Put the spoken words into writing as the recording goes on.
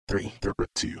3,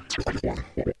 2, 1.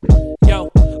 Yo,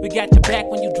 we got your back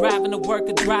when you driving to work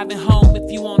or driving home.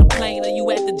 If you on a plane or you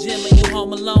at the gym or you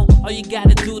home alone, all you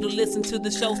gotta do to listen to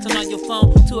the shows, turn on your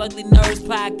phone. Two Ugly Nerds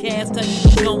podcast, tell you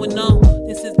what's going on.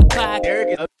 This is the podcast.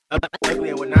 Eric is ugly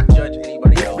and would not judge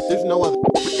anybody else. There's no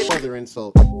other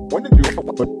insult. When did you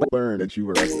learn that you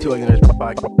were ugly? Two Ugly Nerds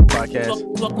podcast.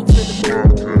 Welcome to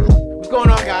the What's going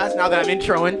on, guys? Now that I'm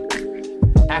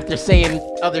introing, after saying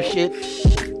other shit,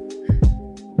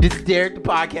 this is Derek, the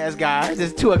podcast guy. This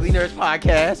is Two Ugly Nerds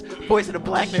podcast, voice of the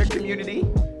black nerd community.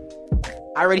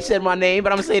 I already said my name,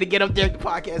 but I'm gonna say it again. I'm Derek, the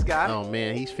podcast guy. Oh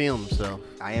man, he's feeling himself.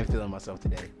 I am feeling myself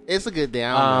today. It's a good day.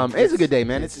 I don't know. It's a good day,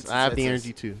 man. I have the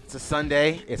energy too. It's a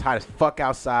Sunday. It's hot as fuck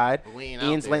outside. But we ain't out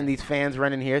Ian's there. letting these fans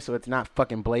run in here, so it's not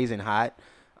fucking blazing hot.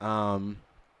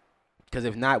 Because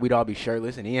if not, we'd all be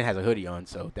shirtless, and Ian has a hoodie on,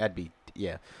 so that'd be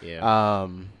Yeah.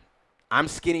 I'm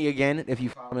skinny again. If you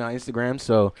follow me on Instagram,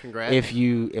 so Congrats.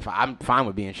 if I'm fine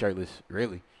with being shirtless,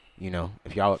 really,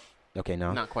 if y'all okay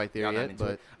now, Not quite there y'all not yet, into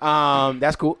but it.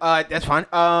 That's cool. That's fine.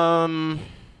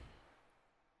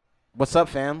 What's up,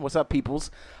 fam? What's up,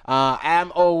 peoples?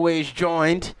 I'm always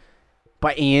joined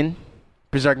by Ian,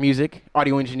 Berserk Music,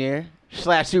 audio engineer /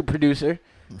 super producer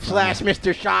 /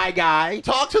 Mr. Shy Guy.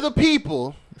 talk to the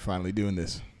people. We're finally doing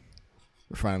this.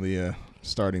 We're finally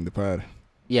starting the pod.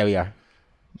 Yeah, we are.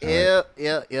 Yeah.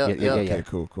 Okay,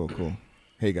 cool.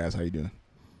 Hey guys, how you doing?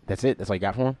 That's it. That's all you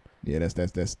got for him. Yeah, that's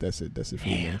it. That's it for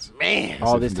you, man. Man,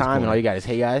 all this time and all you got is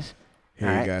hey guys. Hey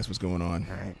All right. guys, what's going on?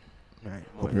 All right.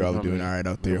 Hope you're all doing all right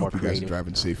out there. More Hope you guys are creative.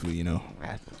 driving safely. I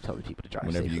have to tell the people to drive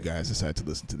Whenever safely. you guys decide to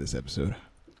listen to this episode,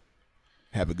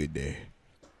 have a good day.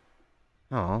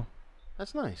 Aw.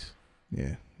 That's nice.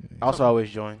 Yeah. Also, always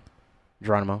join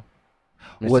Geronimo,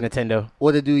 Mr. What- Nintendo.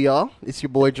 What to do, y'all? It's your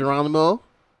boy Geronimo,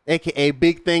 aka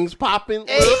Big Things Poppin',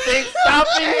 Little Things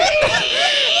Stoppin',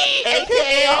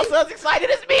 AKA also as excited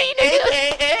as me,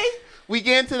 nigga. aka we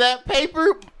get into that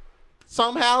paper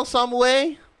somehow, some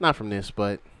way. Not from this,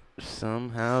 but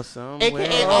Somehow, some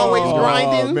AKA always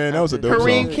grinding. Oh man, that was a dope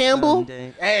Kareem song. Campbell,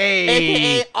 Hey.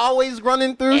 aka always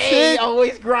running through Hey, shit.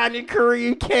 always grinding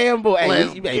Kareem Campbell.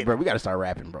 Let's Hey, bro, we gotta start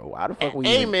rapping, bro. Why the fuck we?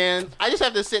 Hey even- man, I just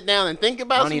have to sit down and think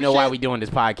about. I don't some even know why shit. we doing this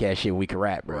podcast shit. We can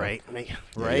rap, bro. Right.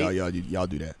 Yeah, y'all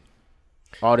do that.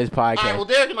 All this podcast. All right, well,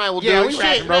 Derek and I will Yeah, do we it.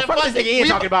 rapping, Shit, bro. man, Fuck this nigga Ian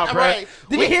talking about, bro. Right.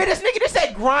 Did you hear this nigga? This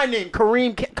said grinding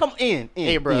Kareem. Come in.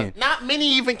 Hey, bro. Ian. Not many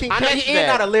even can I know catch Ian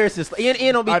that. not a lyricist.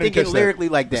 Ian don't be I didn't thinking catch that. lyrically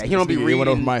like that. He don't be It reading. went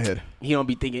over my head. He don't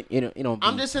be thinking. He don't be.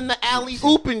 I'm just in the alley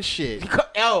ooping shit.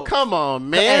 Yo, Come on,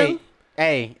 man.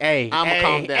 Hey. I'ma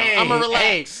calm down. I'ma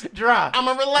relax. Drop.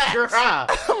 I'ma relax. Drop.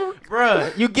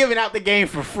 Bruh, you giving out the game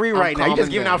for free right now. You just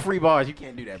calming giving down. out free bars. You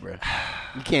can't do that, bro.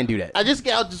 You can't do that. I just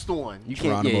got just the one. You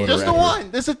can't. Geronimo Yeah, the Just the rapper.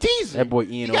 one. This is a teaser. that boy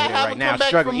You Ian over gotta there have right him now come back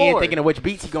struggling. for Ian more. thinking of which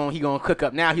beats he gonna cook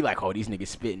up now. He like, oh, these niggas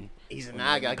spitting. He's an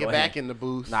I gotta Go get ahead. back in the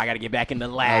booth. Now I gotta get back in the I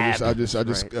lab. just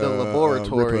Right. The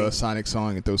laboratory. rip a Sonic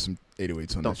song and throw some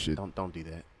 808s on that shit. Don't do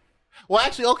that. Well,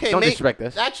 actually, okay. Don't disrespect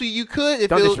us. Actually, you could. If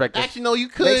Don't it was- disrespect us. Actually, no, you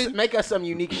could. Make us some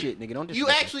unique shit, nigga. Don't You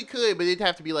disrespect us. actually could, but it'd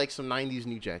have to be like some '90s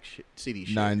New Jack City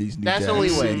shit. 90s New That's Jack the only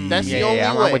way. City. That's the Yeah, only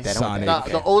I'm way. with that. I'm with that.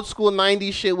 Sonic. The old school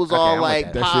 '90s shit was Okay, all I'm with like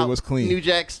that. That shit pop, was clean. New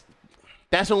Jacks.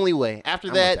 That's the only way. After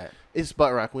I'm with that, that. it's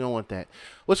butt rock. We don't want that.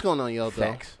 What's going on, yo? Though?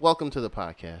 Facts. Welcome to the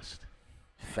podcast.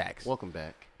 Facts. Welcome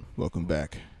back. Welcome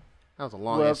back. That was a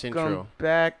long ass intro. Welcome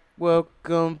back.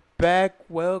 Welcome back.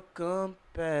 Welcome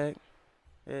back.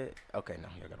 Okay, no,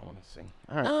 you're gonna want to sing.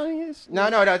 All right. Oh, yes. No,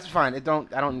 it's fine. It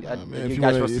don't. I don't. Man, you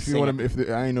guys supposed to if you sing want it.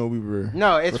 to, I didn't know we were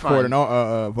No, it's recording fine.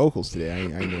 all vocals today. I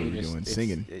didn't know we were It's- doing it's-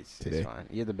 singing it's today. fine.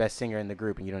 You're the best singer in the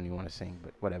group, and you don't even want to sing,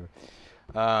 but whatever.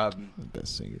 The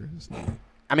best singer.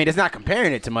 I mean, it's not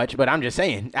comparing it to much, but I'm just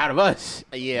saying, out of us.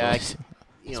 Yeah.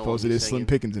 You know, Suppose it is Slim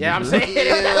Pickens. In Yeah, I'm this room. saying.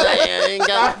 Yeah, ain't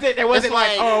got- There wasn't it's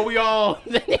like, oh, we all,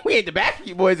 we ain't the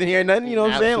Backstreet Boys in here, nothing. You know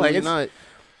what I'm saying? Like, it's Absolutely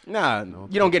nah. No.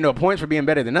 You don't get no points for being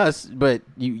better than us, but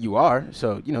you are.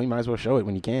 So you might as well show it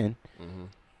when you can. Mhm.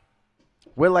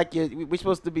 We're like we're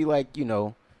supposed to be like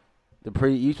the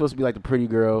pretty. You're supposed to be like the pretty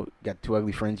girl. Got two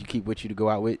ugly friends you keep with you to go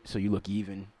out with, so you look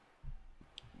even.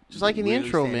 Just like in the Really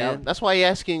intro, stand man. out. That's why you're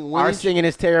asking. When Our did you- singing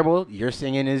is terrible. Your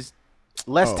singing is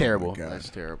less Oh, my terrible. God. That's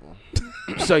terrible.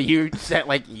 So you said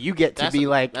like you get to be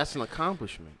like that's an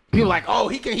accomplishment. people like, oh,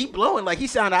 he blowing like he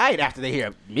sound alright after they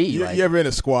hear me. You, like, you ever in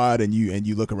a squad and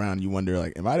you look around and you wonder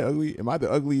like, am I the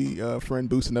ugly friend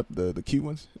boosting up the cute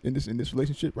ones in this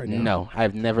relationship right now? No,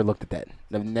 I've never looked at that.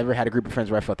 I've never had a group of friends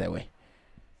where I felt that way.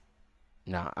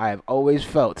 No, I've always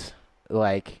felt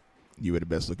like You were the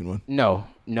best looking one. no.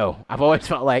 I've always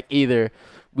felt like either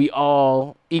we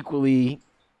all equally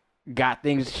got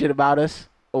things shit about us,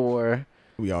 or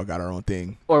We all got our own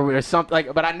thing. Or there's something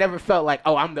like, but I never felt like,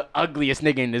 oh, I'm the ugliest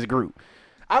nigga in this group.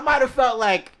 I might have felt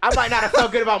like, I might not have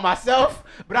felt good about myself,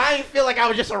 but I didn't feel like I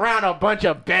was just around a bunch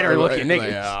of better looking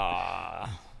niggas.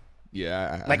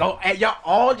 Yeah. Like, oh, y'all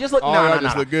all just look, y'all no.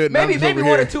 just look good. Maybe over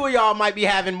one or here. two of y'all might be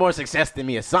having more success than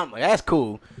me or something. Like, that's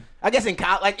cool. I guess in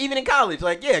college, like even in college,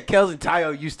 like yeah, Kels and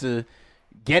Tayo used to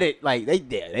get it. Like they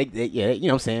you know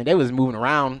what I'm saying? They was moving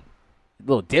around a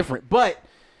little different, but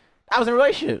I was in a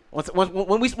relationship.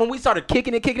 When we started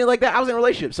kicking it like that, I was in a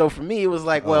relationship. So for me, it was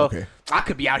like, well, okay. I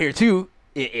could be out here too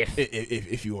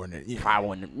If you weren't, if I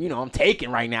wasn't, you know, I'm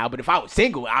taken right now. But if I was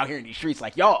single out here in these streets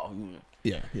like y'all,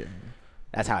 yeah.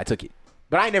 that's how I took it.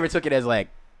 But I never took it as like,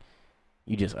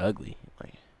 you just ugly.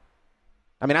 Like,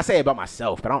 I mean, I say it about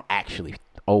myself, but I don't actually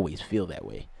always feel that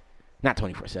way. Not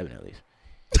 24/7 at least.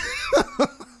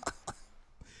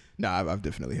 Nah, I've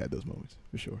definitely had those moments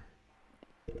for sure.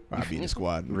 I'd be in the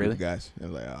squad with Really? the guys. I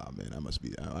was like, oh man,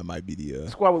 I might be the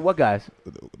Squad with what guys?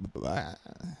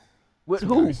 With some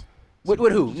who? guys. With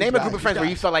who? Just Name a guys, group of friends just where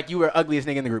you guys. felt like you were ugliest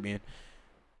nigga in the group, man.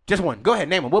 Just one. Go ahead,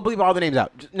 name one. We'll bleep all the names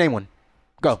out. Just name one.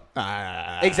 Go.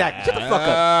 Exactly. Shut the fuck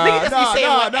up. Nigga just be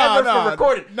saying whatever for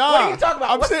recorded. Nah, What are you talking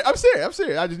about? I'm serious.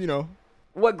 I just, you know.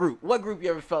 What group? What group you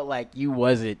ever felt like you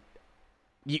wasn't?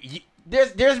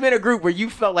 There's been a group where you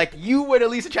felt like you were the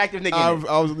least attractive nigga. in it.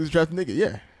 I was the least attractive nigga,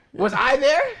 yeah. Was I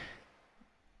there?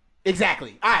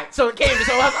 Exactly. All right. So it came.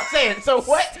 So what I'm saying. So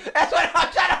what? That's what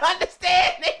I'm trying to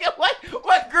understand, nigga.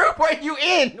 What group were you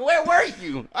in? Where were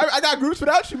you? I got groups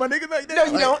without you, my nigga. Like that. No,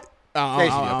 you Like, don't.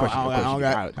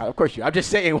 I Of course you. I'm just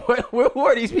saying. Who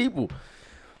are these people?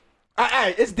 All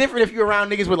right. It's different if you're around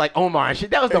niggas with like Omar and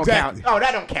shit. Those don't Exactly. count. Oh,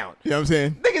 that don't count. You know what I'm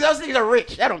saying? Those niggas are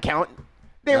rich. That don't count.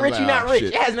 They're I'm rich. like, You're not oh, rich.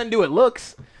 shit. It has nothing to do with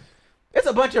looks. It's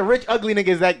a bunch of rich, ugly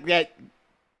niggas that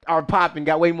are popping,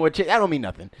 got way more chicks. That don't mean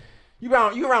nothing. You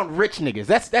around rich niggas.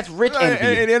 That's rich envy.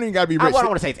 And it ain't gotta be I rich. don't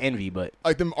want to say it's envy, but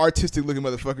Like them artistic looking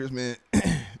motherfuckers, man.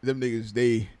 Them niggas,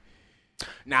 they.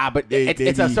 nah. But They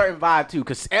it's a be- certain vibe too,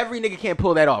 because every nigga can't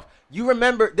pull that off. You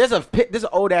remember? There's an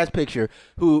old ass picture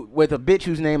with a bitch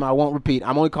whose name I won't repeat.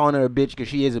 I'm only calling her a bitch because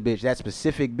she is a bitch. That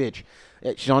specific bitch.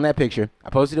 She's on that picture.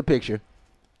 I posted a picture,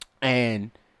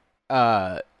 and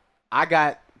I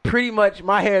got pretty much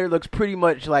my hair looks pretty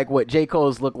much like what J.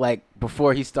 Cole's looked like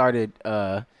before he started.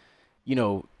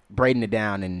 Braiding it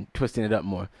down and twisting it up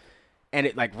more. And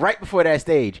it like right before that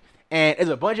stage. And there's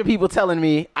a bunch of people telling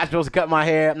me I'm supposed to cut my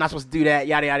hair. I'm not supposed to do that.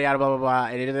 Yada, yada, yada, blah, blah,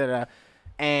 blah.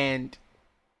 And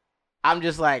I'm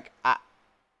just like,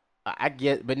 I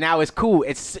get, but now it's cool.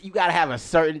 You got to have a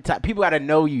certain type. People got to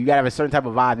know you. You got to have a certain type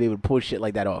of vibe to be able to pull shit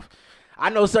like that off. I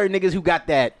know certain niggas who got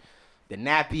the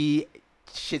nappy,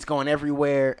 shit's going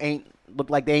everywhere. Look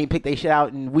like they ain't picked their shit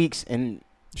out in weeks. And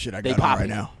Shit, I they got on popping.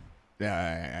 right now.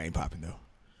 Yeah, I ain't popping though.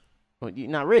 well, you're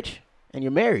not rich and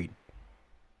you're married.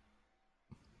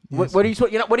 Yes. What are you?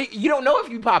 You don't know if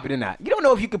you pop it or not. You don't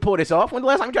know if you can pull this off. When the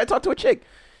last time you tried to talk to a chick?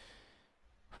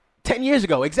 10 years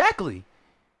ago, exactly.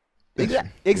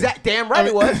 Exact. Damn right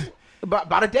it was.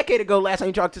 About a decade ago, last time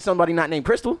you talked to somebody not named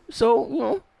Crystal.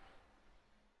 So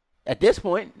at this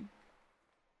point,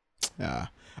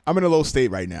 I'm in a low state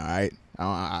right now. All right,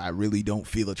 I really don't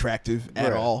feel attractive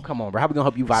at bruh, all. Come on, bro. How we gonna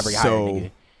help you vibrate higher, So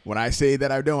nigga? when I say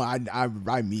that I don't,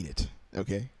 I mean it.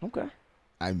 Okay, Okay,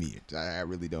 I mean it. I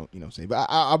really don't. You know what I'm saying? But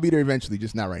I'll be there eventually.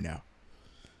 Just not right now.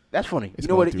 that's funny. It's You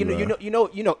know what? going You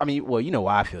know. I mean, well, you know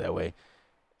why I feel that way.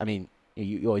 I mean,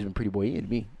 you always been pretty boy to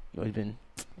me. You always been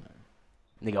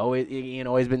nigga.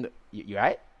 Always been. You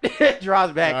right?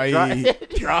 Draws back.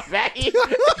 Draw back.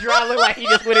 Draw look like he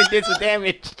just went and did some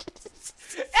damage.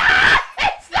 Stop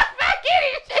back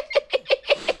in.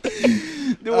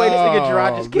 The way this nigga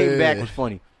Gerard just came back was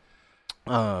funny.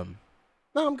 No,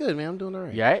 I'm good, man. I'm doing all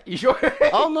right. You alright? You sure?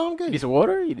 Oh no, I'm You good. need some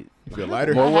water? You feel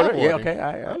lighter? More I have water? Yeah, water. okay.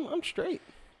 All right. I'm straight.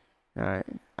 All right.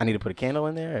 I need to put a candle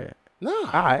in there. No,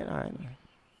 All right.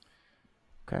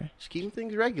 Okay. just keeping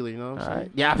things regular. You know what I'm All saying?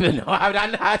 right.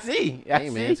 Yeah, I see. I Hey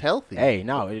see. man, it's healthy. Hey,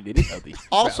 no, it is healthy.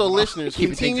 Also, listeners,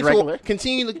 Keeping things regular.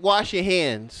 continue to wash your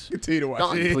hands. Continue to watch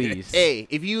Don't- it. Please. Hey,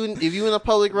 if you in a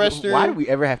public restroom, Why do we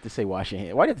ever have to say wash your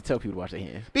hands? Why do you have to tell people to wash their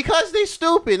hands? Because they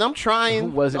stupid. I'm trying. Who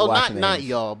wasn't washing their not hands?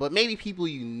 y'all, but maybe people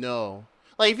you know.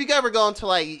 Like if you ever go into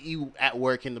like you at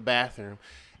work in the bathroom,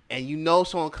 and you know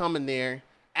someone coming there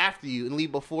after you and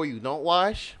leave before you, don't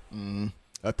wash.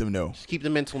 Let them know. Just keep the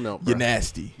mental note. Bro. You're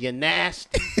nasty. You're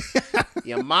nasty.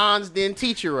 Your moms didn't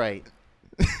teach you right.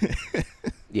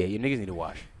 Yeah, you niggas need to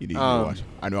wash. You need to wash.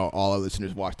 I know all our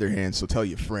listeners wash their hands, so tell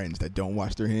your friends that don't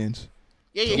wash their hands.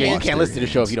 Yeah, Yeah, you wash can't their listen to the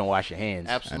show hands. if you don't wash your hands.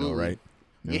 Absolutely. I know, right?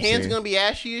 You know Your what I'm hands saying? gonna be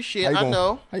ashy as shit. How you I gonna-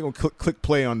 know. How you gonna click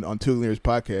play on Two Leaders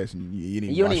podcast and you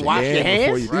didn't You don't even wash your before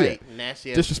hands? you do Right. that?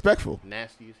 Nasty. Disrespectful.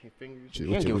 Nasty as your fingers. Shit,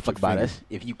 You don't give a with fuck your about fingers. us.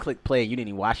 If you click play, you didn't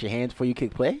even wash your hands before you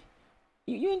click play.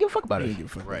 You didn't give a fuck about You it. didn't give a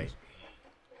fuck about Right.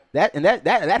 us.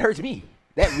 That hurts me.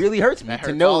 That really hurts me That to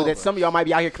hurts know all of that us. some of y'all might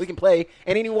be out here clicking play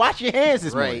and didn't even wash your hands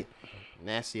this morning. Right.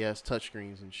 Nasty ass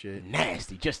touchscreens and shit.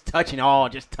 Nasty. Just touching.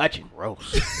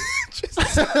 Gross.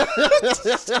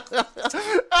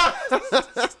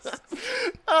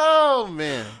 Oh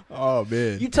man. Oh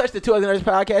man. You touch the Two Ugly Nerds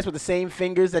podcast with the same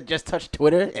fingers that just touch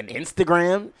Twitter and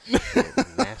Instagram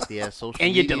Nasty ass social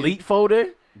and your media. delete folder.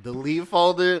 Delete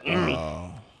folder.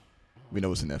 We know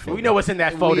what's in that folder. We know what's in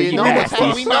that folder. We You know,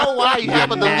 nasties. we know why you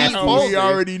have a delete nasty. folder. We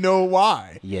already know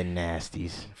why. You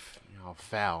nasties. Oh,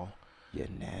 foul. You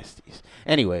nasties.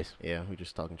 Anyways. Yeah, we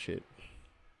just talking shit.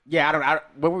 Yeah, I don't.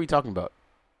 What were we talking about?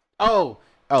 Oh,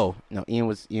 no. Ian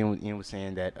was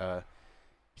saying that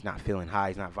he's not feeling high.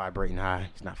 He's not vibrating high.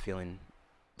 He's not feeling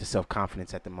the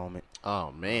self-confidence at the moment.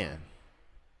 Oh man.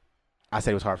 I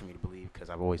said it was hard for me to believe because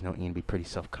I've always known Ian to be pretty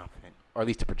self-confident, or at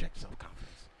least to project self-confidence.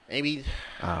 Maybe.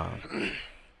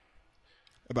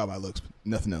 About my looks,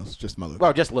 nothing else. Just my looks.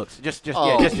 Well, just looks. Just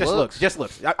Oh, looks. looks? Just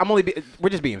looks. We're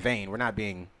just being vain. We're not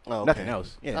being Oh, nothing okay.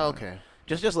 else. Yeah. Okay.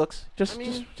 Just looks. Just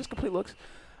complete looks.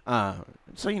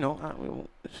 So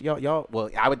y'all. Well,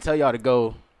 I would tell y'all to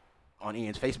go on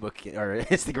Ian's Facebook or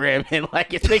Instagram and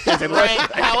like his pictures and Right.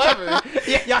 like. However,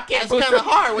 Yeah, y'all can't. it's kind of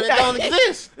hard when it don't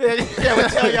exist. Yeah, would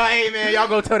tell y'all, hey man, y'all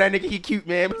go tell that nigga he cute,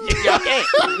 man. But y'all can't.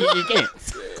 You can't.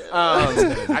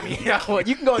 I mean,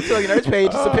 you can go on Two Nerds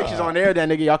page. There's some pictures on there. That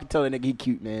nigga, y'all can tell that nigga he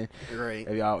cute, man. Right.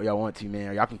 If y'all want to, man.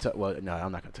 Or y'all can tell. Well, no,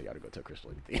 I'm not gonna tell y'all to go tell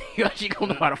Crystal anything. She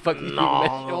gonna know how to fuck these people. Man.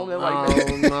 She don't know like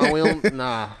that. No, we don't.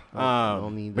 Nah.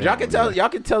 Don't need But that. y'all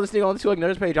can tell this nigga on the Two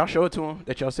Nerds page. I'll show it to him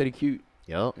that y'all said he cute.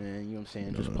 Yup. And you know what I'm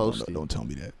saying? Just No, post it. Don't tell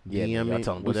me that. Yeah, DM man, y'all me,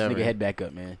 tell him. Boost this whatever. nigga head back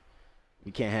up, man.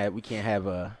 We can't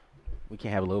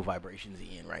have low vibrations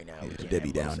in right now. We Yeah, can't Debbie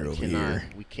have low Downer over Cannot. here.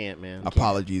 We can't, man.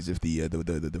 Apologies if the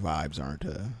vibes aren't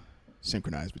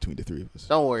synchronized between the three of us.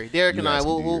 Don't worry, Derek You and I guys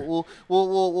can do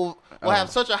we'll have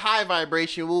such a high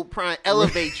vibration. We'll try and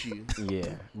elevate you Yeah,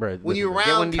 bro. when you're get one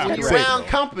around of these when head you're wraps, around bro.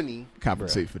 company.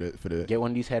 Compensate for the. Get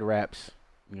one of these head wraps.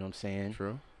 You know what I'm saying?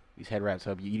 True. These head wraps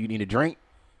help you. You need a drink.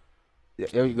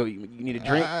 There you go. You need a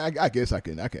drink. I guess I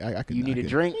can. You need a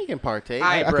drink. You can partake. All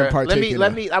right, I can bro. partake Let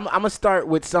in me. I'm gonna start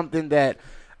with something that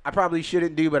I probably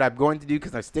shouldn't do, but I'm going to do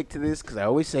because I stick to this because I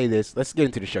always say this. Let's get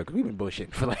into the show because we've been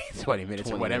bullshitting for like 20 minutes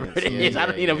or 20 whatever minutes, it is. yeah, I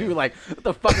don't, you know, yeah. people are like, what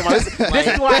the fuck am I listening? This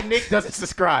is why Nick doesn't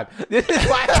subscribe. This is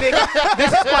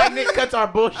why Nick cuts our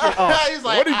bullshit off. He's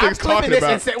like, What do you I'm think's Clipping talking this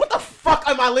about? and say, what the fuck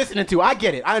am I listening to? I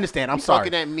get it. I understand. I'm sorry.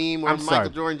 talking that meme where I'm Michael sorry.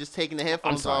 Jordan just taking the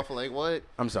headphones sorry. off. Like what?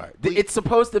 I'm sorry. It's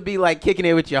supposed to be like kicking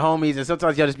it with your homies, and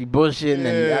sometimes y'all just be bullshitting.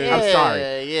 And I'm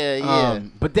sorry. Yeah.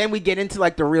 But then we get into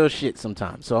like the real shit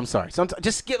sometimes. So I'm sorry. Sometimes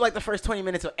just skip like the first 20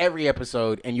 minutes of every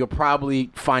episode, and you'll probably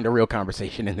find a real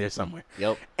conversation in there somewhere.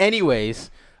 Yep. Anyways,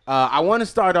 I want to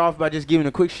start off by just giving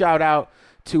a quick shout out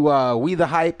to We The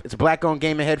Hype. It's a black-owned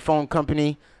gaming headphone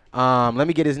company. Let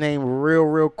me get his name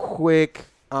real quick.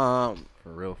 For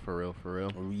real.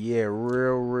 Yeah,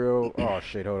 real. Oh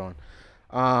shit, hold on.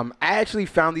 I actually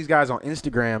found these guys on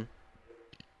Instagram.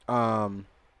 I'm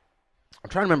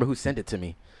trying to remember who sent it to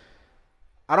me.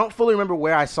 I don't fully remember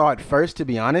where I saw it first, to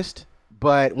be honest.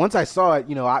 But once I saw it,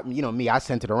 I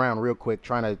sent it around real quick,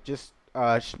 trying to just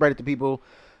spread it to people,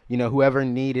 whoever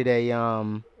needed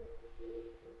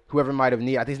whoever might have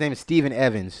needed. I think his name is Steven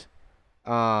Evans.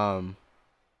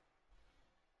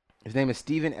 His name is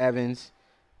Steven Evans,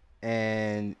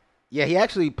 and yeah, he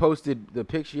actually posted the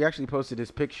picture. He actually posted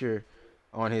this picture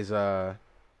on his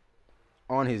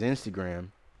Instagram.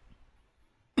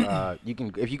 You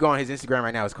can, if you go on his Instagram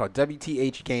right now, it's called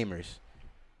WTH Gamers.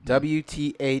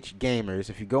 WTH Gamers.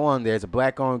 If you go on there, it's a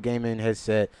black-owned gaming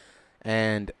headset,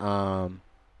 and I'm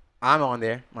on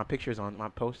there. My picture's on. My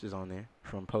post is on there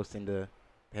from posting the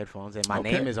headphones, and my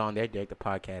Okay. name is on there, Derek the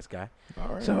Podcast Guy.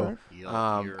 All right. So,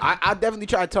 all right. I definitely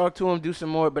try to talk to him, do some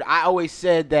more. But I always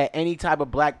said that any type of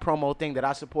black promo thing that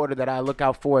I supported, that I look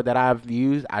out for, that I've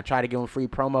used, I try to give him free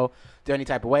promo to any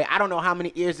type of way. I don't know how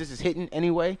many ears this is hitting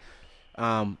anyway,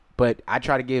 but I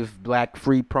try to give black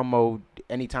free promo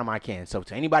anytime I can. So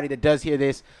to anybody that does hear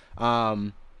this,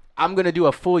 I'm going to do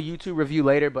a full YouTube review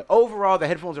later. But overall, the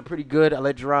headphones are pretty good. I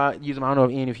let Gerard use them. I don't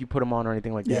know, Ian, if you put them on or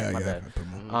anything like that. Yeah, My yeah. bad. I put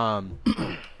 'em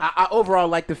I overall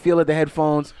like the feel of the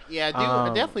headphones. Yeah, I do.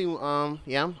 I definitely.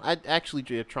 Yeah, I actually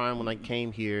did try them when I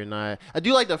came here, and I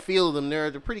do like the feel of them.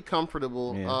 They're pretty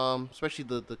comfortable. Yeah. Especially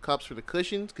the cups for the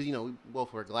cushions, because we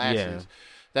both wear glasses. Yeah.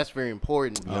 That's very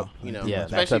important. Yeah,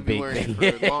 that's especially a if big you're wearing thing.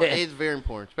 it for long. It's very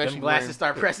important. Especially Them glasses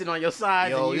start pressing on your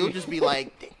sides. Yo, and you'll just be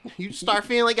like, you start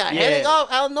feeling like a Yeah. headache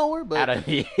out of nowhere. But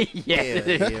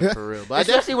yeah, for real. But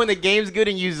especially when the game's good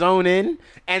and you zone in,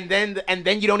 and then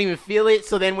you don't even feel it.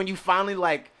 So then when you finally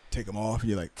Take them off.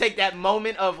 You're like, take that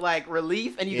moment of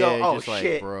relief, and you Yeah, go, oh just like,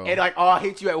 shit, bro. it all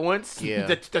hits you at once. Yeah.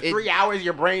 the 3 hours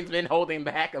your brain's been holding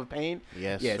back of pain.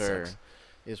 Yes, Yeah, it sir. sucks.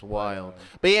 It's wild.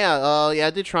 But yeah,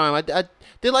 I did try them. I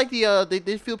did like they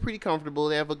did feel pretty comfortable.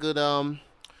 They have a good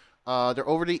they're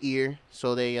over the ear,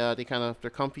 so they're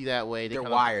comfy that way. They're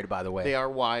wired, by the way. They are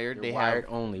wired. They're wired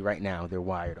only right now. They're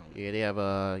wired only. Yeah, they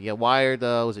have wired.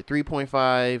 Was it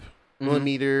 3.5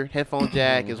 millimeter headphone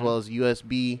jack as well as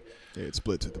USB. yeah, it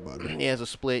splits at the bottom. Yeah, it has a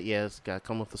split. Yeah, it's got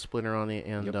come with a splitter on it,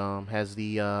 and has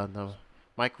the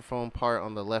microphone part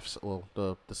on the left. Well,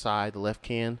 the side, the left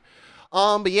can.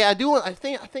 But yeah, I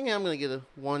think I'm gonna get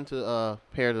one to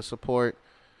pair to support.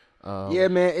 Yeah,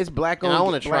 man, it's black on. And I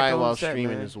want to try it black-owned while set,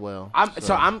 streaming man. as well.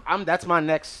 I'm that's my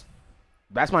next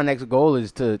goal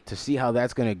is to see how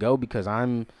that's gonna go, because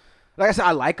like I said,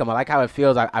 I like them. I like how it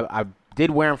feels. I did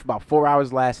wear them for about 4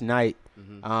 hours last night.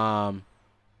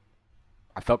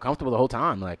 I felt comfortable the whole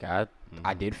time. Like I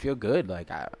did feel good. Like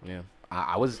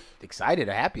I was excited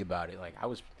and happy about it. Like I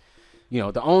was.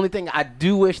 The only thing I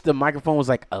do wish the microphone was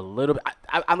like a little bit.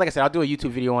 I like I said, I'll do a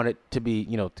YouTube video on it to be,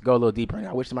 to go a little deeper. And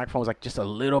I wish the microphone was like just a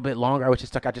little bit longer. I wish it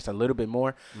stuck out just a little bit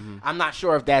more. I'm not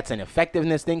sure if that's an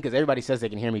effectiveness thing, because everybody says they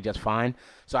can hear me just fine.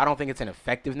 So I don't think it's an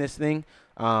effectiveness thing.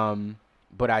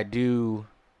 But I do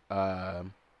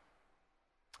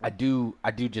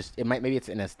just, maybe it's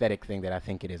an aesthetic thing that I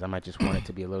think it is. I might just want it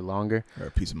to be a little longer. Or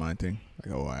a peace of mind thing.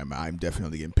 Like, I'm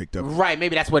definitely getting picked up. Right,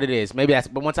 maybe that's what it is.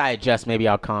 But once I adjust, maybe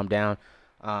I'll calm down.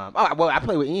 I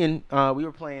played with Ian. We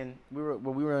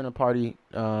were in a party.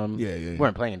 We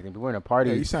weren't playing anything, but we were in a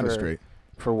party. Yeah, you sounded straight.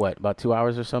 For what, about 2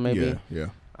 hours or so, maybe? Yeah.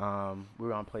 We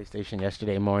were on PlayStation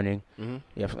yesterday morning.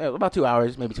 Yeah, for about 2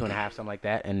 hours, maybe 2.5, something like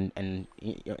that. And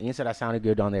Ian said I sounded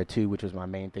good on there too, which was my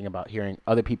main thing about hearing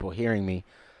other people hearing me.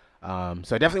 So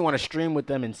I definitely want to stream with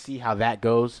them and see how that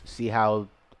goes, see how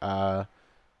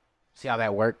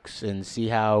that works, and see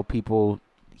how people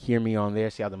hear me on there,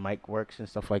 see how the mic works and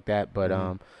stuff like that. But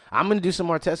I'm gonna do some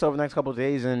more tests over the next couple of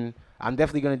days, and I'm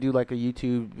definitely gonna do like a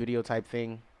YouTube video type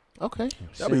thing. Okay,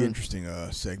 that'll be an interesting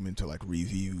segment to like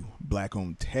review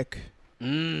black-owned tech.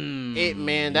 That'd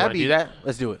be do that.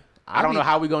 Let's do it. I don't know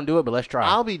how we're gonna do it, but let's try.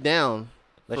 I'll be down.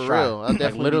 Let's for try. real. I'll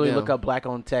definitely literally look up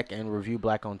black-owned tech and review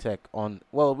black-owned tech on.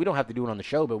 Well, we don't have to do it on the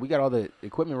show, but we got all the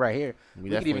equipment right here. We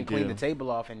could even clean the table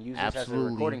off and use this as a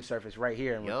recording surface right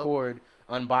here and record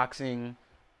unboxing,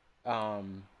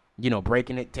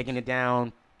 breaking it, taking it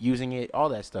down, using it, all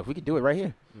that stuff. We could do it right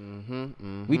here.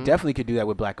 We definitely could do that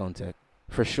with black-owned tech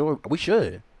for sure. We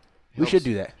should. We should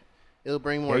do that. It'll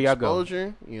bring more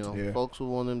exposure. Folks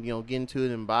will want to get into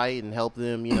it and buy it and help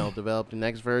them develop the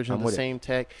next version of the same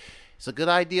tech. It's a good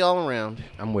idea all around.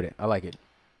 I'm with it. I like it.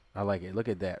 Look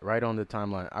at that. Right on the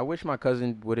timeline. I wish my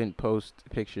cousin wouldn't post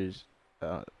pictures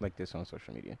like this on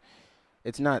social media.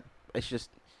 It's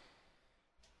just,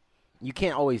 you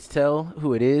can't always tell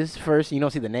who it is first. You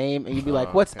don't see the name, and you'd be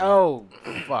like,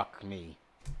 fuck me.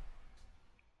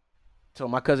 So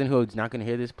my cousin who's not going to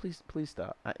hear this, please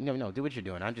stop. No, do what you're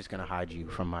doing. I'm just going to hide you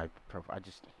from my profile.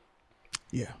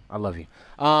 I love you.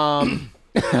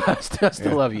 I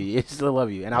still love you. I still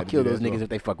love you, and I'll kill those niggas if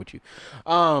they fuck with you.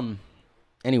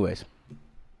 Anyways,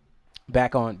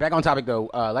 back on topic though.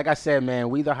 Like I said, man,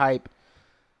 We The Hype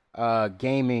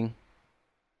Gaming.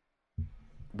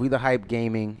 We The Hype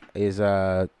Gaming is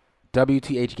WTH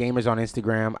Gamers on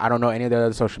Instagram. I don't know any of the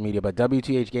other social media, but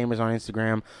WTH Gamers on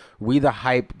Instagram. We The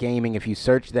Hype Gaming. If you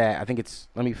search that, I think it's.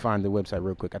 Let me find the website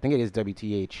real quick. I think it is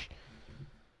WTH.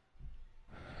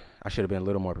 I should have been a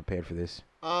little more prepared for this.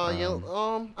 I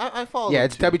follow. Yeah,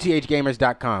 it's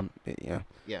WTHgamers.com. Yeah,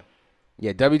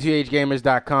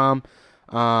 WTHgamers.com.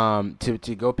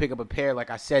 To go pick up a pair. Like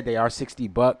I said, they are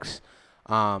 $60.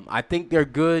 I think they're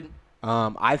good.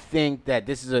 I think that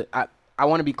this is I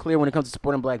want to be clear when it comes to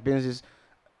supporting black businesses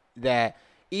that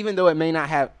even though it may not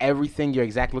have everything you're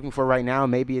exactly looking for right now,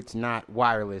 maybe it's not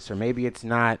wireless or maybe it's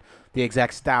not the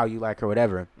exact style you like or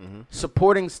whatever.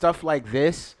 Supporting stuff like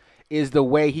this is the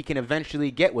way he can eventually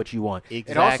get what you want.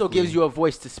 Exactly. It also gives you a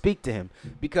voice to speak to him,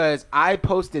 because I just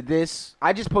posted this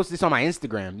on my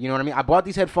Instagram. You know what I mean? I bought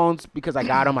these headphones because I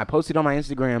got them. I posted on my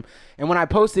Instagram, and when I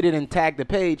posted it and tagged the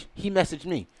page, he messaged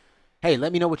me. hey,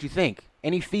 let me know what you think.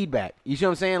 Any feedback? You see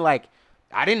what I'm saying? Like,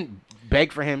 I didn't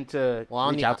beg for him to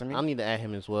reach out to me. I'll need to add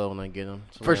him as well when I get him.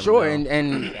 So For sure, and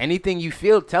anything you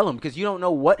feel, tell him, because you don't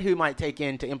know what he might take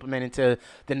in to implement into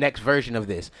the next version of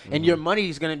this. And your money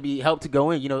is going to be helped to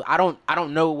go in. You know, I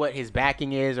don't know what his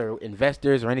backing is or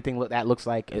investors or anything that looks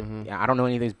like. I don't know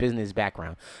any of his business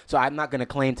background, so I'm not going to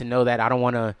claim to know that. I don't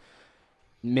want to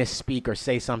misspeak or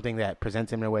say something that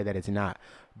presents him in a way that it's not.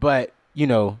 But you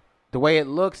know, the way it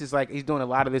looks is like he's doing a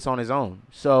lot of this on his own.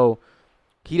 So.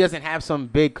 He doesn't have some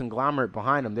big conglomerate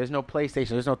behind him. There's no PlayStation.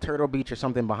 There's no Turtle Beach or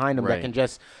something behind him that can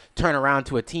just turn around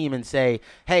to a team and say,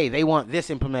 hey, they want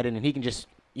this implemented, and he can just,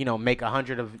 you know, make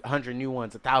 100 new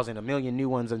ones, 1,000, 1,000,000 new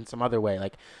ones in some other way.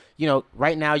 Like, you know,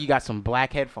 right now you got some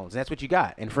black headphones. That's what you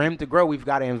got. And for him to grow, we've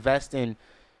got to invest in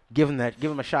give him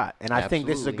a shot. And I think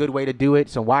this is a good way to do it.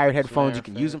 Some wired headphones. You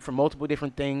can use them for multiple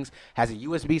different things. Has a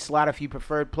USB slot if you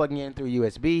prefer plugging it in through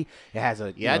USB. It has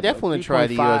a I definitely try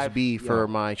the USB for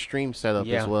my stream setup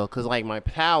as well, because like my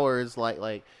power is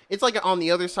like it's like on the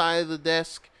other side of the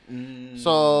desk,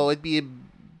 so it'd be a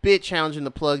bit challenging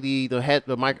to plug the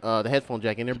headphone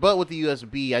jack in there. But with the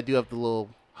USB, I do have the little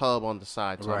hub on the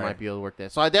side, so I might be able to work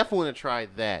that. So I definitely want to try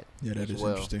that. Yeah, that is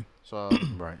interesting. So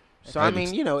right. So, I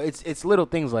mean, you know, it's little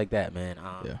things like that, man.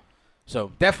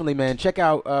 So, definitely, man, check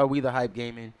out We The Hype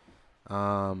Gaming.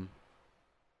 Check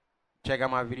out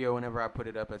my video whenever I put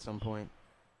it up at some point.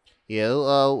 Yeah,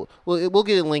 we'll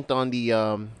get it linked on the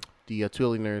Two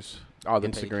Nerds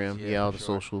Instagram. Pages, all the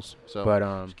socials. So, but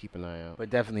just keep an eye out. But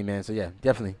definitely, man. So, yeah,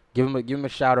 definitely. Give him a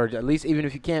shout, or at least even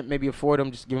if you can't maybe afford him,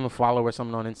 just give him a follow or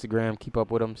something on Instagram. Keep up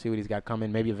with him, see what he's got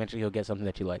coming. Maybe eventually he'll get something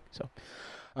that you like. So,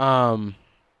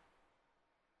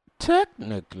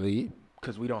 technically,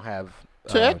 because we don't have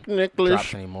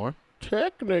drops anymore.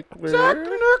 Technically.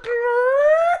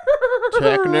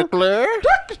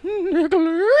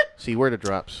 See, where the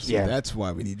drops. Yeah, that's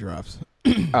why we need drops.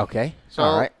 Okay. So,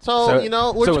 all right. So you know,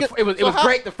 it was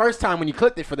great the first time when you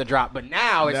clicked it for the drop, but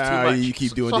now it's too much. You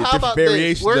keep doing so this. how about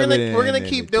variations this? We're gonna of it,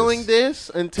 keep doing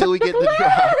this until we get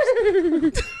the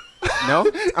drops. No? All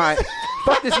right.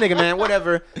 Fuck this nigga, man.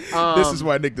 Whatever. This is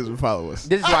why Nick doesn't follow us.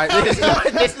 This is why.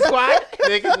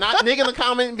 Nick in the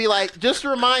comment and be like, just to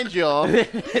remind y'all.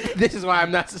 This is why I'm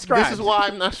not subscribed. This is why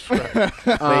I'm not subscribed.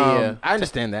 I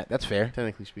understand that. That's fair.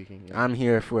 Technically speaking. Yeah. I'm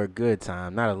here for a good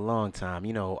time, not a long time.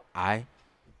 You know,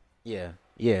 Yeah.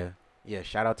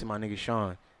 Shout out to my nigga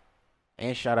Sean.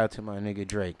 And shout out to my nigga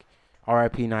Drake.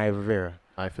 R.I.P. Naya Rivera.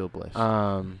 I feel blessed.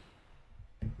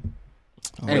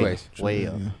 Anyways. Way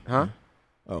up. Huh?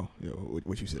 Oh, yeah,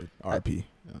 what you said. R.I.P.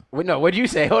 Yeah. Wait, no, what'd you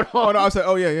say? Hold on. Oh, no, I said,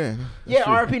 oh, yeah. Yeah,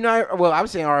 R.I.P. Naya. Well, I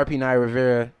was saying R.I.P. Naya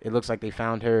Rivera. It looks like they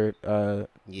found her her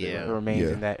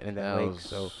remains in that lake.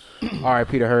 So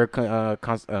R.I.P. to her.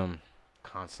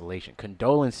 Consolation.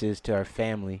 Condolences to her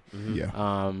family. Mm-hmm.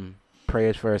 Yeah.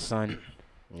 Prayers for her son.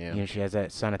 Yeah. You know, she has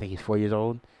that son. I think he's 4 years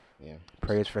old. Yeah.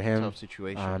 Prayers for him. Tough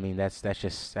situation. I mean, that's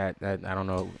just that I don't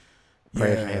know.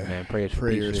 Prayers for him, man. Prayers for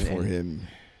him.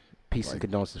 Peace and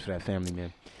condolences for that family,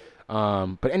 man.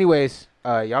 But anyways,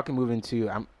 y'all can move into.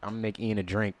 I'm gonna make Ian a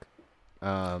drink.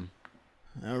 All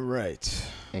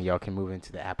right. And y'all can move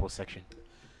into the Apple section.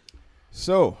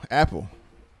 So Apple,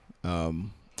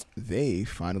 they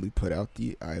finally put out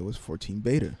the iOS 14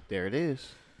 beta. There it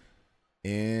is.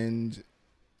 And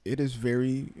it is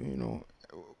very,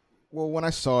 well, when I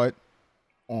saw it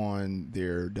on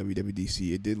their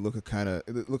WWDC, it did look kind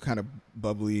of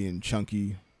bubbly and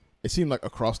chunky. It seemed like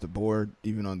across the board,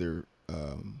 even on their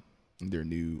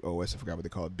new OS, I forgot what they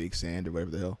call it, Big Sand or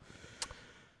whatever the hell.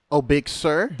 Oh, Big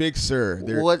Sur? Big Sur.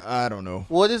 What? I don't know.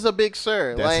 What is a Big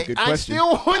Sur? That's a good question. I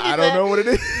still wonder I don't know what it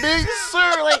is. Big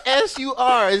Sur, like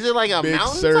S-U-R. Is it like a Big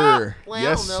mountaintop? Sur. Like,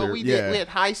 Yes, I don't know. sir. We Yeah. had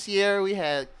High Sierra. We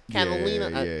had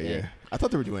Catalina. Yeah. I thought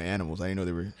they were doing animals. I didn't know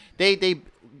they were.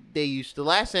 They used the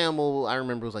last animal I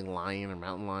remember was like lion or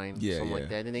mountain lion, something like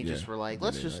that. And they just were like,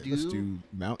 let's do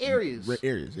mountain areas.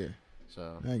 Areas, yeah.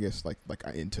 So I guess like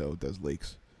Intel does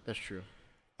lakes. that's true.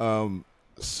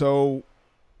 So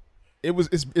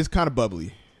it's kind of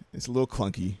bubbly. It's a little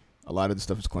clunky. A lot of the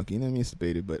stuff is clunky. And I mean, it's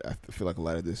debated, but I feel like a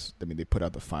lot of this. I mean, they put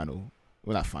out the final.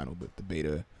 Well, not final, but the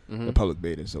beta, the public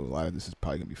beta. So a lot of this is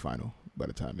probably gonna be final by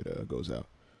the time it goes out.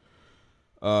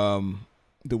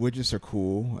 The widgets are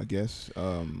cool, I guess.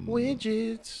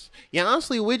 Widgets. Yeah,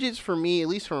 honestly, widgets for me, at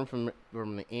least from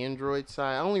the Android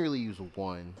side, I only really use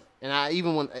one. And I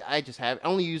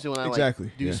only use it when I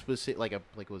do specific,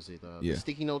 the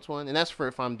sticky notes one, and that's for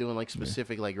if I'm doing like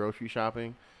specific like grocery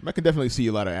shopping. I can definitely see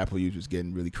a lot of Apple users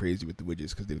getting really crazy with the widgets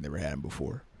because they've never had them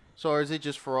before. So, or is it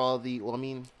just for all the? Well, I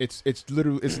mean, it's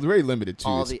very limited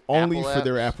too. It's only for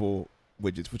their Apple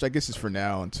widgets, which I guess is for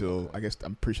now until I guess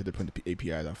I'm pretty sure they're putting the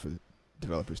APIs out for the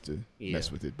developers to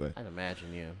mess with it. But I'd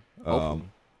imagine, yeah.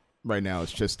 right now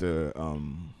it's just the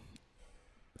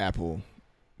Apple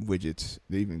widgets.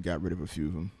 They even got rid of a few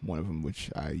of them. One of them, which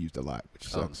I used a lot, which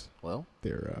sucks. Well,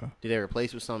 They're did they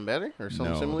replace with something better or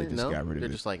something similar? They just got rid of They're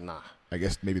it. just like, nah. I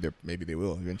guess maybe they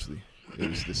will eventually. It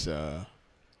was this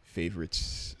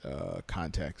favorites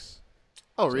contacts.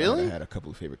 Oh, So really? I had a couple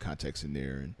of favorite contacts in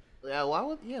there, and Yeah. Why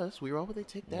would? Yeah, that's weird. Why would they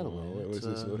take that away? what is It's,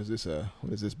 this? What is this?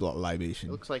 What is this libation?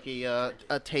 Looks like a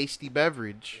tasty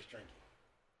beverage.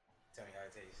 Tell me how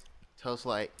it tastes. Tastes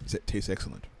like. It tastes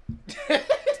excellent.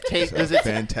 Taste, It's does a it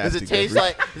fantastic Does it taste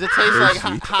beverage. like? Does it taste Very like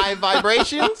sweet. high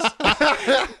vibrations?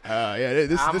 Yeah,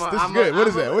 this is good. What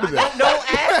is that? What is that?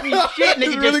 Don't ask me shit, nigga.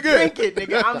 It's really just good. drink it,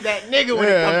 nigga. I'm that nigga when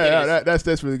it comes to this.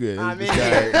 That's really good. I This mean-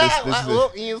 guy, this is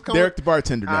Look, Ian's coming- Derek the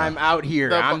bartender now. I'm out here.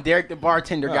 The- I'm Derek the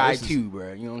bartender Oh, guy this is- too,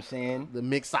 bro. You know what I'm saying? The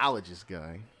mixologist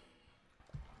guy.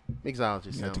 Mixologist. You have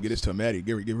to sounds- get this to a Maddie.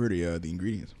 Give her the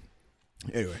ingredients.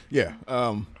 Anyway, yeah.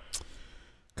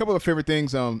 Couple of favorite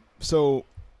things. So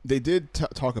they did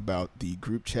talk about the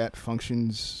group chat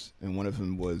functions, and one of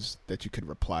them was that you could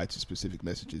reply to specific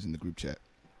messages in the group chat.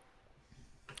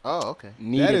 Oh, okay.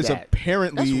 Needed That is that.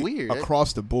 apparently That's weird.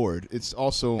 across the board. It's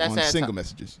also That's on at- single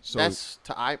messages. So That's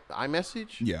to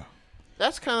iMessage. yeah.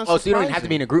 That's kind of. Oh, so you don't even have to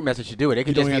be in a group message to do it. It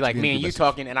could You just don't be have to like be in a me and group you message.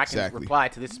 talking, and I can Exactly. reply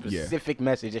to this specific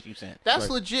message that you sent. That's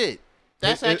legit.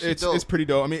 That's It- actually it's dope. it's pretty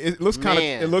dope. I mean, it looks kind of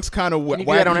Man. it looks kind of Can you do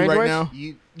that on wacky right Android? now.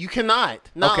 You cannot.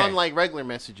 Not Okay. unlike regular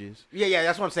messages. Yeah,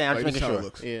 that's what I'm saying. I'm Like, just this is making how it sure.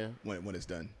 looks Yeah. when it's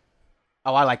done.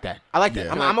 Oh, I like that. I like that.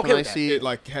 Yeah. I'm okay Can I with that. see It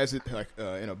like has it like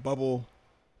in a bubble,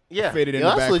 Yeah. faded in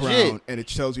Yeah, the that's background, legit. and it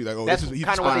shows you like, oh, That's this is he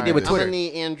kinda what they responded did with to I'm Twitter. in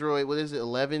the Android. What is it?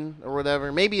 11 or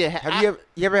whatever. Maybe it. Have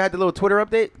you ever had the little Twitter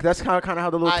update? 'Cause that's kind of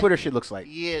how the little I- Twitter shit looks like.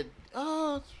 Yeah.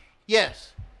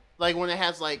 Yes. Like when it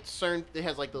has like certain, it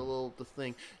has like the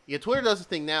thing. Yeah, Twitter does the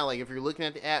thing now. Like if you're looking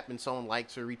at the app and someone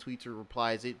likes or retweets or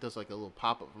replies, it does like a little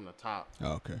pop up from the top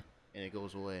Oh, okay. and it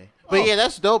goes away. But yeah,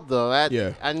 that's dope though.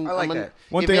 Yeah. I like that.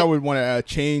 One if thing it- I would want to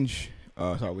change.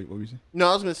 Sorry, what were you saying? No,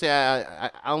 I was gonna say I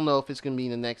don't know if it's gonna be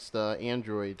in the next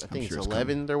Android. I think sure it's it's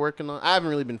 11 they're working on. I haven't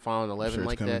really been following 11 sure it's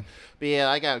like that. coming. But yeah,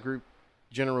 I got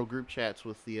general group chats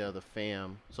with the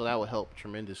fam, so that would help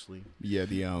tremendously. Yeah,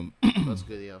 the That's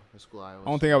good. Yeah, that's cool.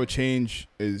 only thing I would change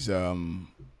is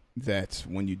that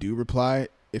when you do reply,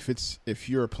 if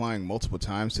you're applying multiple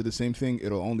times to the same thing,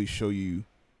 it'll only show you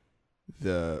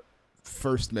the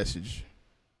first message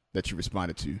that you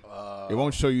responded to. It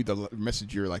won't show you the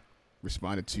message you're like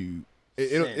responded to.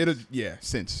 It'll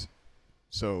since.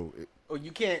 So Oh,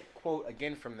 you can't quote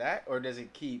again from that, or does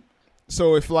it keep?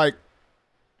 so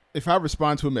if I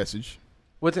respond to a message,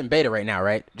 What's in beta right now,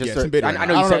 right? yeah, it's in beta right I now.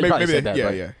 know you don't said, know, probably maybe said that.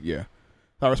 but- yeah.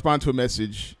 If I respond to a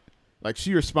message, like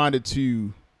she responded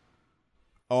to,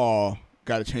 "Oh,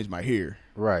 got to change my hair,"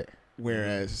 Right.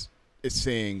 whereas it's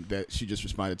saying that she just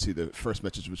responded to the first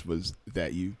message, which was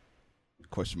 "that you?" ?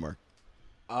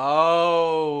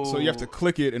 Oh. So you have to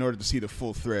click it in order to see the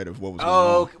full thread of what was going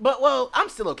Oh, on. but I'm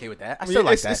still okay with that. I I mean, still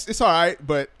like it's, that. it's all right,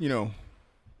 but you know,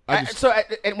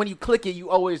 And when you click it, you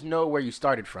always know where you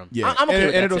started from. yeah, I'm okay and,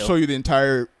 with and that it'll still. show you the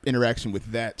entire interaction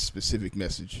with that specific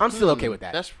message. I'm still okay with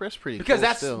that. That's pretty because cool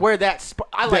that's still. where I like That's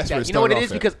where that. it You know what it started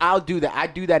is? off at. Because I'll do that. I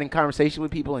do that in conversation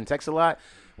with people in text a lot.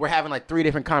 We're having like 3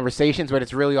 different conversations, but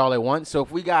it's really all at once. So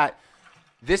if we got,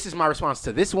 this is my response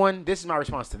to this one, this is my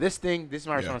response to this thing, this is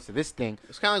my response to this thing.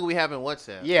 It's kind of like we have in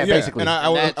WhatsApp. Yeah, basically. And I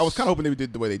And was that's- kind of hoping they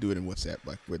did the way they do it in WhatsApp,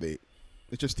 like where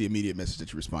it's just the immediate message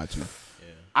that you respond to.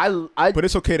 But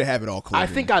it's okay to have it all clear. I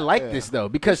think I like this though,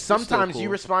 because sometimes cool. you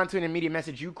respond to an immediate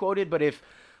message you quoted, but if,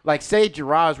 like, say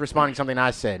Gerard's responding to something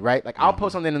I said, right? Like, I'll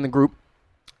post something in the group,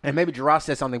 and maybe Gerard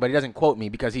says something, but he doesn't quote me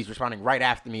because he's responding right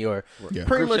after me, or Yeah.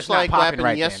 Pretty group's much just not like what popping happened right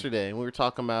then. yesterday. We were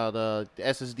talking about the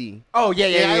SSD. Oh yeah, I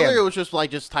yeah. literally was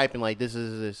just typing like this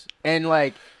is this. And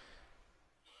like,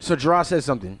 so Gerard says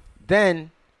something,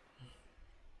 then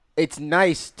it's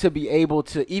nice to be able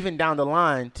to, even down the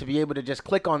line, to be able to just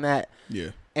click on that Yeah.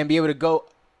 and be able to go,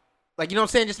 like, you know what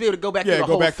I'm saying? Just be able to go back to Yeah, the go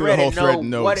whole back to the thread whole and thread know, and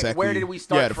know what, exactly. where did we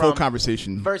start Yeah, the from full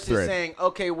conversation versus thread. saying,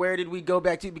 okay, where did we go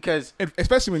back to? Because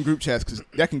Especially when group chats, because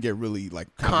that can get really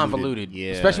like convoluted.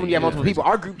 Yeah, Especially when you have yeah. multiple people.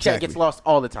 Our group chat Exactly. gets lost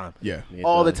all the time. Yeah. It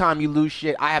All the does. time you lose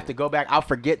shit. I have to go back. I'll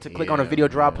forget to click on a Yeah, video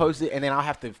drop, yeah. post it, and then I'll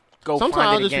have to go Sometimes find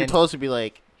I'll it just again. repost and be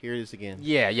like, here it is again.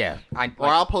 Yeah. Or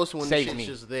I'll post it when the saves shit's me.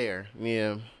 just there.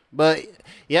 Yeah. But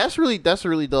yeah, that's a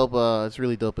really dope. It's a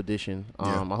really dope addition.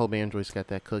 Yeah. I hope Android's got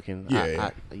that cooking.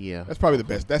 Yeah. That's probably the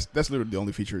best. That's literally the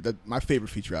only feature. My favorite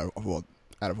feature out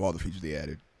of all the features they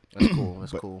added. That's cool.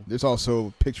 That's But cool. There's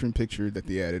also picture in picture that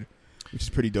they added, which is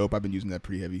pretty dope. I've been using that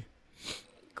pretty heavy.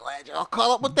 glad y'all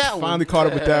caught up with that one. Finally caught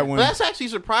up with that one. But that's actually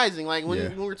surprising. Like when, Yeah.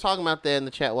 when we were talking about that in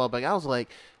the chat a while back, I was like,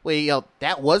 wait, yo,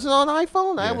 that wasn't on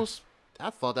iPhone? Yeah. I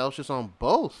thought that was just on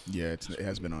both. Yeah, it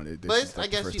has been on it. This But is it's, like I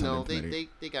the guess, first you time know, implemented it.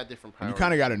 they got different You priorities.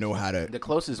 kind of got to know how to. The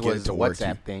closest get it was to the work,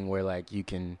 WhatsApp too. thing where like you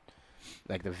can,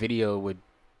 like the video would,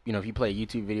 you know, if you play a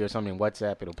YouTube video or something in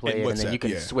WhatsApp, it'll play In it, and then WhatsApp, you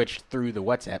can yeah. switch through the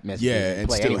WhatsApp message. Yeah, and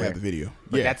play still anywhere. have the video.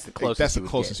 But yeah, that's the closest That's the you would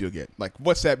closest get. you'll get. Like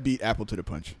WhatsApp beat Apple to the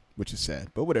punch, which is sad,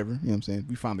 but whatever. You know what I'm saying?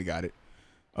 We finally got it.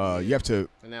 You have to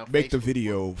And now make the Facebook.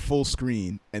 video full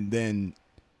screen and then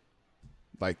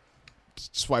like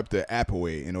swipe the app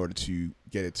away in order to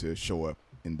get it to show up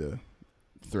in the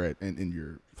thread and in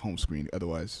your home screen.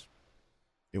 Otherwise,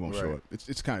 it won't show Right. up.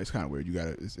 It's kind of weird. You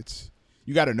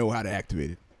gotta know how to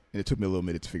activate it. And it took me a little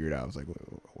minute to figure it out. I was like,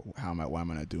 why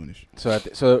am I not doing this?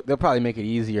 So they'll probably make it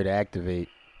easier to activate.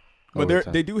 But over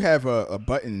time. they do have a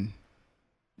button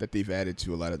that they've added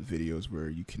to a lot of the videos where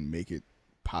you can make it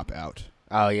pop out.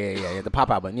 Oh yeah. The pop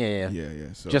out button. Yeah. Yeah.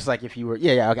 So Just like if you were.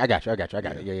 Yeah. I got you.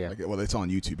 it. Yeah. Like, well, it's on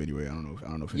YouTube anyway. I don't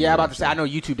know if Yeah, I'm anybody about to say. I else know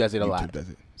YouTube does it a YouTube lot. does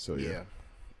it. So yeah. Yeah.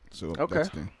 So Okay. that's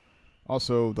the thing.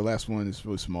 Also, the last one is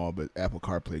really small, but Apple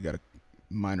CarPlay got a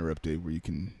minor update where you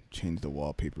can change the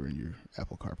wallpaper in your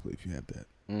Apple CarPlay if you have that.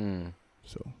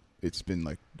 So it's been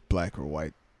like black or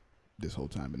white this whole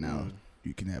time, but now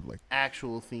you can have like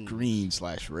Actual theme.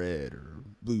 green/red or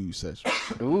blue such.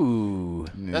 Ooh,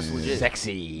 That's legit.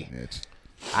 sexy. Yeah, it's,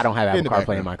 I don't have In Apple the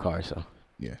CarPlay in background. my car, so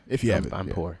yeah, if you have it, I'm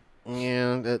yeah. poor.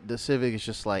 Yeah, the Civic is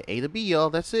just like A to B, y'all.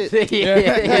 That's it.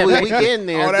 yeah, we getting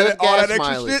there. All that- Good all gas that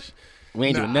extra mileage. shit? We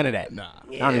ain't doing Nah, none of that. nah. I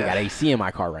don't even Yeah. got AC in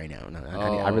my car right now. No,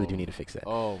 I really do need to fix that.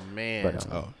 Oh man. But,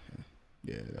 Oh,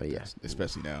 yeah, But yeah.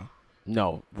 especially now.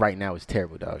 No, right now it's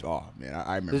terrible, dog. Oh man,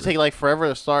 I remember. Does it take like forever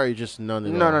to start? Or just none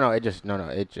at all? No.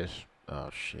 It just. Oh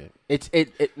shit.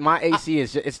 It. My AC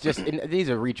is. It's just. These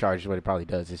are recharges. What it probably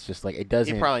does. It's just like it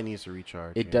doesn't. It probably needs to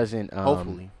recharge. It yeah. doesn't.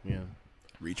 Hopefully, yeah.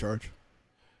 recharge?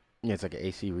 Yeah, it's like an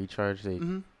AC recharge.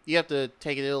 You have to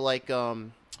take it like Yeah, I'm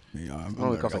Only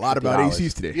learning costs a like lot about $50.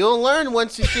 ACs today. you'll learn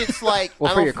once it gets like.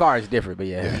 Well, I for don't your car, it's different, but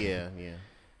yeah. Yeah.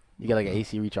 You get like an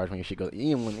AC recharge when your shit goes.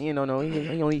 He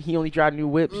only drive new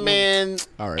whips. Man,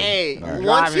 All right. hey, All right.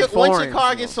 once your Driving car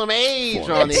foreign. gets some age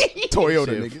Foreign. on it. Toyota,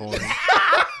 Shit, nigga. foreign.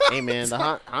 Hey man, the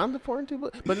Honda foreign too,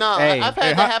 but no, Hey, I've had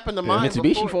hey, that happen to mine. Mitsubishi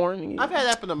before. foreign. I've had that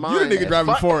happen to mine. You the nigga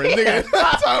driving foreign, nigga.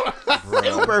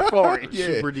 super foreign. Yeah.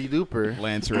 Super duper.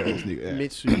 Lancer ass nigga. Yeah.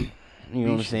 Mitsu. You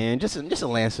know what I'm saying? Just a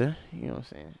Lancer. You know what I'm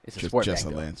saying? It's a Just Sportback a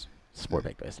though. Lance.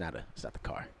 Sportback though. It's not the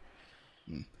car.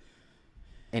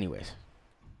 Anyways.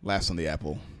 Last on the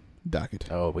Apple docket.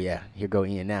 Oh, but yeah. Here go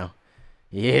Ian now.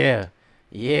 Yeah.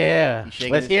 He's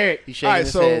shaking Let's his- hear it. He's All shaking right,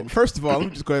 his so head. first of all, let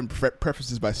me just go ahead and preface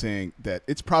this by saying that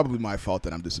it's probably my fault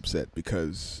that I'm this upset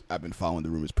because I've been following the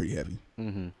rumors pretty heavy.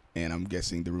 Mm-hmm. And I'm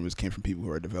guessing the rumors came from people who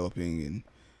are developing, and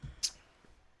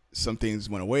some things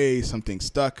went away, some things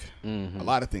stuck. Mm-hmm. A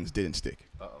lot of things didn't stick.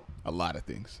 A lot of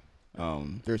things.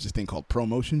 There's this thing called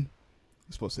ProMotion.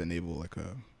 It's supposed to enable like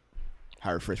a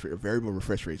high refresh rate, or variable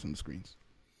refresh rates on the screens.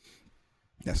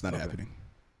 That's not happening.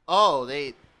 Oh,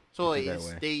 they. So Take that it's,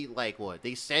 away. they like what?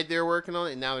 They said they're working on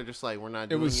it, and now they're just like, we're not It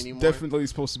doing was it anymore. definitely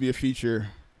supposed to be a feature.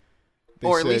 They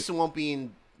Or at said- least it won't be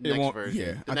in It next won't- version.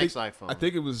 yeah. The I next think, iPhone. I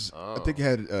think it was. I think it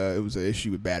had. It was an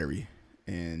issue with battery,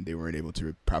 and they weren't able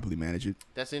to properly manage it.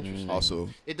 That's interesting. Also,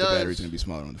 It the does. battery's going to be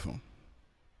smaller on the phone.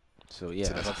 So yeah,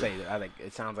 that's I'll say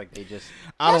it sounds like they just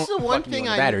That's the one fucking you thing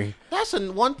on the I. battery. That's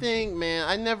the one thing, man.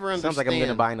 I never understand. sounds like I'm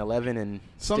gonna buy an 11 and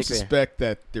Some stick there. suspect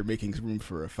that they're making room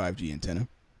for a 5G antenna.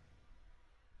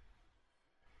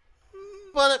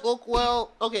 But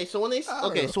well, okay. So when they say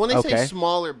Okay.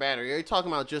 smaller battery, are you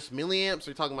talking about just milliamps? Or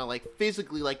are you talking about like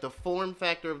physically, like the form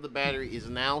factor of the battery is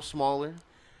now smaller?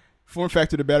 Form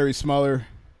factor of the battery is smaller.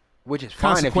 Which is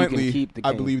fine if you can Consequently, keep the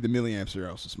I game. believe the milliamps are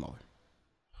also smaller.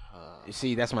 You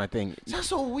see, that's my thing. That's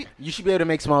so weird. You should be able to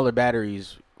make smaller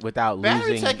batteries without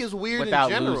Battery losing. tech is weird in without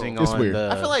general. losing It's on weird. the.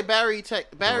 I feel like battery tech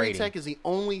rating. is the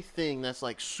only thing that's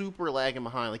like super lagging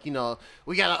behind. Like, you know,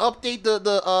 we gotta update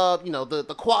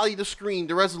the quality of the screen,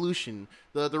 the resolution,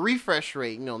 the refresh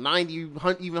rate. You know, 90, even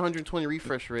 120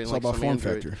 refresh rate. It's like all about some form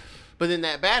Android. factor. But then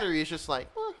that battery is just like,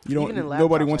 You don't. even in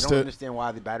Nobody laptops, wants I don't to. understand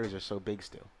why the batteries are so big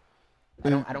still. I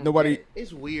don't. Nobody. get it.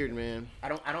 it's weird, man. I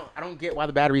don't get why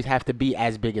the batteries have to be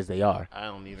as big as they are. I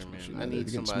don't either, man. I They're need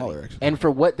getting somebody. smaller actually. And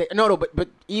for what they but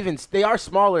even they are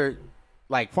smaller,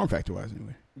 like Form factor wise,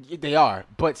 anyway. they are,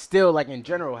 but still like in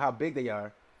general how big they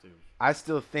are, I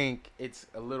still think it's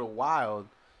a little wild.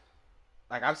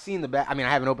 Like I've seen I mean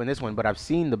I haven't opened this one, but I've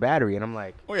seen the battery and I'm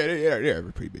like, Oh yeah, they're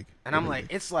pretty big. and I'm like,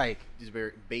 it's like These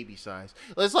very baby size.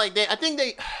 It's like I think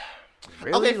they.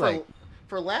 really Okay, like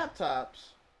for laptops,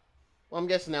 Well, I'm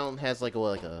guessing that one has like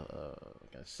a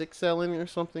 6 cell in it or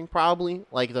something, probably.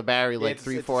 Like the battery, like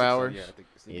 3-4 hours. Yeah, I think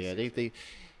it's Yeah, six.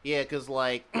 yeah, because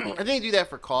like I think they do that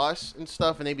for costs and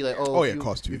stuff, and they be like,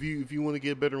 cost too. If you want to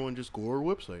get a better one, just go to our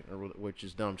website, which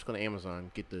is dumb. Just go to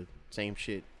Amazon, get the same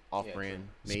shit off-brand.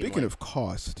 Made Speaking like of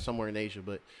cost, somewhere in Asia,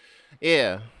 but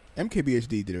yeah,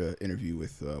 MKBHD did an interview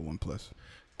with OnePlus,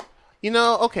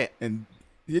 okay. and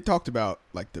they talked about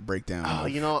like the breakdown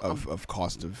of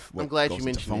cost of what I'm glad goes you into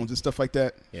mentioned phones it. and stuff like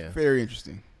that. Yeah. Very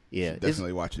interesting. Yeah,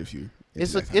 Definitely watch it if you.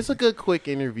 it's a good quick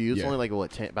interview. It's Yeah. only like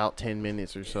about 10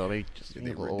 minutes or so. They just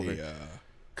They go over.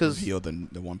 Because revealed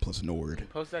the OnePlus Nord.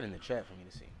 Post that in the chat for me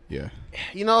to see. Yeah.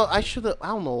 I should have. I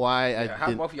don't know why I How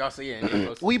didn't. both of y'all see it?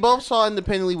 And We both saw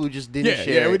independently. We just didn't Yeah,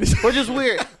 share. yeah, we it, just- which is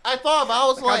weird. I thought about. I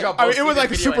was like, y'all I mean, both it was see like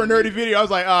the a video super and- nerdy video. I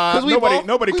was like, we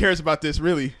nobody both- cares about this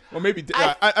really. Well, maybe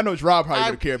I- I know it's Rob probably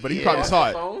would have cared, but he yeah. probably saw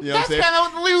it. Phone? You know what I'm that's saying? kind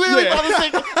of what we literally Yeah.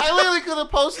 thought the same. I literally could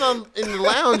have posted in the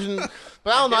lounge,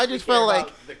 but I don't know. I just felt like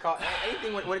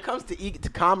anything when it comes to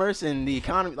commerce and the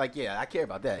economy, like I care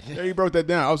about that. Yeah, you broke that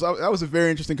down. That was a very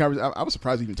interesting conversation. I was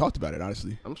surprised we even talked about it,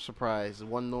 honestly. I'm surprised.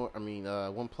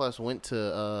 OnePlus went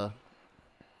to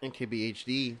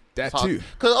NKBHD. That too.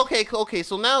 Okay.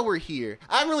 So now we're here.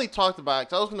 I haven't really talked about it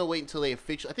 'cause I was gonna wait until they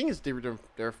officially. I think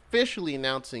they're officially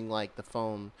announcing like the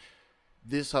phone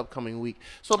this upcoming week.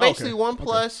 So basically,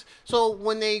 OnePlus. So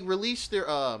when they released their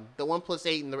the OnePlus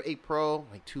 8 and the 8 Pro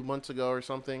like 2 months ago or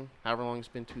something, however long it's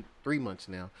been, 3 months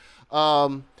now.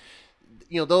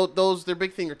 Those their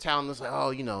big thing are telling us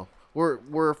like,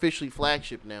 we're officially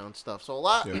flagship now and stuff. So a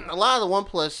lot of the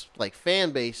OnePlus like fan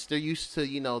base, they're used to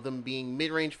them being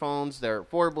mid-range phones that are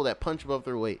affordable, that punch above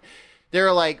their weight.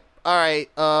 They're like, all right,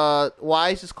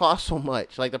 why does this cost so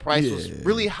much? Like the price was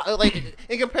really high. Like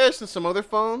in comparison to some other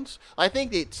phones, I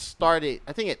think it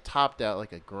topped out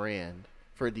like $1,000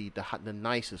 for the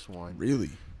nicest one.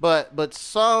 Really? But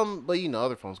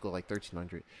other phones go like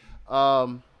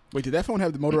 $1,300. Wait, did that phone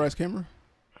have the motorized camera?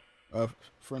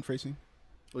 Front facing?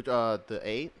 Which the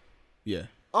 8? Yeah.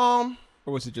 Or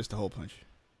Or was it just the hole punch?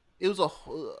 it was a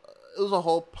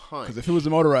whole punch. Because if it was the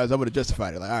motorized, I would have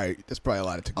justified it. Like, all right, that's probably a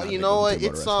lot of Oh, technology. you that know goes what? into a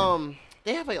It's motorized camera.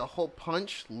 they have like a whole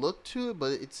punch look to it,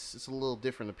 but it's a little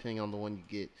different depending on the one you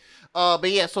get.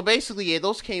 But yeah, so basically,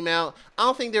 those came out. I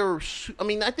don't think they were.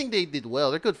 I think they did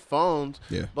well. They're good phones.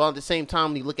 Yeah. But at the same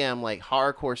time, when you look at them like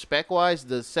hardcore spec wise,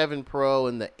 the 7 Pro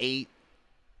and the 8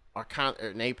 are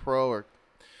an 8 Pro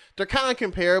they're kind of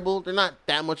comparable. They're not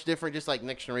that much different, just like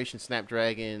next generation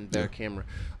Snapdragon, better camera.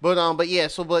 But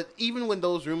even when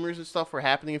those rumors and stuff were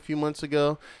happening a few months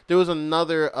ago, there was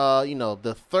another,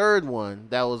 the third one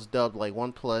that was dubbed like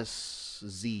OnePlus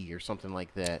Z or something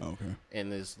like that. Okay.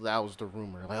 And that was the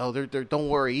rumor. Like, they're don't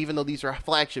worry, even though these are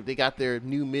flagship, they got their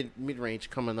new mid range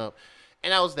coming up,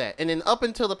 and that was that. And then up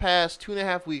until the past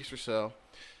 2.5 weeks or so,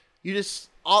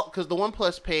 because the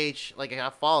OnePlus page, like I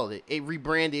followed it, it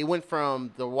rebranded. It went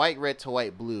from the white red to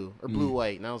white blue or blue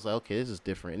white, and I was like, okay, this is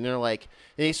different. And they're like,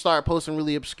 and they started posting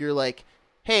really obscure, like,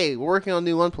 hey, we're working on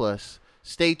new OnePlus.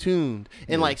 Stay tuned,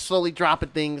 and like slowly dropping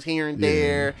things here and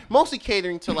there, mostly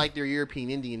catering to like their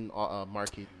European Indian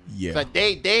market. Yeah. But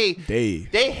they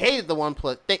hated the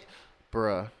OnePlus.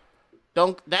 The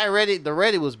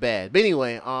Reddit was bad. But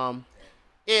anyway,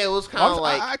 yeah, it was kind of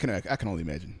like I can only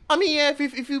imagine. I mean, yeah,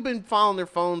 if you've been following their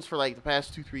phones for like the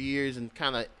past 2-3 years and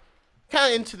kind of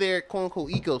into their quote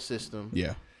unquote ecosystem,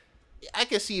 Yeah. I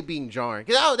can see it being jarring.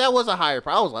 Cause that was a higher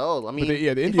price. I was like, the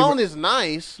Indian phone is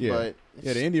nice, Yeah. but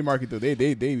Yeah, the Indian market though, they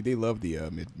love the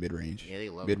mid range. Yeah, they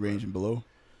love mid range it, and below.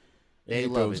 they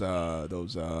hate love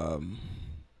those it.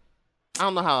 I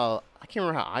don't know how. I can't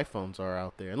remember how iPhones are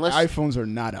out there. Unless iPhones are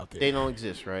not out there. they don't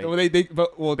exist, right?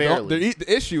 Well, Barely.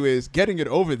 the issue is getting it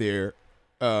over there,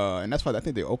 and that's why I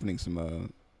think they're opening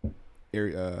some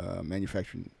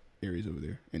manufacturing areas over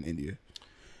there in India.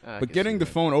 I But can getting see the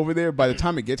that. phone over there, by the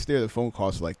time it gets there, the phone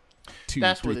costs like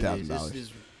That's what it $3,000.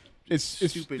 is. It's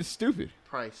stupid. It's stupid.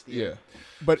 Price. Yeah.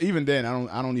 But even then,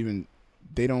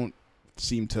 they don't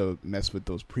seem to mess with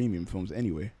those premium phones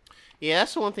anyway. Yeah,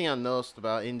 that's the one thing I noticed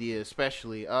about India,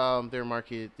 especially. Their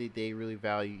market, they really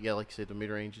value, like you said, the mid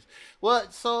ranges. Well,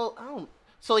 so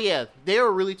yeah, they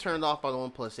were really turned off by the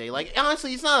OnePlus 8. Like,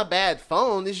 honestly, it's not a bad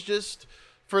phone. It's just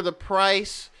for the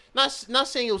price. Not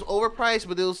saying it was overpriced,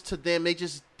 but it was to them. They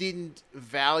just didn't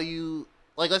value.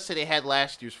 Like, let's say they had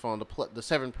last year's phone, the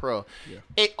 7 Pro. Yeah.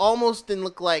 It almost didn't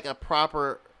look like a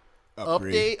proper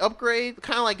upgrade,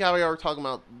 kind of like how we were talking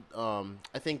about.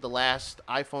 I think the last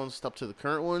iPhone up to the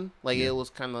current one, like it was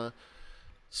kind of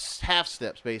half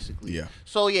steps basically. Yeah.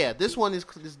 So yeah, this one is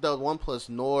the OnePlus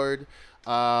Nord.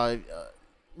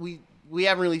 we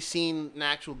haven't really seen an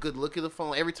actual good look at the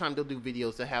phone. Every time they'll do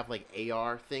videos, they have like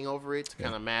AR thing over it to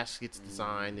kind of mask its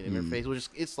design and interface, which is,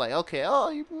 it's like, okay,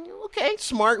 okay,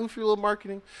 smart with your little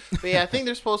marketing. But yeah, I think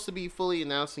they're supposed to be fully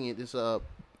announcing it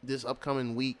this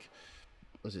upcoming week.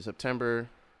 Was it September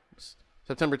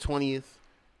 20th?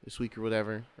 This week or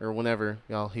whatever, or whenever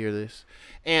y'all hear this.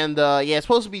 And yeah, it's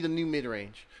supposed to be the new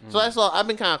mid-range. So that's all. I've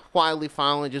been kind of quietly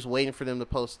following, just waiting for them to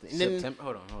post it. And then,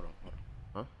 Hold on.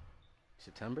 Huh?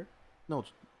 September? No,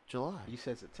 July. You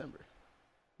said September.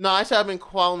 No, I said I've been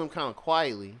following them kind of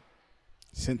quietly.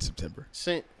 Since September.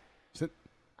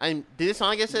 Did it sound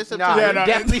like I said No, September? you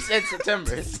definitely said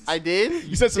September. I did?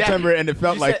 You said September, and it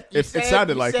felt like it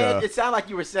sounded like it sounded like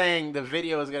you were saying the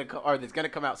video is gonna it's gonna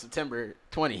come out September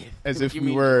 20th. as if you we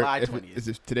mean were July 20th. as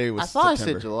if today was I thought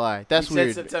September. I said July. That's You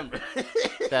weird. said September.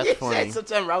 That's You funny. said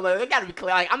September. I was like, they gotta be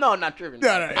clear. Like, I'm not tripping. No.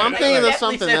 I'm thinking of Definitely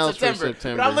something said else for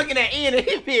September. But I'm looking at Ian and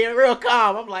he being real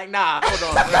calm. I'm like, nah, hold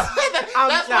on.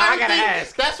 That's why I gotta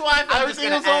ask. That's why I'm everything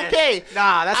just was gonna ask. okay.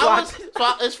 Nah, that's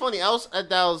why. It's funny. I was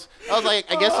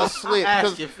like, I guess a slip. Ask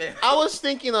 'cause you, fam. I was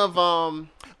thinking of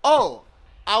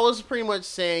I was pretty much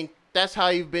saying that's how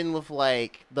you've been with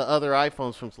like the other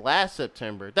iPhones from last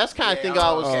September. That's kind of thing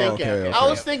I was thinking. okay. I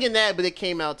was thinking that, but it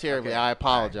came out terribly. Okay. I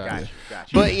apologize.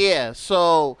 Gotcha. But yeah,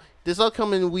 so this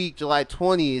upcoming week, July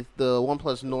 20th, the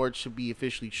OnePlus Nord should be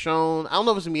officially shown. I don't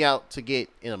know if it's gonna be out to get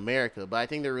in America, but I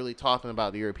think they're really talking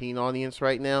about the European audience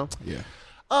right now. Yeah.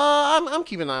 I'm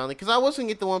keeping an eye on it because I was gonna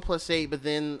get the OnePlus 8, but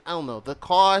then I don't know the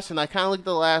cost, and I kind of looked at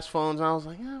the last phones, and I was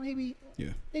like, maybe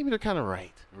they're kind of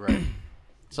right. Right.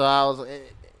 So I was,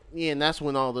 and that's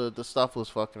when all the stuff was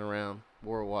fucking around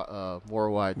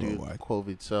worldwide due to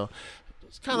COVID. So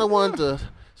just kind of wanted to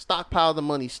stockpile the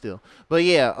money still, but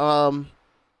yeah,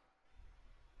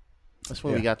 that's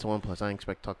when we got to OnePlus. I didn't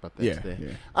expect to talk about that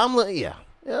today. Yeah.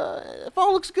 The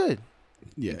phone looks good.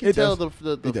 Yeah, You can tell does.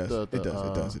 it It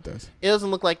does. It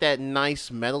doesn't look like that nice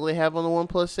metal they have on the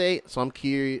OnePlus 8, so I'm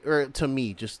curious. Or to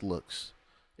me, just looks.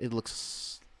 It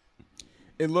looks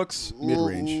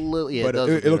mid-range, yeah, but it does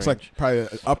it look looks like mid-range. probably an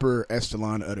upper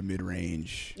echelon of the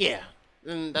mid-range. Yeah,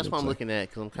 and that's what I'm looking at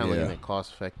because I'm kind of looking at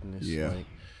cost effectiveness. Yeah. Like,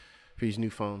 for these new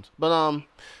phones, but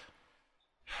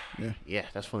Yeah.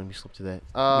 that's funny. We slipped to that.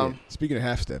 Yeah. Speaking of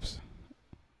half steps,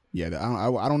 I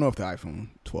don't know if the iPhone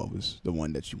 12 is the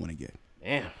one that you want to get.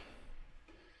 Damn.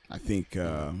 I think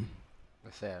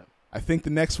What's that? I think the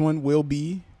next one will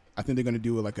be. I think they're gonna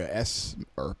do like a S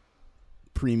or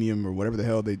premium or whatever the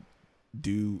hell they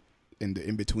do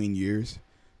in between years.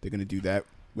 They're gonna do that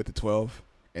with the 12,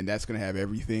 and that's gonna have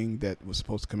everything that was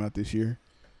supposed to come out this year.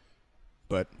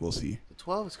 But we'll see. The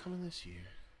 12 is coming this year.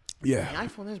 Yeah, The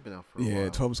iPhone has been out for a while. yeah.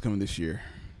 12 is coming this year.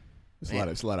 It's a lot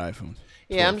of iPhones.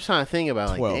 Yeah, I'm just trying to think about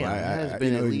like 12. damn, it has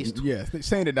been at least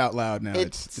saying it out loud now.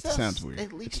 It just sounds weird.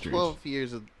 At least It's strange. 12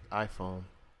 years of iPhone,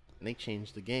 and they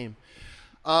changed the game.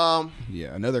 Yeah,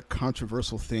 another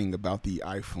controversial thing about the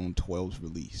iPhone 12's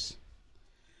release.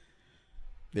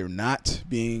 They're not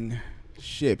being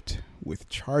shipped with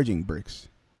charging bricks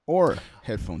or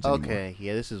headphones anymore. Okay,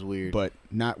 yeah, this is weird. But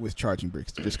not with charging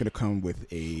bricks. They're just going to come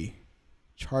with a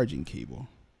charging cable.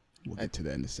 We'll get to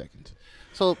that in a second.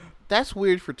 So that's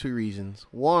weird for two reasons.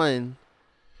 One,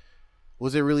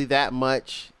 was it really that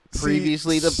much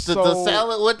previously to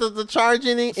sell it with the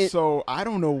charging it? So I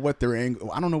don't know what their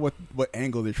angle. I don't know what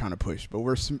angle they're trying to push, but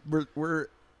we're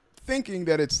thinking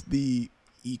that it's the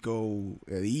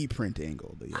e-print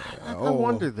angle. I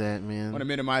wonder that, man. Want to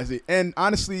minimize it, and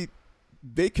honestly,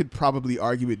 they could probably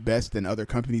argue it best than other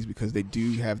companies because they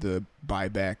do have the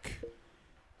buyback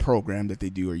program that they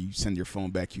do, or you send your phone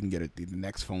back, you can get the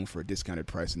next phone for a discounted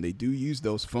price, and they do use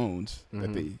those phones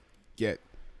that they get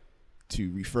to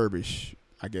refurbish,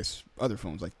 I guess, other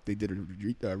phones. Like they did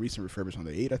a recent refurbish on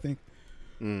the 8, I think.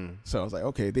 So I was like,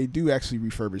 okay, they do actually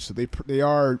refurbish, so they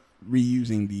are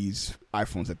reusing these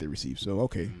iPhones that they receive. So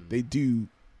okay, they do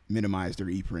minimize their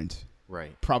e-print,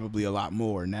 Right. probably a lot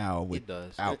more now with It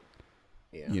does. out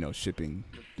shipping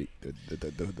the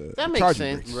That makes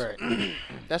charging sense. bricks. Right.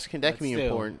 that can be Still,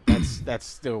 important. That's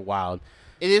still wild,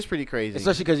 It is pretty crazy.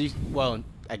 especially because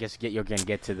I guess you're gonna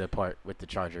get to the part with the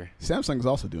charger. Samsung is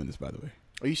also doing this, by the way.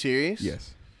 Are you serious?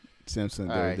 Yes, Samsung.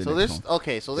 All right. their So next there's phone.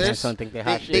 okay. So there's Samsung think they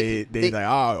hot shit. They like,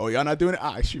 oh, y'all not doing it?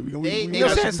 Ah, shoot, we They- don't they You know,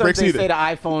 got got Samsung bricks they either. say the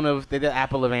iPhone of the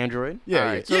Apple of Android. Yeah, All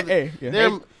yeah, right, so yeah, the- yeah. they're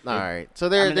all right. So I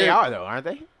they're mean, they are though, aren't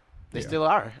they? They Yeah. still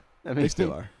are. I mean, They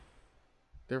still are.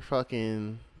 They're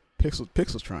fucking.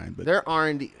 Pixel's trying, but Their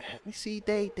R&D. See,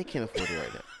 they can't afford it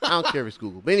right now. I don't care if it's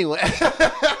Google, but anyway.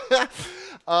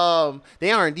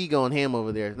 They R&D going ham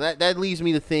over there. That leads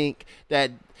me to think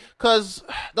that because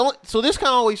this kind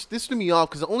of always threw me off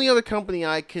because the only other company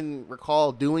I can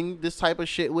recall doing this type of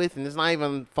shit with, and it's not even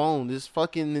on the phone, is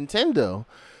fucking Nintendo.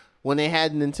 When they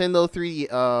had Nintendo 3D,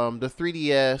 the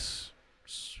 3DS,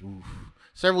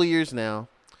 several years now,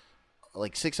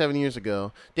 like 6-7 years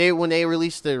ago, when they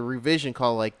released the revision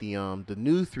called like the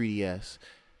new 3DS.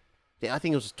 I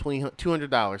think it was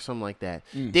 $200, something like that.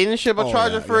 They didn't ship a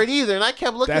charger for it either, and I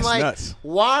kept looking nuts.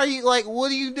 Why are you like?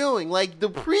 What are you doing? Like the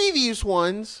previous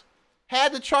ones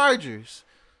had the chargers,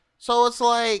 so it's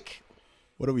like,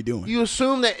 what are we doing? You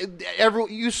assume that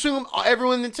everyone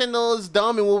in Nintendo is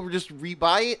dumb and will just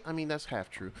rebuy it. I mean, that's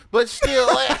half true, but still,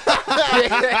 like,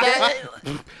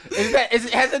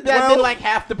 hasn't that been like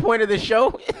half the point of the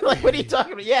show? Like, what are you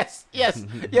talking about? Yes,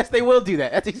 they will do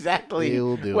that. That's exactly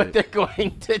what they're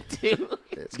going to do.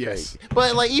 It's crazy.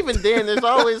 But like even then, there's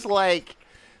always like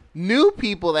new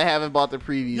people that haven't bought the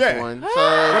previous one. So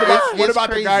what about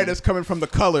the guy that's coming from the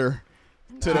color?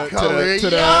 To the, you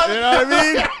know what I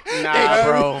mean? Nah,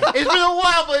 bro. It's been a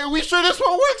while, but are we sure this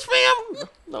one works, fam?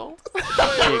 No.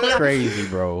 Shit crazy,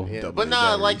 bro. Yeah, but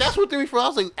nah, like that's what threw me for. I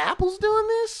was like, Apple's doing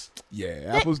this?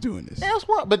 Yeah, Apple's doing this. That's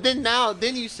what. But then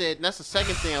you said, and that's the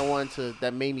second thing I wanted to,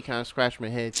 that made me kind of scratch my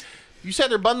head. You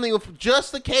said they're bundling with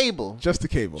just the cable. Just the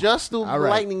cable. Just the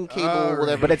lightning cable or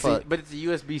whatever. But it's a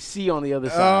USB-C on the other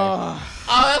side.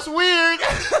 That's weird.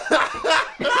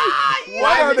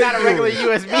 Why is it not a regular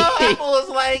USB? Apple is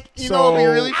like, you know what would be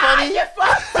really funny?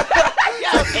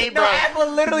 Hey, bro.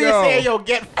 Apple literally is saying, yo,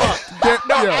 get fucked.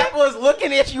 Apple is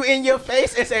looking at you in your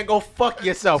face and saying, go fuck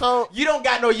yourself. So, you don't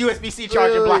got no USB-C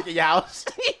charger block in your house.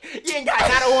 You ain't got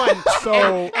not a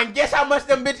one. And guess how much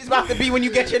them bitches about to be when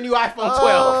you get your new iPhone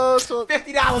 12?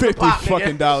 $50 a pop,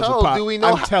 fucking dollars a pop.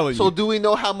 I'm telling you. So do we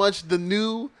know how much the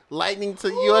new Lightning to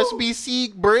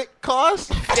USB-C brick costs?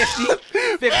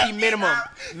 50 minimum.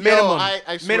 Minimum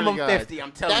 50,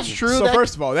 I'm telling you. That's true. So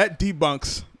first of all, that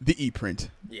debunks the e-print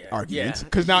argument.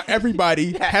 Because now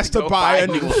everybody has to buy a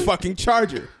new fucking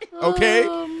charger. Okay?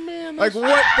 Oh, man, like,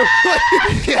 what the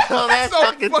fuck? That's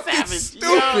so fucking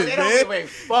stupid, man.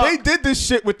 They did this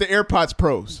shit with the AirPods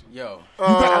Pros.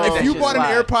 If you bought an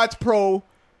AirPods Pro,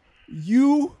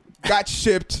 you got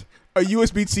shipped a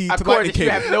USB-C to lightning cable. You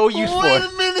have no use for. Wait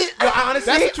a minute. Yo,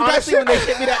 honestly, when they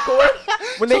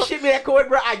shipped me that cord,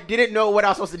 bro, I didn't know what I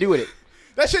was supposed to do with it.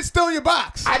 That shit's still in your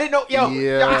box. I didn't know,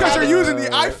 because you're using the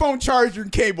iPhone charger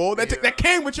cable that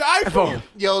came with your iPhone.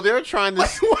 Yo, they're trying to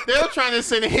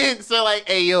send hints. They're like,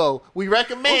 hey, yo, we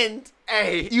recommend.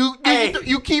 You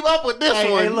keep up with this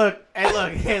one. Hey,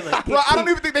 look. Bro, I don't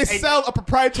even think they sell a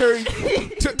proprietary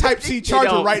Type-C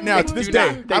charger right now to this day.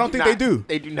 I don't think they do.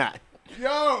 They do not. Yo.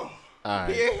 All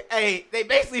right. Hey, they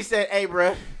basically said, hey,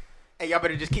 bro, y'all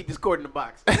better just keep this cord in the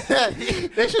box.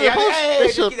 They should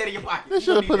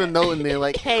have put a note in there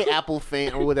like, hey, Apple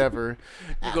fan or whatever.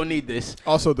 You're going to need this.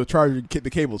 Also, the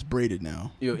cable's braided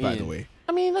now, by the way.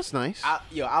 I mean, that's nice.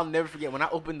 I'll never forget when I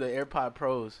opened the AirPod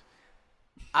Pros.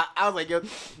 I was like, yo,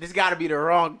 this got to be the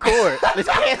wrong cord. This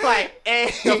can't, like,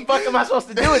 the fuck am I supposed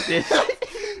to do with this?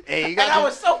 I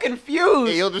was so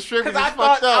confused. Hey, yo, distributor's I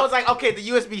fucked up. I was like, okay, the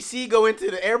USB-C go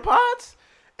into the AirPods?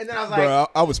 And then I was like... Bro,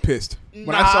 I was pissed.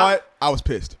 When I saw it, I was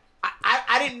pissed.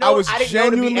 I didn't know. I was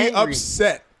genuinely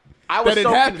upset. I was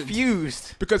so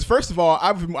confused. Because first of all,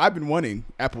 I've been wanting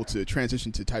Apple to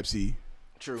transition to Type-C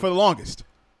for the longest.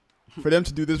 For them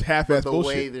to do this half-ass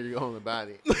bullshit. The way they're going about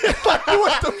it.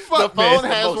 What the fuck, the phone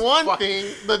has one thing.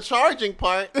 The charging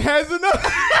part has another.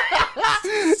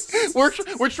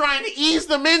 We're trying to ease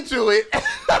them into it.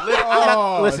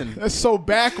 Listen, that's so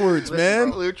backwards, man.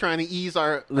 Bro, we're trying to ease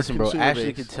our bro. Ashley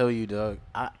base. could tell you, Doug.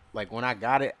 Like when I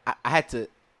got it, I had to.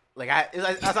 Like I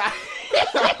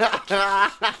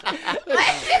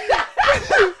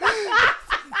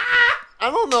I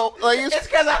don't know. Like it's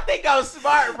because I think I was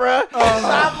smart, bro. So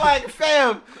I'm like,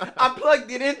 fam, I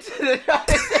plugged it into the.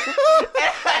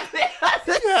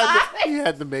 You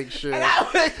had to make sure.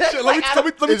 Let me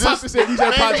top this in. These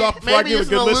AirPods off before I give a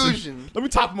good listen. Let me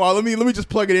top them all. Let me just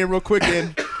plug it in real quick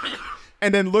and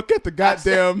then look at the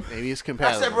goddamn. Maybe it's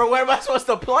compatible. I said, bro, where am I supposed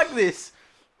to plug this?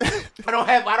 Where am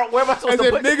I supposed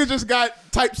to put niggas just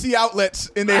got Type-C outlets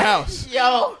in their house.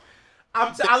 Yo,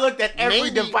 I looked at every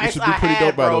device I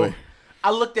had, bro. By the way. I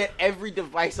looked at every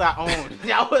device I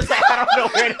owned. I was like, I don't know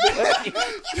where to put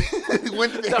it.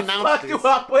 When did they the fuck do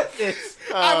I put this?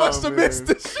 I must have missed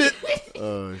this shit.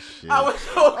 Oh, shit. I was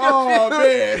so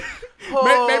confused. Oh,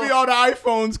 man. Maybe all the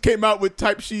iPhones came out with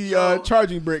Type-C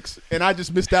charging bricks, and I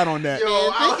just missed out on that.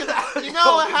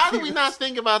 How do we not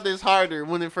think about this harder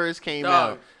when it first came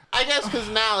out? I guess because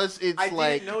now it's I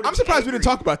like didn't know to I'm be surprised we angry. didn't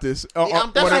talk about this. that's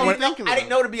when what I I'm went- thinking. I didn't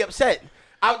know to be upset.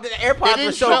 The AirPods didn't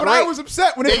were so show- But great. I was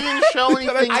upset when They didn't show that I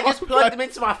anything. I just talked plugged about them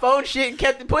into my phone shit and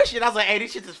kept it pushing. I was like, hey,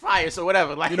 this shit is fire, so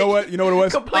whatever. Like, You know what? You know what it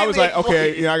was? I was Completely like, okay,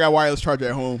 exploded. I got wireless charger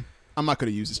at home. I'm not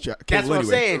gonna use this cable That's what I'm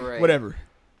anyway. saying. Right. Whatever.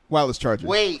 Wireless charger.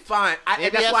 Wait, fine. maybe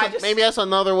That's why I that's, just maybe that's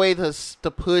another way to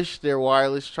push their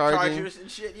wireless charging. chargers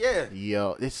and shit, yeah.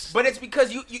 Yo, it's But it's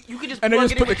because you can just And they plug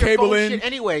just it put in the with your cable phone in. shit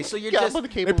anyway. So you're yeah, just put the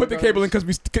cable. They put the cable in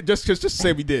regardless. because just to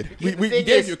say we did. The We thing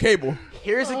gave is- you a cable.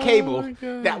 here's a Oh cable my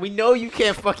God. that we know you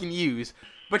can't fucking use.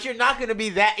 But you're not gonna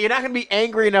be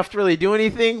angry enough to really do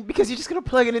anything because you're just gonna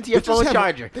plug it into your They just phone have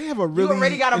charger. they have a really You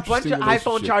already got a bunch interesting of iPhone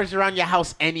relationship. chargers around your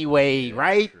house anyway,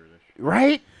 right?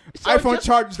 Right? So iPhone just-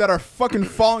 chargers that are fucking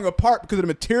falling apart because of the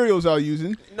materials I'm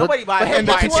using. Nobody buys and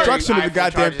the buys construction of the iPhone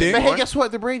goddamn chargers thing. But anymore. hey, guess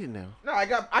what? They're braided now. No, I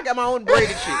got my own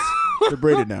braided shits. They're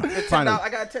braided now. Finally. I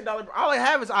got $10. All I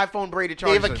have is iPhone braided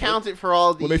They've chargers. accounted for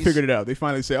all these. Well, they figured it out. They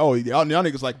finally say, "Oh, y'all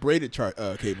niggas like braided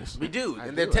cables." We do,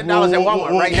 and they're $10 at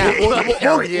Walmart right now.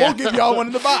 We'll give y'all one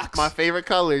in the box. My favorite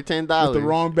color, $10. With the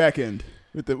wrong back end.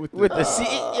 With the With the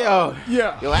CEO.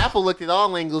 yeah. Yo, Apple looked at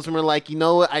all angles and were like, you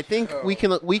know what? I think we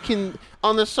can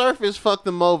on the surface fuck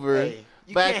them over, Hey,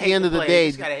 you but can't at hate the end of the play, day,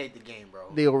 you just gotta hate the game, bro.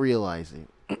 they'll realize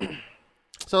it.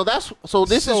 So this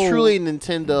is So- truly a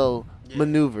Nintendo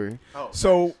maneuver.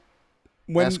 So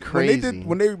when That's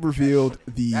when they revealed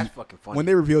the That's fucking funny. when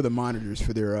they revealed the monitors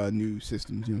for their new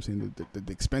systems, you know what I'm saying?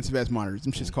 The expensive ass monitors,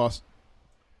 them shits cost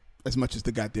as much as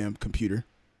the goddamn computer.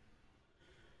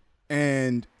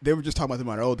 And they were just talking about the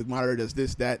monitor. Oh, the monitor does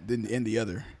this, that, then and the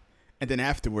other. And then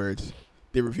afterwards,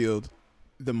 they revealed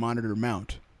the monitor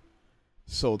mount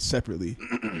sold separately,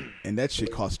 and that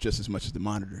shit costs just as much as the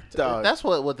monitor. Dog. That's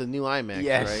what the new iMac,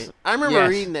 Yes. right? I remember Yes.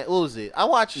 reading that. What was it? I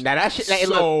watched. Now that shit. Hey,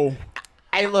 look. So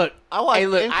Hey, look. I watched Hey,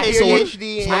 look. I MKBHD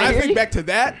hear you. and when I hear think you. back to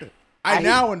that, I I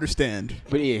now understand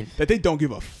But Ian. that they don't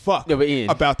give a fuck No, but Ian.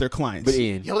 about their clients. But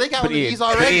Ian. Yo, they got but one of Ian, these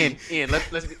already. but Ian,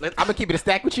 let's I'm gonna keep it a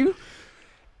stack with you.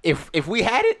 If we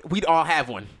had it, we'd all have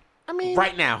one. I mean,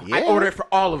 Right now. I yeah. order it for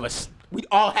all of us. We'd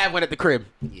all have one at the crib.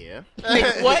 Yeah.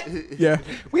 Nigga, what? Yeah.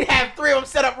 We have 3 of them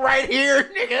set up right here,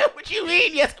 nigga. What you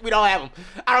mean? Yes, we'd all have them.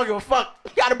 I don't give a fuck.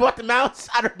 I done bought the mounts.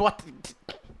 I done bought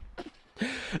the...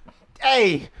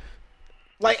 Hey.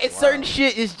 Like, it's certain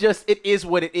shit is just, it is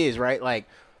what it is, right? Like,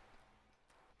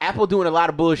 Apple doing a lot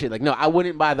of bullshit. Like, no, I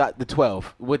wouldn't buy the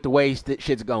 12 with the way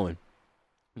shit's going.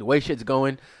 The way shit's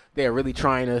going, they're really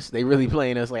trying us. They really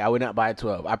playing us. Like, I would not buy a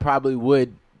 12. I probably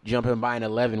would jump and buy an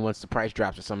 11 once the price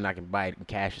drops or something. I can buy it in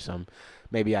cash or something.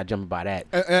 Maybe I'll jump and buy that.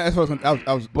 That's what that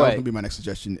was But- gonna be my next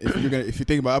suggestion. If you're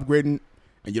thinking about upgrading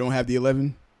and you don't have the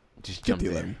 11, Just get jump the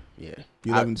there. 11. Yeah. The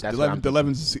 11's That's what I'm the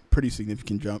 11's a pretty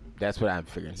significant jump. That's what I'm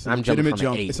figuring. It's a I'm jumping legitimate from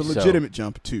jump. an 8. It's a so- legitimate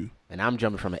jump too. and I'm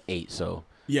jumping from an 8, so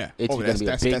Yeah. it's going to be a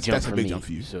that's, big that's, jump that's for a big me. jump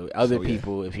for you. So other So, yeah.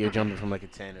 people, if you're jumping from like a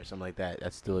 10 or something like that,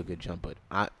 that's still a good jump. But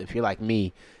if you're like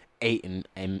me, 8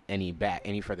 and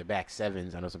any further back,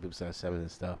 7s. I know some people say 7s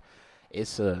and stuff.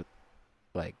 It's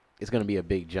it's going to be a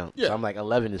big jump. Yeah. So I'm like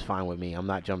 11 is fine with me. I'm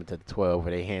not jumping to the 12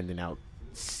 where they handing out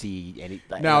seed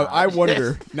anything. Now I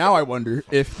wonder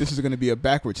if this is going to be a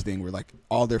backwards thing where like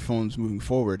all their phones moving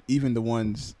forward, even the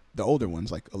older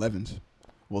ones like 11s,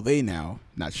 will they now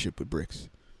not ship with bricks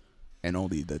and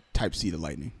only the Type C to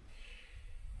Lightning?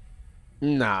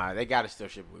 Nah, they got to still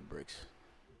ship with bricks.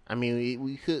 I mean,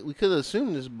 we could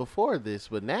assume this before this,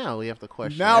 but now we have to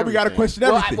question. Now we got to everything. question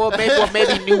everything.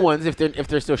 Maybe new ones if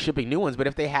they're still shipping new ones. But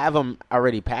if they have them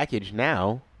already packaged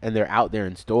now and they're out there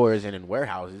in stores and in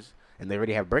warehouses and they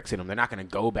already have bricks in them, they're not going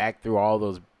to go back through all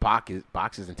those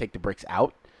boxes and take the bricks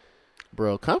out.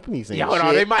 Bro, companies ain't Yeah, hold shit.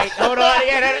 on, they might. Hold on,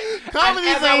 yeah.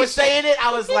 Companies As I ain't was saying it,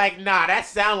 I was like, nah, that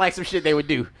sounds like some shit they would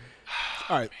do.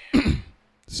 All right.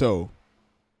 So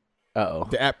Uh-oh.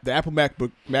 the Apple the Mac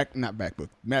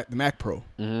Pro.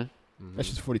 Mm-hmm. That's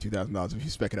just $42,000 if you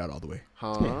spec it out all the way.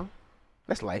 Huh?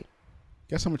 That's light.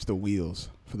 Guess how much the wheels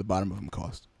for the bottom of them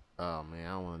cost? Oh man,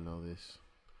 I want to know this.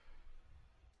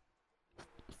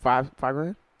 $5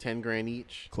 grand? 10 grand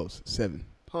each. Close. $7.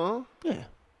 Huh? Yeah.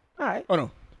 All right. Oh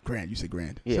no, grand. You said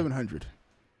grand. Yeah. $700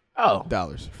 Oh.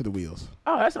 for the wheels.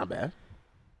 Oh, that's not bad.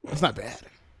 That's not bad.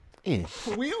 In.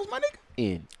 For wheels, my nigga.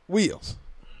 In. Wheels.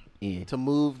 In. To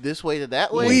move this way to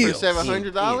that way Wheels. for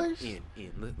 $700?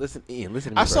 Listen to me, I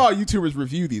bro. saw YouTubers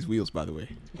review these wheels, by the way.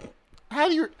 How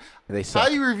do you They suck. how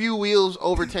do you review wheels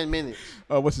over 10 minutes?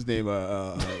 What's his name? Lou.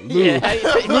 Yeah, how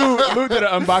you- Lou did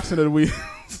an unboxing of the wheels.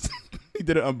 He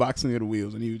did an unboxing of the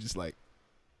wheels, and he was just like,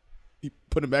 he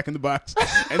put them back in the box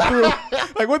and threw them.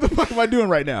 Like, what the fuck am I doing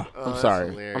right now? I'm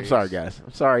sorry. I'm sorry, guys.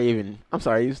 I'm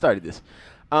sorry you started this.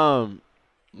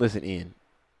 Listen, Ian.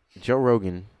 Joe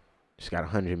Rogan just got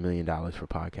 $100 million for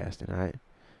podcasting. All right.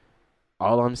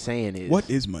 All I'm saying is, What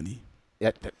is money?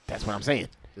 that's what I'm saying.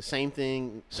 The same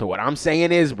thing. So what I'm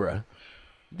saying is, bruh,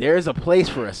 there's a place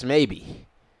for us maybe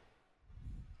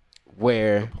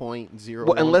where, 0.01%.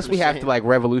 well, unless we have to like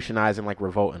revolutionize and like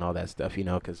revolt and all that stuff, you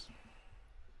know, because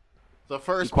the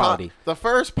first equality. the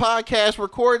first podcast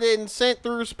recorded and sent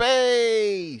through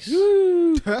space.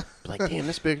 Like, damn,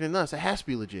 that's bigger than us. It has to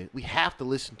be legit. We have to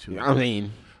listen to it. I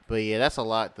mean, But yeah, that's a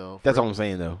lot though. that's all I'm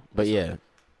saying though. But yeah,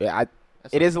 it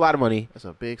That's is a lot of money That's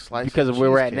a big slice because of where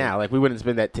we're at cheesecake. now. Like we wouldn't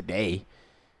spend that today.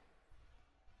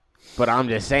 But I'm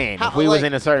just saying, How- if we was like-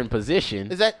 in a certain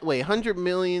position, Is that 100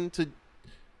 million to?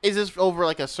 Is this over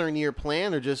like a certain year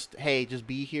plan or just just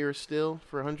be here still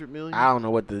for 100 million? I don't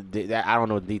know what I don't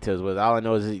know what the details was. All I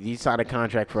know is that he signed a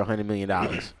contract for $100 million.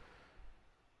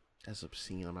 That's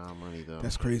obscene amount of money though.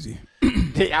 That's crazy.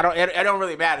 It don't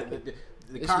really matter.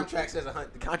 The contract says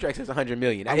 $100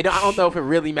 million. I don't know if it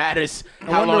really matters I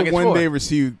how long wonder it's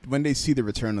when for. when they see the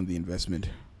return on the investment.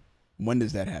 When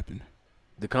does that happen?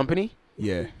 The company?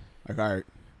 Yeah. Like, all right,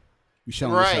 we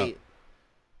showing this right. up.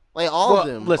 Like all Well, of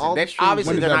them. listen, all they, the streaming obviously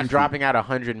When does they're that not recoup? dropping out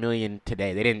 $100 million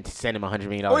today. They didn't send him $100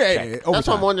 million Oh yeah, check. yeah, That's what I'm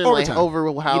overtime. wondering. Overtime. Like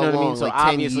over how You know what I long? mean? So like 10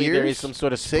 obviously there years? is some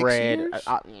sort of 6 spread.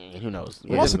 years? Who knows?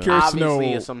 I'm also curious to Obviously,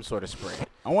 know- is some sort of spread.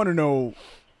 I want to know.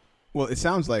 Well, it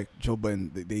sounds like Joe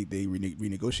Budden they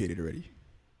renegotiated already.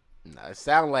 No, it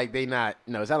sounded like they not.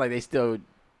 No, it sounded like they still.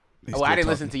 They I still didn't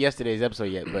listen talking. to yesterday's episode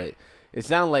yet, but it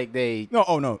sounded like they. No,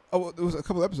 oh no. Oh, well, it was a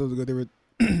couple episodes ago. They were,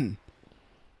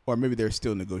 or maybe they're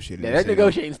still negotiating. Yeah, They're they're saying,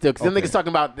 negotiating still. Because them Okay. niggas talking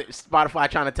about Spotify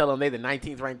trying to tell them they the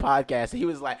 19th ranked podcast. And he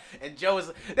was like, and Joe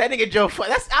was that nigga Joe.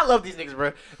 I love these niggas,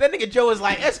 bro. That nigga Joe was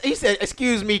like, he said,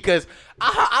 "Excuse me, because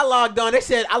I logged on. They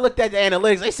said I looked at the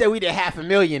analytics. They said we did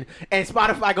 500,000, and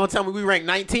Spotify gonna tell me we ranked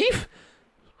 19th?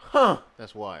 Huh?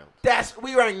 That's wild.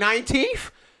 We ranked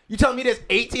 19th? You telling me there's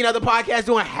 18 other podcasts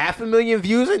doing 500,000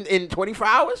 views in 24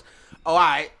 hours? Oh, all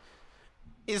right.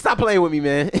 Stop playing with me,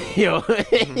 man. Yo,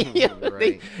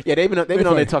 Right. they've been on there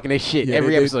funny. talking their shit Yeah,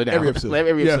 every they- episode now. every episode.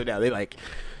 every Yeah. episode now. They like,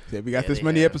 Yeah, we got Yeah, this they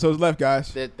many have. episodes left,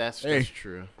 guys. That's Hey.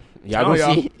 true. y'all Oh,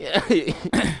 gonna see.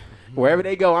 Wherever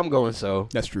they go, I'm going. So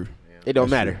That's true. it don't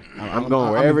That's matter. true. I'm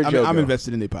going wherever Joe I'm go.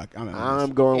 invested in their pocket.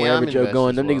 I'm going Yeah, wherever I'm Joe invested going.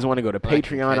 as Them well. niggas want to go to I can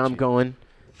Patreon. catch I'm it. going.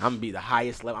 I'm gonna be the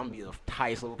highest level. I'm gonna be the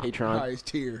highest level Patreon, highest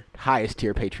tier. highest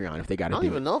tier Patreon if they got I to don't do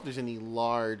even it. know if there's any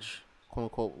large, quote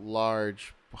unquote,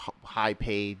 large, high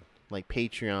paid, like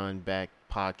Patreon backed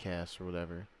podcasts or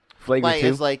whatever. Flagrant Like too.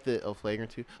 it's like the Flagrant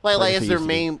 2. Like Flagrant it's 2 their used to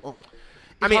be. main.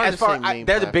 I mean, hard as to far say main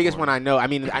they're the biggest platform. one I know. I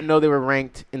mean, I know they were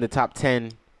ranked in the top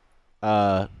 10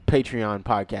 Patreon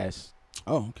podcasts.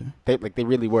 Oh, okay. They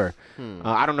really were. Hmm.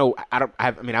 I don't know.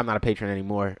 I mean, I'm not a patron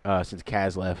anymore since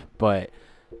Kaz left. But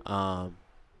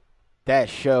that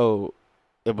show,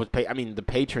 it was. I mean, the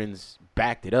patrons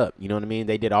backed it up. You know what I mean?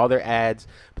 They did all their ads,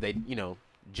 but they,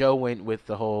 Joe went with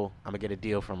the whole I'm gonna get a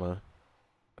deal from a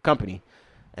company,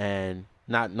 and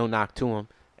no knock to him.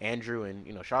 Andrew and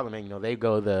Charlamagne, they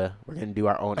go we're gonna do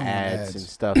our own ads and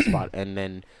stuff spot, and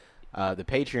then the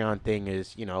Patreon thing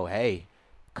is hey,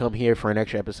 come here for an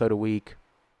extra episode a week.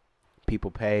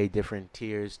 People pay different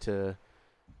tiers to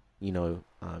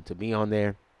to be on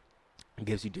there. It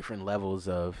gives you different levels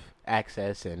of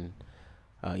access and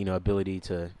ability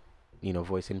to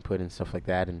voice input and stuff like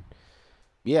that. And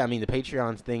yeah, I mean the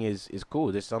Patreon thing is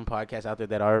cool. There's some podcasts out there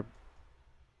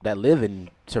that live and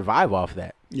survive off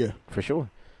that. Yeah. For sure.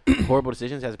 Horrible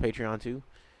Decisions has a Patreon too.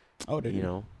 Oh, they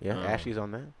do. Ashley's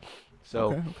on that.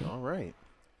 So, Okay, okay. All right.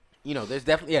 there's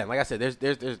definitely like I said,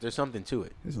 there's something to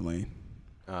it. There's a lane.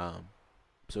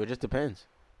 So it just depends.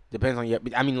 Depends on your.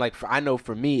 I mean, like I know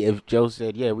for me, if Joe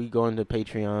said, "Yeah, we going to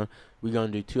Patreon, we gonna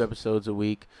do 2 episodes a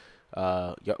week,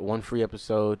 one free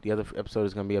episode, the other episode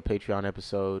is gonna be a Patreon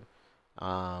episode,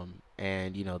 and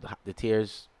the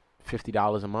tiers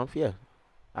 $50 a month. Yeah,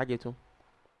 I get to him.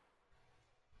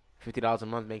 $50 a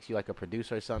month makes you like a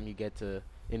producer or something. You get to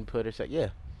input or something. Yeah.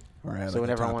 Or have So like a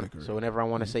whenever I topic want, or- whenever I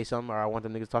want to say something or I want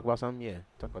them niggas to talk about something, yeah,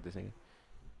 talk about this nigga.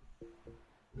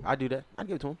 I do that. I'd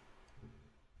give it to him.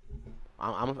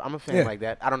 I'm a fan Yeah. like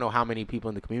that. I don't know how many people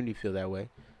in the community feel that way,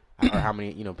 or how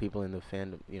many people in the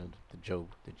fandom, the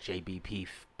JBP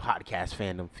podcast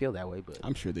fandom feel that way. But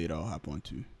I'm sure they'd all hop on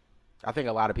too. I think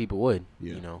a lot of people would.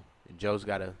 Yeah. Joe's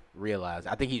got to realize.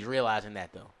 I think he's realizing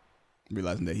that though.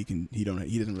 Realizing that he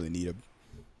doesn't really need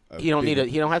a He don't bigger-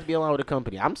 he don't have to be alone with a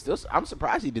company. I'm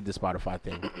surprised he did the Spotify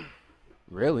thing.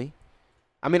 Really?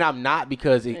 I mean, I'm not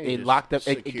because Maybe it just locked up.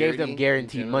 It gave security them in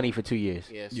guaranteed general. money for 2 years.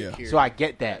 Yeah. Yeah. Security. So I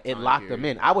get that. It time locked them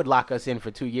period. in. I would lock us in for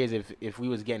 2 years if we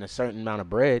was getting a certain amount of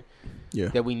bread Yeah.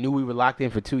 that we knew we were locked in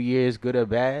for 2 years, good or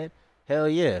bad. Hell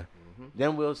yeah.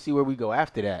 Then we'll see where we go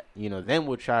after that. Then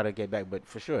we'll try to get back. But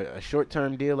for sure, a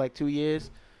short-term deal like 2 years,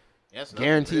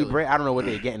 guaranteed break. I don't know what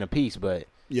they're getting a piece, but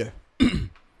Yeah.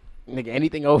 nigga,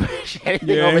 anything over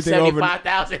anything over over-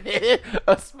 75,000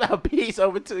 a piece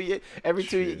over 2 years, every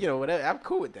 2 years, whatever. I'm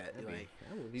cool with that. Like,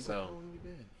 so,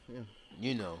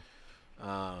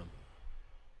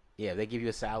 yeah, if they give you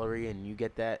a salary and you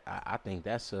get that, I think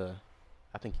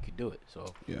I think you could do it.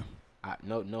 So Yeah.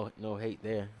 No hate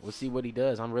there. We'll see what he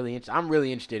does. I'm really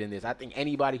interested in this. I think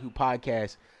anybody who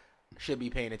podcasts should be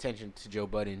paying attention to Joe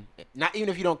Budden. Not even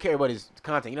if you don't care about his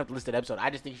content, you don't have to listen to the episode. I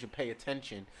just think you should pay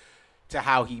attention to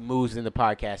how he moves in the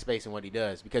podcast space and what he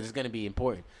does, because it's going to be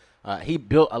important. He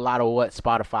built a lot of what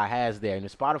Spotify has there, and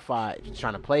if Spotify is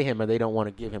trying to play him, or they don't want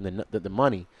to give him the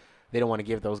money, they don't want to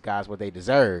give those guys what they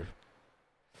deserve.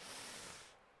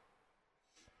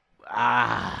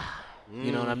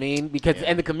 You know what I mean? Because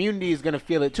and the community is gonna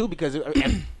feel it too. Because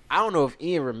and I don't know if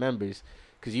Ian remembers,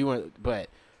 because you weren't, but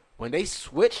when they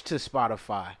switched to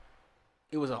Spotify,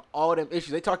 it was all them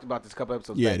issues. They talked about this a couple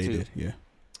episodes Yeah, back they too. did. Yeah.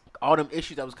 All them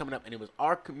issues that was coming up, and it was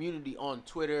our community on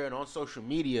Twitter and on social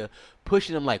media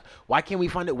pushing them like, why can't we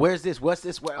find it? Where's this? What's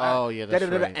this? Where, Oh, yeah, that's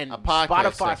right. And A podcast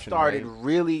Spotify section, started right?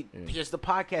 really, here's the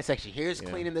podcast section. Here's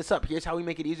cleaning this up. Here's how we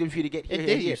make it easier for you to get here. It here,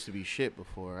 did here. used to be shit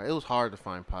before. It was hard to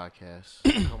find podcasts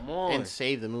Come on. and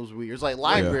save them. It was weird. It was like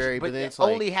library, but then it's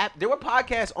only like there were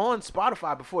podcasts on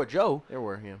Spotify before Joe, there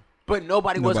were but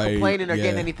nobody was Nobody- complaining or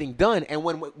getting yeah. anything done. And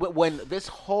when this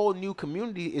whole new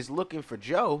community is looking for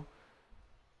Joe,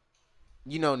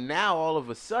 now all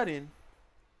of a sudden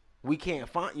we can't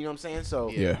find. You know what I'm saying? So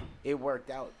Yeah. it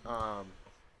worked out.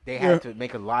 They had to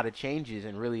make a lot of changes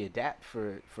and really adapt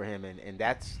for him, and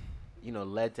that's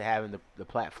led to having the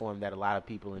platform that a lot of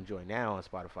people enjoy now on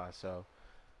Spotify. So,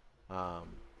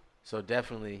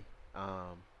 definitely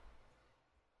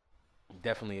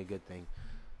a good thing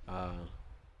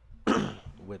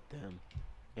with them.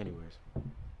 Anyways,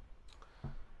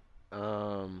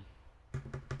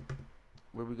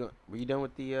 where we go? Were you done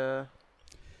with the?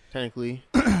 technically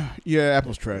Yeah,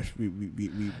 Apple's trash. We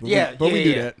do Yeah,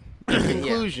 that.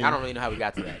 conclusion. I don't really know how we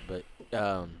got to that, but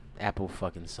Apple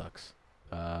fucking sucks.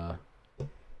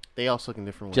 They all suck in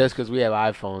different ways. Just because we have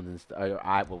iPhones and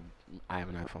I have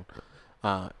an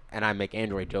iPhone, and I make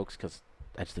Android jokes because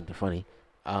I just think they're funny.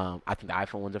 I think the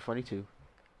iPhone ones are funny too,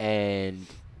 and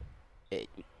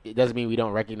it doesn't mean we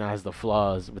don't recognize the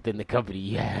flaws within the company.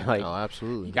 Yeah, like oh,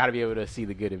 absolutely. you got to be able to see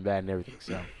the good and bad and everything.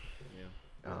 So,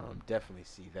 definitely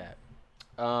see that.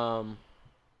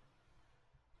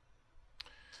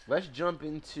 Let's jump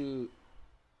into.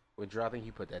 I think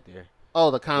you put that there. Oh,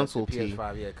 the console The T.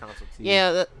 PS5, console T.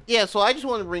 Yeah, so I just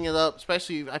want to bring it up,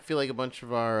 especially I feel like a bunch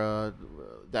of our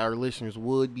listeners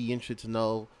would be interested to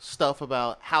know stuff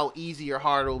about how easy or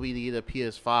hard it will be to get a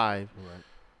PS5. Right.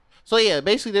 So yeah,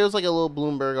 basically there was like a little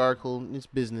Bloomberg article. It's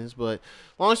business, but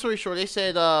long story short, they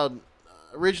said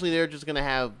originally they were just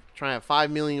gonna try to have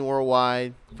 5 million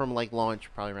worldwide from like launch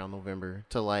probably around November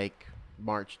to like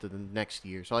March to the next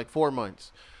year, so like 4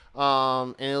 months.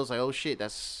 And it was like, oh shit,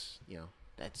 that's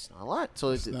not a lot.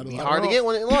 So it'd not a be lot hard at to all. get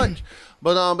one at launch.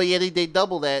 But yeah, they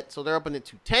double that, so they're upping it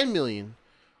to 10 million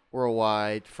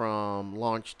worldwide from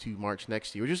launch to March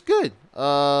next year, which is good.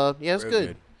 Yeah, it's Real good.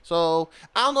 good. So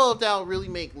I don't know if that'll really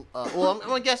make. I'm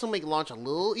gonna guess it'll make launch a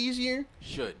little easier.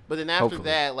 Should. But then after Hopefully.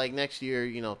 that, like next year,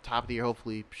 top of the year,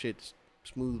 hopefully shit's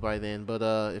smooth by then. But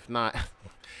if not,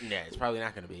 Yeah, it's probably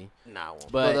not going to be. nah.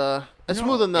 But, But it's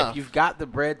smooth enough. If you've got the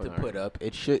bread to But put up,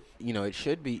 it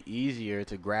should be easier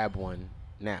to grab one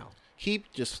now.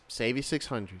 just save you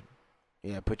 600.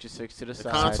 Yeah, put your 6 to the The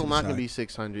side. console not side. gonna be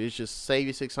 600. It's just save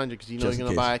you 600 because Just you're in gonna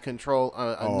case. buy a control,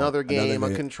 another game,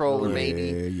 a controller yeah, maybe.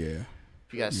 Yeah.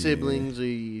 If you got Yeah. siblings or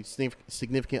your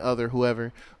significant other,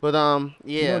 whoever. But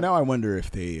yeah. Now I wonder if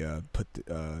they put.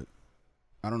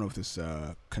 I don't know if this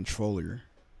controller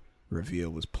reveal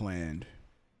was planned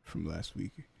from last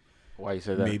week. Why you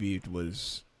said that? Maybe it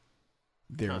was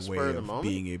their Kinda way spur of the of moment?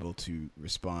 being able to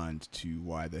respond to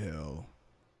why the hell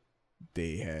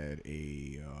they had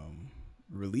a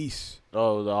release.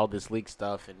 Oh, all this leak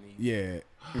stuff and Yeah,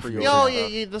 Pre-order.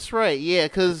 Yeah, that's right. Yeah,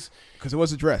 because because it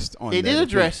was addressed on. they that did event,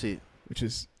 address it. which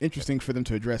is interesting for them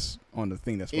to address on the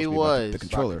thing that's supposed It to be about was. the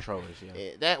controller. controllers.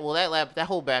 Yeah. That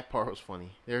whole back part was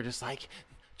funny. They were just like,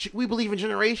 we believe in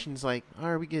generations. Like, all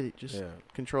right, we get it. Just Yeah.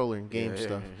 controller and game Yeah,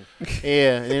 stuff. yeah.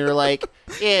 Yeah, and they were like,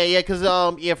 because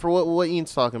for what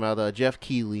Ian's talking about, Jeff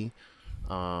Keighley,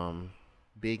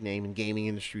 big name in gaming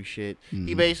industry shit.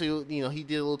 He basically, he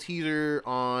did a little teaser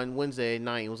on Wednesday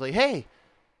night and was like, hey,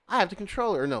 I have the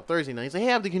controller. Or no, Thursday night. He's like, hey,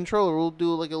 I have the controller. We'll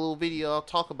do like a little video. I'll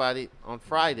talk about it on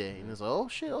Friday. And it's like, oh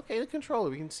shit, okay, the controller.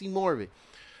 We can see more of it.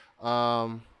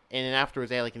 And then afterwards,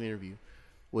 they had like an interview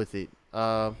with it.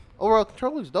 Overall,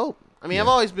 controller's dope. I mean, Yeah.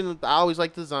 I always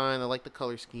like the design. I like the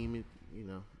color scheme.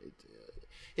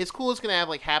 It's cool. It's gonna have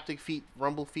like haptic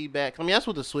rumble feedback. I mean, that's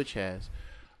what the Switch has.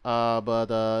 But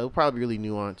it'll probably be really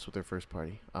nuanced with their first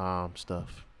party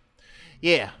stuff.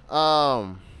 Yeah.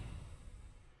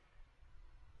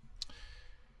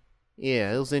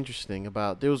 Yeah, it was interesting.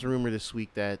 There was a rumor this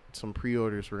week that some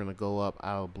pre-orders were gonna go up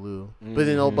out of blue, but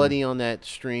then nobody on that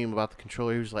stream about the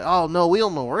controller, he was like, "Oh no, we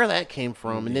don't know where that came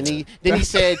from." And then he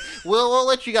said, "We'll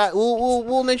let you guys,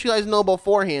 we'll let you guys know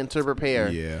beforehand to prepare."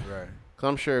 Yeah. Right. Cause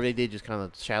I'm sure if they did just kind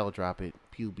of shallow drop it,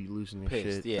 people be losing their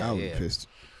Pissed. shit. Yeah. I would yeah. be pissed.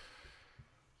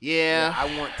 Yeah.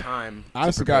 I want time.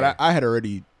 Honest to to God, prepare. I had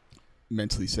already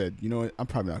mentally said, you know what, I'm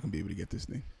probably not gonna be able to get this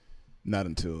thing, not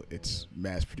until it's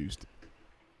mass produced,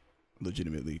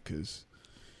 legitimately, because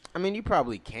I mean, you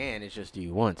probably can. It's just do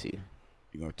you want to?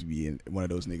 you're going to have to be in one of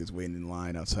those niggas waiting in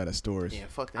line outside of stores. Yeah,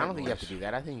 fuck that. I don't think you have to do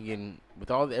that. I think you can with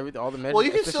all the measures. Well,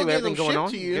 you can especially still with get them everything going shipped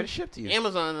on, to you you. get it shipped to you.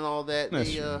 Amazon and all that. That's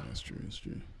they, true. That's true. That's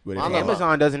true. But I if don't know.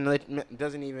 Amazon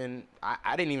doesn't even.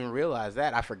 I didn't even realize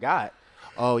that. I forgot.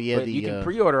 Oh yeah, But you can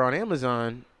pre-order on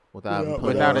Amazon. without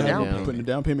without a having down to payment. put in a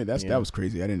down payment. Yeah. That was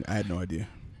crazy. I had no idea.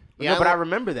 Yeah, No, but I I-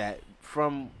 remember that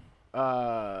from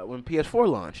when PS4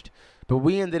 launched. But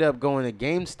we ended up going to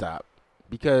GameStop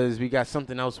because we got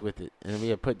something else with it, and we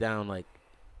had put down like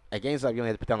at GameStop you only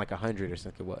had to put down like 100 or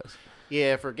something. It was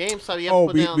Yeah, for GameStop, you have Oh, to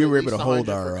put we down were at able least to hold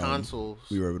 100 our for consoles.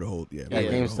 We were able to hold. Yeah, Yeah, we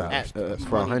were able to GameStop. hold at, for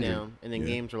money 100. down, and then Yeah.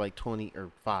 games are like 20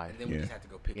 or 5. and then we Yeah. just had to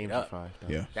go pick Games it are up. 5.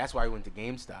 Yeah. That's why we went to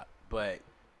GameStop. But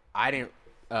I didn't,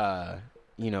 and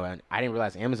I didn't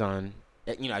realize Amazon.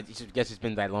 I guess it's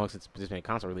been that long since there's been a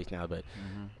console release now. But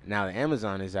now that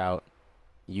Amazon is out,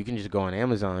 you can just go on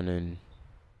Amazon and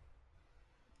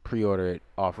pre-order it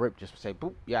off rip. Just say,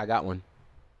 boop, yeah, I got one,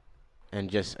 and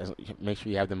just make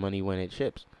sure you have the money when it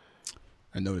ships.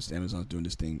 I noticed Amazon's doing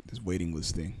this waiting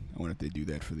list thing. I wonder if they do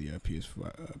that for the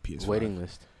PS5. Waiting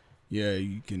list. Yeah,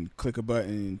 you can click a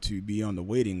button to be on the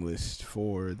waiting list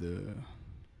for the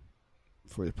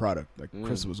product. Like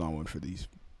Crystal was on one for these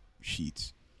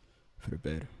sheets for the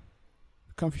bed,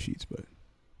 comfy sheets, but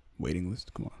waiting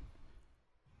list. Come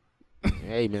on,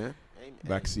 Hey man.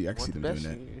 But I can see want them the doing best,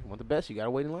 that. You want the best? You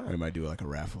gotta wait in Or they line. might do like a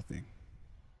raffle thing.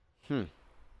 If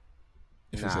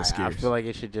Nah, it's that I scarce. feel like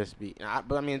it should just be.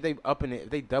 But I mean, if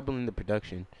they doubling the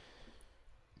production.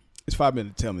 It's 5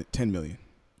 million to 10 million.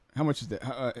 How much is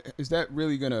that? Is that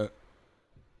really gonna?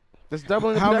 That's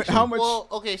doubling the How production. much? Well,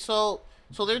 okay, so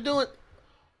they're doing.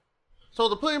 So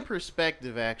to put in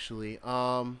perspective, actually,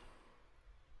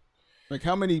 Like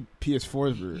how many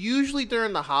PS4s were? usually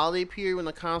during the holiday period when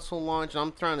the console launched,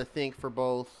 I'm trying to think for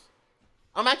both.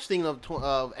 I'm actually thinking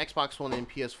of Xbox One and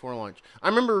PS4 launch. I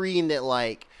remember reading that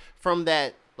like from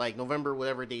that like November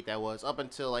whatever date that was up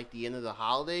until like the end of the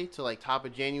holiday to like top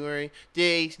of January,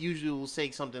 they usually will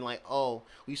say something like, "Oh,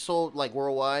 we sold like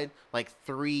worldwide like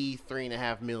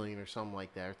 3.5 million or something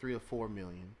like that, or 3 to 4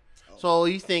 million." So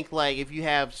you think like if you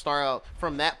have start out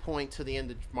from that point to the end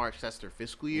of March, that's their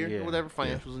fiscal year Yeah. or whatever,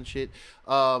 financials and shit.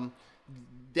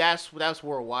 That's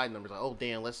worldwide numbers. Like, oh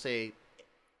damn, let's say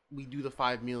we do the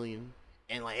 5 million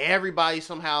and like everybody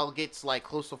somehow gets like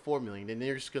close to 4 million, then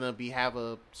they're just gonna have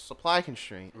a supply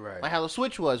constraint, Right. like how the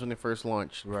Switch was when it first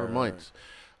launched for Right, months.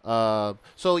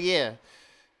 So yeah,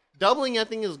 doubling I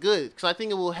think is good because I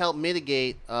think it will help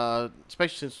mitigate,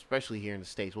 especially here in the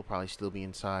States, we'll probably still be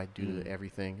inside due to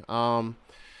everything.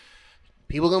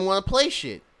 People gonna want to play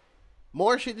shit,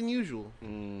 more shit than usual,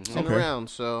 sitting Okay. around.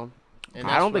 So, and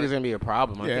I don't that's think it's why- gonna be a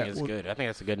problem. I Yeah, think it's well- good. I think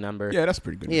that's a good number. Yeah, that's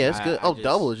pretty good. Yeah, it's good. I just-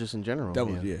 Double is just in general.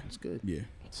 Double, yeah. it's good. Yeah.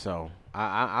 So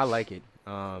I like it.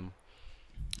 All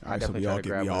right, so definitely we try all to get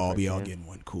grab we one all if be I all can. getting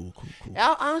one. Cool.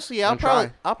 Honestly, Wanna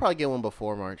try? I'll probably get one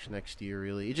before March next year.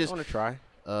 Really, it I just want to try.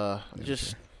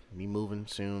 just me moving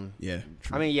soon. Yeah.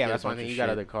 True. I mean, yeah, Get a that's one bunch thing. of You got shit.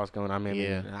 other costs going on. I mean,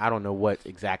 Yeah. I don't know what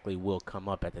exactly will come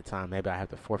up at the time. Maybe I have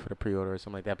to forfeit a pre-order or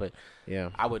something like that. But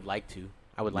Yeah. I would like to.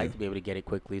 I would like to be able to get it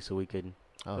quickly so we could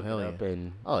Oh hook hell it yeah. up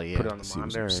and Oh yeah. put it on the See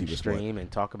what's- monitor see and what's what. stream and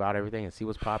talk about everything and see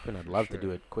what's popping. I'd love to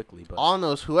do it quickly, but All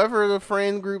knows whoever the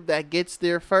friend group that gets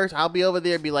there first, I'll be over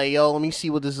there and be like, yo, let me see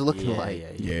what this is looking like.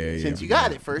 Yeah. Since we you got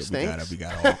gotta- it first, we thanks.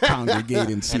 gotta all congregate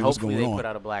and see And what's hopefully going they on. put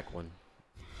out a black one.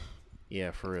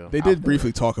 Yeah, for real. They did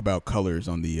briefly talk about colors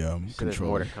on the So there's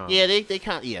more controller. to come. Yeah, they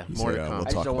kind He more said, to come. we'll I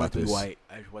just talk don't want about it to be this. white.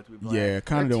 I just want it to be black. Yeah,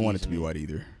 kind of They're don't want it to teasing be it. white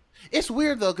either. It's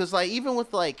weird though, cause like even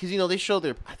with like, cause you know they showed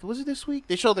their was it this week?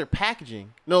 They showed their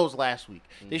packaging. No, it was last week.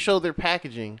 They showed their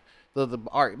packaging, the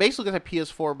art. Basically, it's a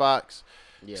PS4 box,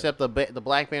 Yeah. except the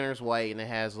black banner is white and it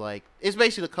has like it's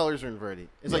basically the colors are inverted.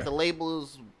 It's like Yeah. the label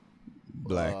is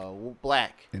Black.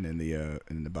 Black. And then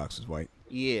the box was white.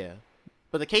 Yeah,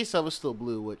 but the case of it's still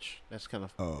blue, which that's kind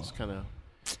of. Oh. It's kind of.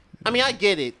 I mean, I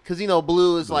get it because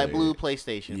blue is like blue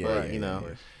PlayStation, Yeah, but yeah.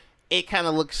 it kind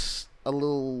of looks a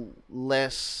little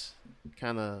less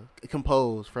kind of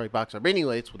composed for like box art. But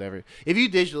anyway, it's whatever. If you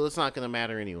digital, it's not gonna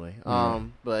matter anyway.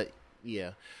 But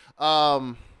yeah.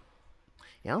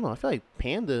 Yeah, I don't know. I feel like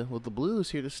Panda with the blue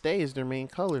is here to stay as their main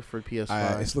color for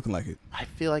PS5. It's looking like it. I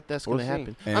feel like that's We'll going to see.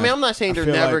 happen. And I mean, I'm not saying I they're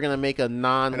feel never like- going to make a And that's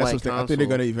non-white what console. I think they're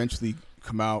going to eventually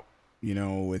come out,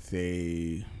 with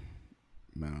a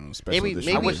I don't know, special Maybe-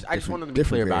 edition. maybe- I just want them to be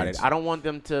clear about it. I don't want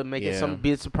them to make it some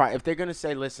big surprise. If they're gonna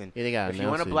say, listen, Yeah, they gotta if you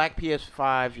want a announce it. black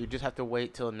PS5, you just have to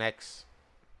wait till next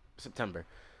September,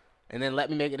 and then let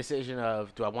me make a decision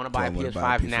of do I want to buy a wanna PS5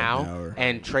 buy a PS5 now now or-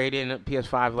 and trade in a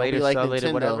PS5 It'll later, be like sell later,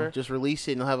 Nintendo. whatever. Just release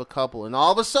it and they'll have a couple. And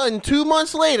all of a sudden, 2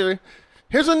 months later,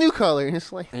 here's a new color. And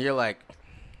it's like, And you're like,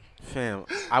 fam,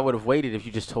 I would have waited if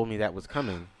you just told me that was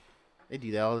coming. they do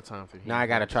that all the time. Now I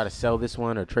gotta try to sell this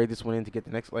one or trade this one in to get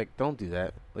the next. Like, don't do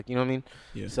that. Like, you know what I mean?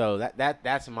 Yeah. So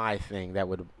that's my thing that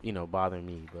would bother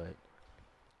me. But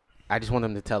I just want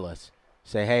them to tell us,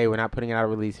 say, hey, we're not putting out a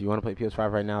release. If you want to play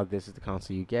PS5 right now, this is the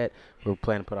console you get. We're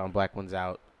planning to put on black ones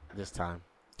out this time.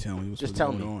 Tell me what's Just really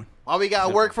tell going me. on. All we got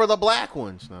to work for the black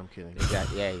ones. No, I'm kidding.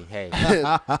 Exactly. Hey.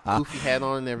 Goofy hat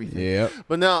on and everything. Yep.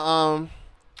 But no,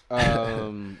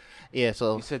 yeah,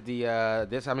 so You said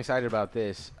this. I'm excited about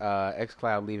this.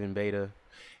 XCloud leaving beta.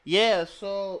 yeah,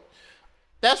 so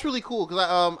that's really cool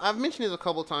because I've mentioned it a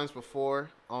couple times before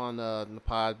on the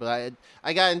pod, but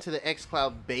I got into the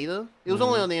XCloud beta. It was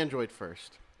only on Android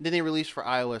first. Then they released for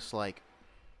iOS like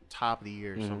top of the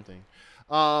year or something.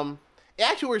 It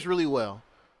actually works really well.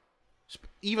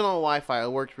 Even on Wi-Fi,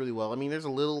 it works really well. I mean, there's a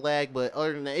little lag, but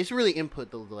other than that, it's really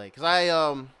input delay. Because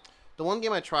the one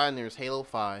game I tried in there is Halo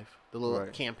 5, the little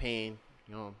Right. campaign,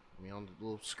 on the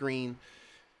little screen.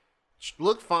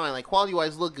 Looked fine, like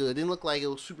quality-wise, looked good. Didn't look like it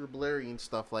was super blurry and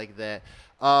stuff like that.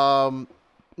 But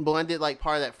when I did like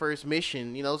part of that first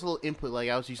mission, it was a little input. Like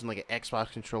I was using like an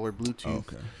Xbox controller, Bluetooth.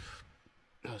 Okay.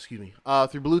 Excuse me.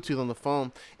 Through Bluetooth on the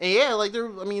phone, and yeah, like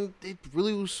it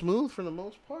really was smooth for the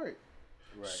most part.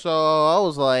 Right. So I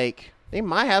was like, they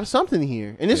might have something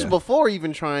here, and this is Yeah. before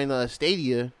even trying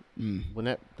Stadia Mm. when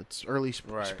that's early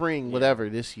Right. spring, Yeah. whatever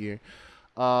this year.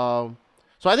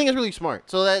 So I think it's really smart.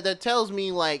 So that tells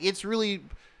me like it's really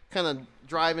kind of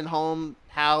driving home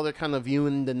how they're kind of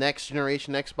viewing the next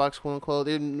generation Xbox, quote unquote.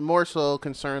 They're more so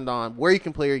concerned on where you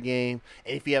can play your game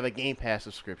and if you have a Game Pass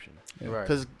subscription. Right.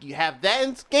 Because you have that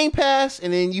in Game Pass,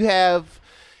 and then you have,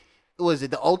 was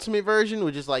it the Ultimate version,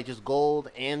 which is like just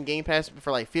gold and Game Pass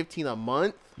for like $15 a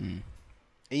month, and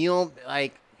you don't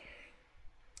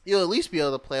you'll at least be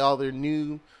able to play all their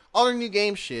new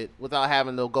game shit without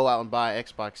having to go out and buy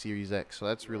Xbox Series X. So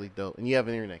that's really dope, and you have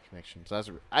an internet connection. So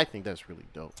I think that's really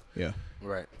dope, Yeah.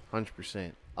 Right.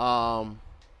 100%.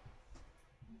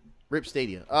 Rip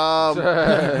Stadia.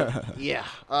 Yeah.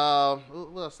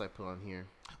 What else did I put on here?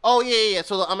 Oh, yeah.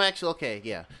 So I'm actually, okay,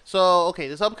 yeah. So, okay,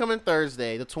 this upcoming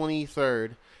Thursday, the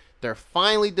 23rd, they're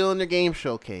finally doing their game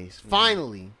showcase.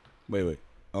 Finally. Wait.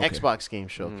 Okay. Xbox game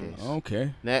showcase.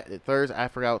 Okay. That Thursday, I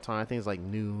forgot what time. I think it's like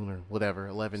noon or whatever,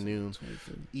 11 noon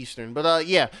Eastern. But,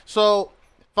 yeah. So,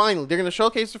 finally, they're going to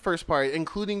showcase the first part,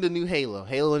 including the new Halo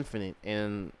Infinite.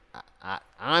 And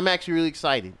I'm actually really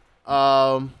excited.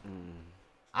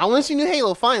 I want to see new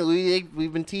Halo. Finally,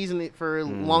 we've been teasing it for the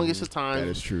longest of time. That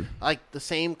is true. Like the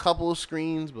same couple of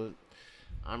screens, but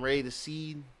I'm ready to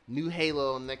see new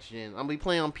Halo on next gen. I'm gonna be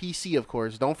playing on PC, of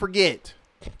course. Don't forget,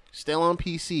 still on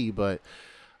PC. But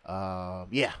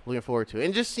yeah, looking forward to it,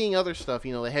 and just seeing other stuff.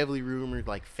 The heavily rumored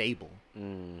like Fable,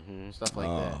 stuff like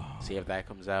that. See if that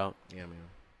comes out. Yeah, man.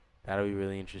 That'll be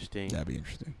really interesting. That'd be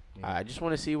interesting. I just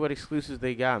want to see what exclusives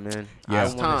they got, man. Yeah. I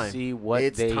It's want time. to see what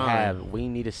It's they time. have. We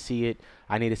need to see it.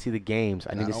 I need to see the games.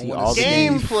 I need to don't see wanna all the see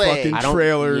games. Gameplay. Fucking I don't-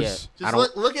 trailers. yeah. Just I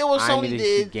don't- look at what I Sony need to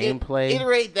see did. gameplay.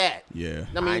 Iterate that. Yeah.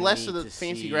 I mean, less of need the to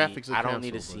fancy see- graphics. Of I don't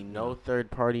need to console, see but, no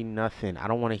third party nothing. I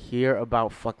don't want to hear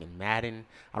about fucking Madden.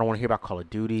 I don't want to hear about Call of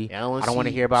Duty. Yeah, I I don't don't want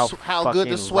to see hear about how good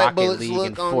the fucking sweat Rocket bullets League look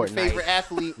and on your Fortnite. favorite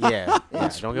athlete. Yeah,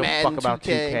 It's don't give a Madden fuck about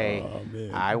 2K. 2K. Oh,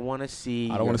 man. I want to see.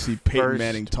 I don't want want to see Peyton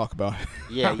Manning talk about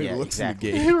Yeah, how he yeah, looks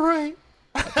exactly. in the game. You're right.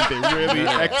 They really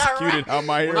executed how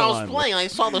my When I was hairline playing, I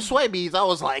saw the sweat beads. I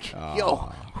was like, "Yo,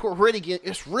 Ah. we're really getting.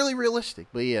 It's really realistic."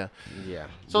 But yeah, Yeah.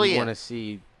 So, we yeah. want to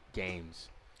see games.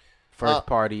 First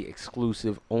party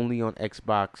exclusive only on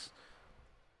Xbox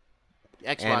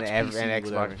Xbox and PC, Xbox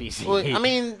whatever. PC. Well, I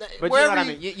mean, But you know wherever what I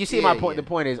mean? You see my point. yeah. The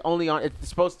point is only on. It's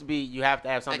supposed to be you have to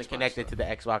have something Xbox connected to the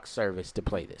Xbox service to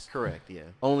play this. Correct. Yeah.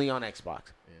 Only on Xbox.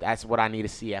 Yeah. That's what I need to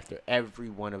see after every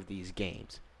one of these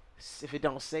games. If it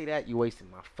don't say that, you wasting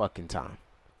my fucking time.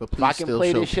 But If please I can still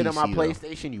play show this shit on my PC, though.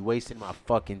 PlayStation, you wasting my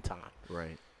fucking time.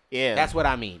 Right. Yeah. That's what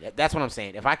I mean. That's what I'm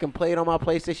saying. If I can play it on my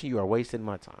PlayStation, you are wasting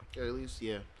my time. Or at least,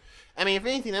 yeah. I mean, if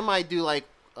anything, they might do like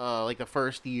the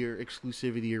first year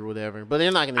exclusivity or whatever, but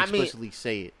they're not going to explicitly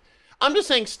say it. I'm just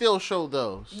saying, still show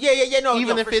those. Yeah. No,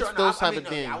 Even if for it's sure. those I type of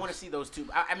things. I want to see those two.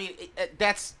 I mean,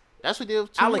 that's. That's what they do.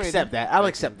 I'll accept that. I'll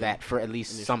accept that for at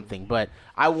least something. But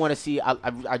I want to see.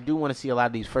 I do want to see a lot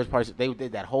of these first parts. They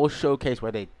did that whole showcase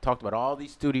where they talked about all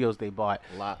these studios they bought.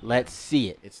 Let's see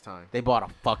it. It's time. They bought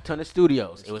a fuck ton of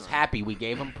studios. It was happy. We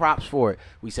gave them props for it.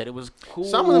 We said it was cool.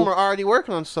 Some of them are already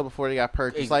working on stuff before they got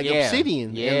purchased, like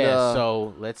Obsidian. Yeah. And,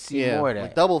 So let's see more of that.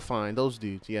 Like Double Fine, those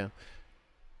dudes. Yeah,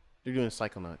 they're doing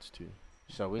Psychonauts too.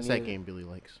 So we It's need that game Billy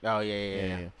likes. Oh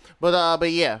yeah.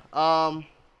 But yeah.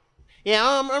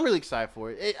 I'm really excited for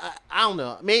it. I don't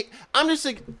know.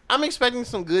 I'm expecting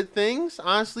some good things,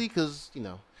 honestly, because I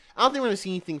don't think we're gonna see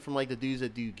anything from like the dudes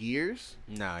that do Gears.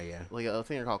 Nah, yeah. Like I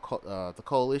think they're called the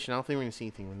Coalition. I don't think we're gonna see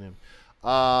anything from them.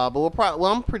 But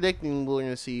I'm predicting we're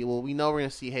gonna see. Well, we know we're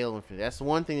gonna see Halo Infinite. That's the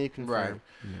one thing they confirmed.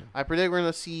 Right. Yeah. I predict we're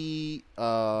gonna see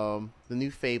the new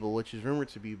Fable, which is rumored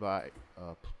to be by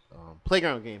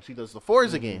Playground Games. He does the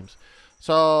Forza games.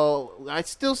 So I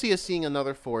still see us seeing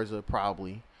another Forza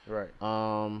probably. Right.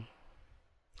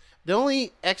 The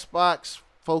only Xbox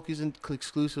focused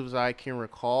exclusives I can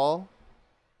recall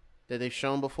that they've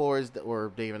shown before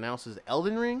or they've announced is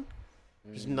Elden Ring,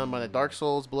 which is done by the Dark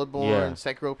Souls, Bloodborne,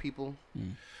 Sekiro people.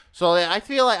 So I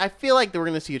feel like we're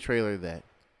gonna see a trailer of that.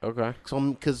 Okay. So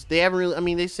because they haven't really, I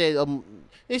mean, they said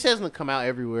it's gonna come out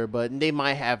everywhere, but they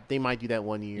might do that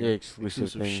 1 year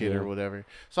exclusive thing, shit or whatever.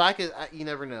 So you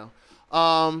never know.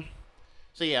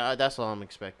 So yeah, that's all I'm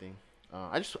expecting.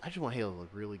 I just want Halo to look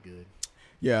really good.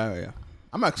 Yeah.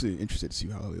 I'm actually interested to see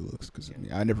how it looks because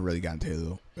I never really got into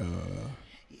Halo.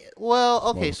 Well,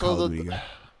 okay, so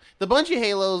the Bungie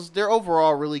Halos, they're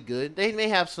overall really good. They may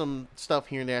have some stuff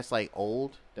here and there that's like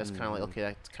old. That's kind of like, okay,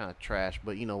 that's kind of trash,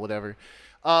 but whatever.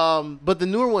 But the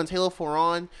newer ones, Halo 4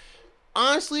 on,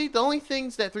 honestly, the only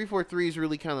things that 343 is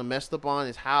really kind of messed up on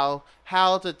is how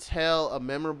to tell a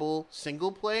memorable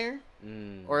single player,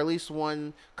 or at least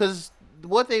one, because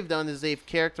what they've done is they've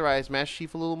characterized Master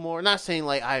Chief a little more. Not saying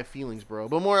like I have feelings, bro,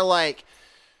 but more like,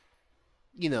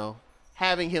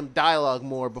 having him dialogue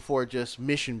more before just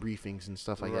mission briefings and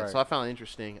stuff like that. So I found it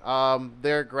interesting.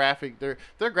 Their graphic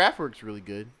work's really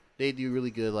good. They do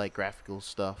really good like graphical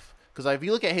stuff. Because if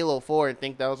you look at Halo 4 and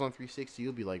think that was on 360,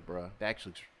 you'll be like, bro, that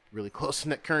actually looks really close to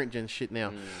that current gen shit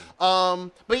now.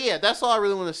 But yeah, that's all I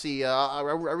really want to see. I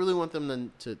really want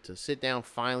them to sit down,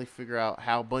 finally figure out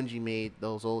how Bungie made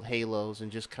those old Halos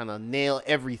and just kind of nail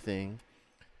everything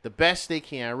the best they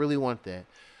can. I really want that.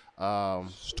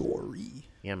 Story.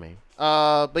 Yeah, man.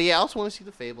 But yeah, I also want to see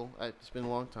the Fable. It's been a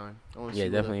long time. I want to see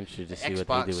definitely interested to see what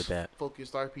they do with that.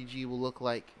 Focused RPG will look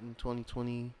like in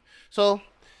 2020. So,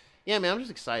 yeah, man, I'm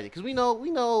just excited because we know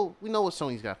what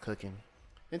Sony's got cooking.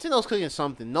 Nintendo's cooking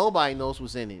something. Nobody knows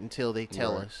what's in it until they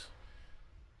tell us.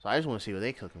 So I just want to see what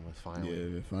they cooking with finally.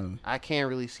 Yeah, finally. I can't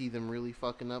really see them really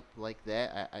fucking up like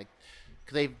that.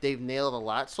 Because they've nailed a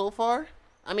lot so far.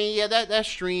 I mean, yeah, that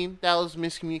stream, that was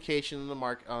miscommunication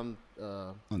on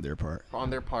the on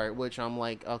their part, which I'm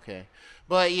like, okay,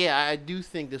 but yeah, I do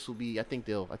think this will be. I think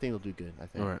they'll do good. I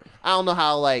think. Right. I don't know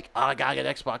how I gotta get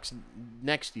Xbox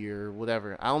next year or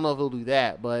whatever. I don't know if they'll do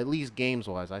that, but at least games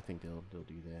wise, I think they'll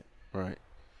do that. Right.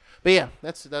 But yeah,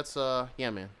 that's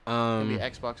yeah, man. It'll be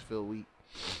an Xbox filled week.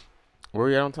 Where are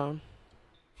you at on time?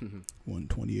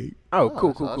 128. Oh,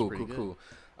 cool.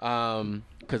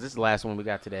 Because this is the last one we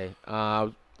got today.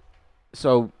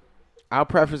 So I'll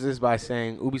preface this by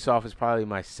saying Ubisoft is probably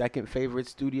my second favorite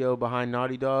studio behind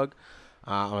Naughty Dog.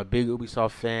 I'm a big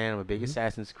Ubisoft fan. I'm a big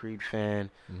Assassin's Creed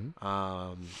fan.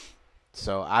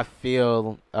 So I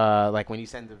feel like when he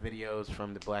sent the videos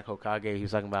from the Black Hokage, he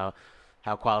was talking about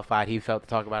how qualified he felt to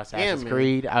talk about Assassin's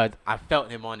Creed. I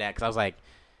felt him on that because I was like,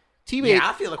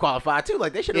 I feel qualified too.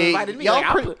 Like they should have invited me.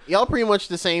 Y'all pretty much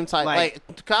the same type. Like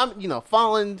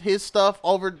following his stuff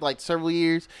over like several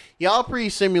years. Y'all pretty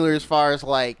similar as far as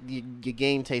like your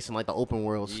game taste and like the open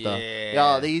world stuff.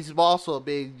 He's also a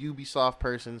big Ubisoft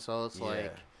person, so it's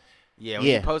like. Yeah, when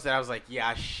he posted, I was like,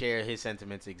 I share his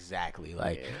sentiments exactly.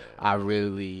 Like, I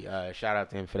really shout out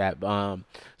to him for that.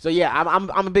 So yeah, I'm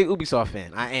a big Ubisoft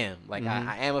fan. I am. Like,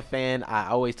 I am a fan. I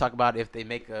always talk about if they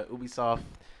make a Ubisoft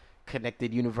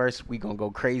connected universe, we gonna go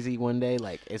crazy one day.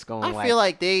 Like it's going. I feel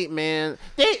like they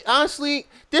honestly,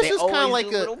 this is kind of like a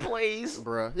little plays.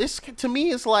 Bruh, this to me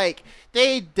is like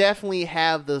they definitely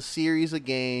have the series of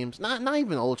games, not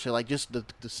even Ultra, like just the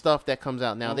stuff that comes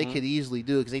out now. They could easily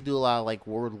do it because they do a lot of like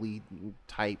worldly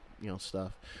type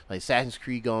stuff, like Assassin's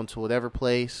Creed going to whatever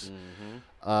place,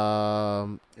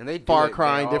 And they do Far it,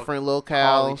 Cry they in all different call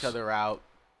locales. each other out.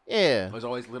 Yeah, There's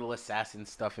always little assassin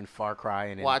stuff in Far Cry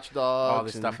and in Watch Dogs, all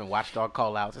this stuff and Watchdog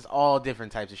call outs. It's all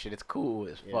different types of shit. It's cool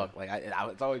as fuck. Like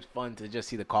it's always fun to just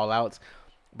see the call outs.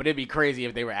 But it'd be crazy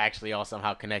if they were actually all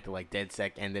somehow connected. Like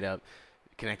DedSec ended up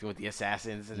connecting with the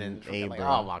assassins, and then Hey, like, bro.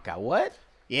 oh my god, what?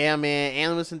 Yeah, man,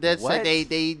 Animus and DedSec, What?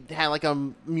 they had like a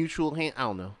mutual hand. I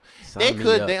don't know. Sign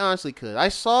me up. They honestly could. I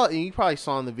saw, and you probably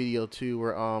saw in the video too,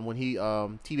 where when he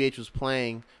TBH was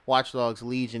playing Watch Dogs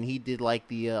Legion, he did like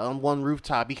the on one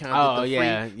rooftop. He kind of did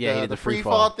the he did the the free free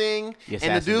fall. fall thing. The And the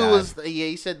assassin dude dive. was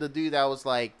he said the dude that was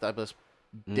like that was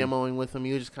demoing with him.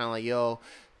 He was just kind of like, yo.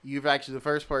 You're actually the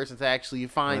first person to actually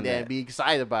find Find that that. and be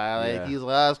excited about it. Like, Yeah. he was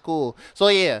like, oh, that's cool. So,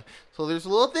 yeah. So, there's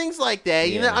little things like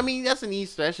that. You know, Yeah. I mean, that's an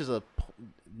Easter. That's just a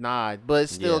nod. But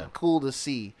it's still Yeah. cool to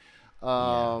see.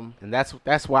 And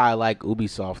that's why I like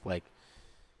Ubisoft. Like,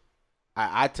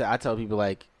 I tell people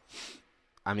like,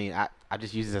 I mean, I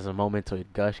just use this as a moment to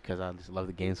gush because I just love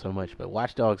the game so much. But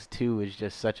Watch Dogs 2 is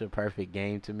just such a perfect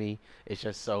game to me. It's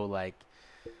just so like,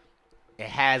 it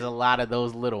has a lot of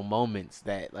those little moments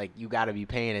that like you got to be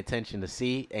paying attention to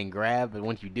see and grab. But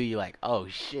once you do, you're like, oh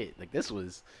shit, like this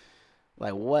was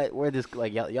like what? Where this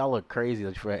like y'all look crazy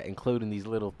like, for including these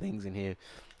little things in here.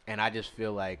 And I just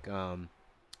feel like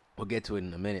we'll get to it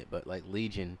in a minute, but like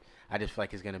Legion, I just feel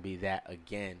like it's gonna be that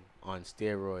again on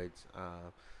steroids.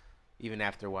 Even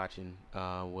after watching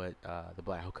what the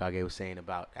Black Hokage was saying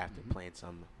about after playing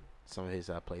some of his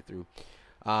playthrough.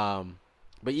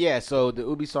 But yeah, so the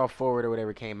Ubisoft Forward or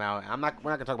whatever came out. We're not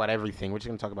gonna talk about everything. We're just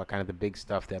gonna talk about kind of the big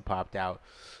stuff that popped out.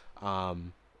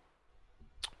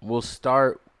 We'll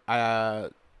start. I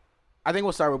think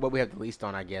we'll start with what we have the least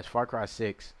on. I guess Far Cry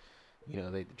 6. You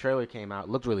know, the trailer came out,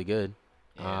 looked really good.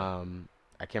 Yeah.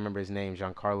 I can't remember his name,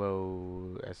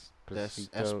 Giancarlo That's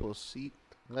Esposito. Esposito.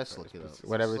 Let's look it up.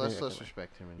 Whatever. Let's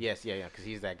respect him. Yes, yeah, because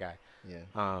he's that guy. Yeah.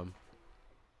 I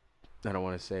don't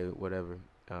want to say whatever.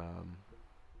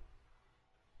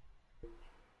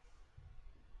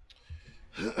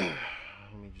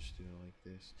 Let me just do it like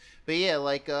this. But yeah,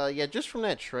 like just from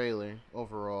that trailer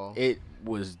overall. It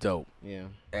was dope Yeah.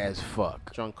 as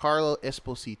fuck. Giancarlo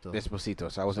Esposito.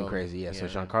 Esposito, so I wasn't So, crazy. Yeah, so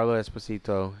yeah. Giancarlo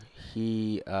Esposito,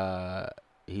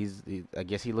 I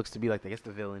guess he looks to be like the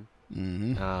villain.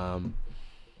 Mm-hmm.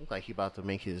 Look like he about to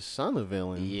make his son a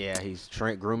villain. Yeah, he's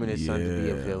grooming his son to be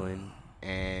a Yeah. villain.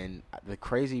 And the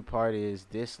crazy part is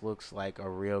this looks like a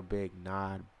real big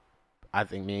nod. I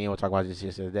think me and you were talking about this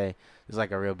yesterday. It's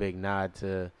like a real big nod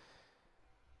to.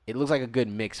 It looks like a good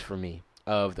mix for me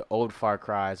of the old Far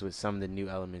Cries with some of the new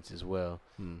elements as well.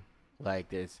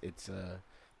 Like it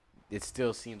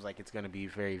still seems like it's gonna be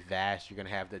very vast. You're gonna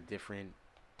have the different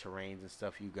terrains and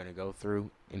stuff you're gonna go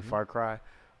through in Far Cry,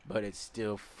 but it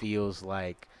still feels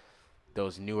like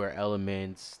those newer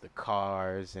elements, the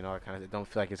cars and all that kind of. It don't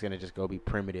feel like it's gonna just go be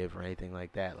primitive or anything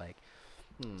like that. Like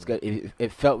it's good.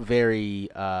 It felt very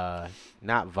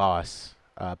not Voss,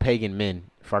 Pagan Min,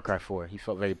 Far Cry 4. He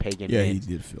felt very Pagan Yeah, Min. he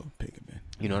did feel Pagan Man.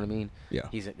 You know what I mean? Yeah.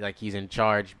 He's in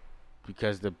charge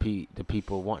because the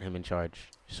people want him in charge,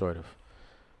 sort of.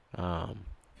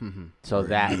 So Or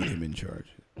that need him in charge.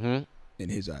 Hmm? In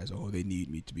his eyes, they need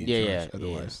me to be in Yeah, charge.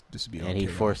 Otherwise, this would be and he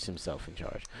okay. forced himself in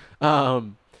charge.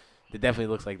 It definitely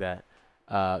looks like that.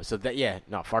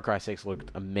 Far Cry 6 looked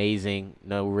amazing.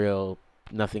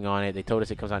 Nothing on it. They told us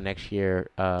it comes out next year,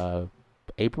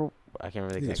 April. I can't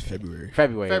remember I the think it's exact date.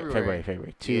 February.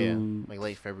 February. Yeah. Like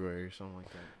late February or something like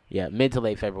that. Yeah, mid to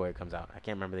late February it comes out. I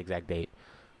can't remember the exact date.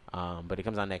 But it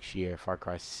comes out next year, Far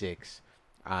Cry 6.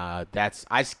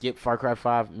 I skipped Far Cry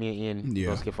 5. Me and Ian Yeah,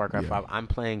 both skipped Far Cry yeah. 5. I'm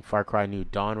playing Far Cry New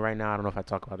Dawn right now. I don't know if I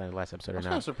talked about that in the last episode or I'm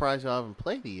kind of not. surprised y'all haven't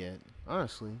played it yet,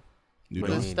 honestly. New What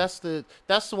do you Dawn? mean?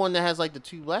 That's the one that has like the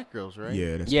two black girls, right?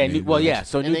 Yeah, that's Yeah, the main yeah. one.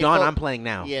 So And New they Dawn, felt- I'm playing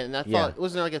now. Yeah, and I Yeah. thought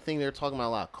wasn't there like a thing they were talking about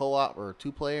a lot, co-op or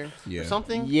two-player Yeah. or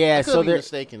something? Yeah, I could so be there-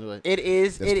 mistaken, but It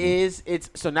is. That's It cool. is. It's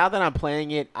so now that I'm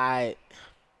playing it,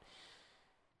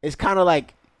 it's kind of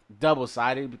like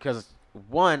double-sided because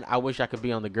one, I wish I could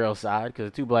be on the girl side because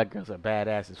the two black girls are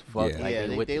badass as fuck. Yeah. Like,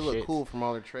 yeah, with they the look shits. cool from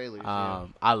all their trailers. Yeah.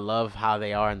 I love how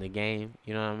they are in the game.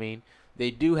 You know what I mean? They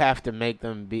do have to make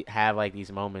them have like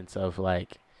these moments of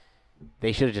like,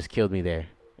 they should have just killed me there,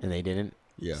 and they didn't.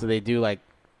 Yeah. So they do like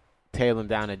tail them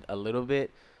down a little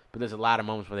bit, but there's a lot of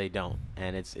moments where they don't,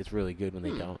 and it's really good when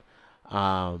they don't.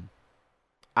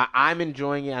 I'm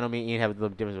enjoying it. I don't mean you have a little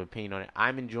difference of opinion on it.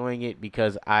 I'm enjoying it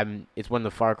because it's one of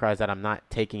the Far Cries that I'm not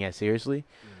taking as seriously,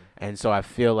 and so I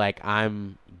feel like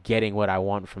I'm getting what I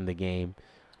want from the game.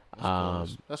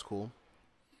 That's cool.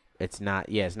 It's not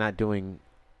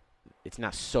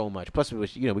so much. Plus, it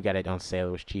was we got it on sale.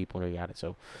 It was cheap when we got it,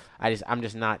 so I'm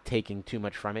just not taking too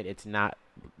much from it. It's not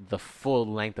the full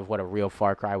length of what a real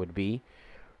Far Cry would be,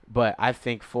 but I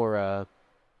think for a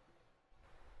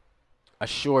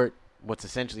short, what's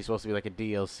essentially supposed to be like a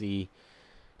DLC,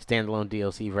 standalone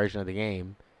DLC version of the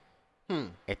game,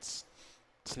 it's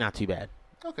not too bad.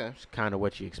 Okay. It's kind of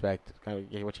what you expect, kind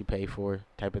of what you pay for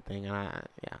type of thing. And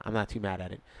I'm not too mad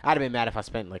at it. I'd have been mad if I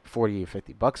spent like $40 or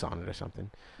 $50 on it or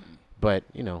something. But,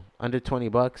 under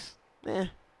 $20,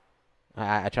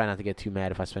 I try not to get too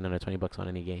mad if I spend under $20 on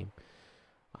any game.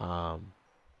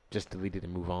 Just delete it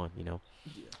and move on, Yeah.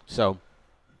 So.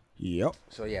 Yep.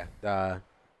 So, yeah.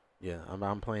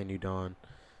 I'm playing New Dawn.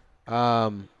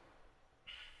 But,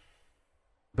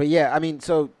 yeah, I mean,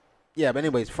 so. Yeah, but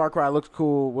anyways, Far Cry looks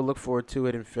cool. We'll look forward to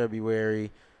it in February.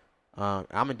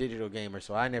 I'm a digital gamer,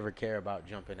 so I never care about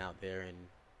jumping out there and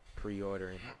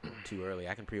pre-ordering too early.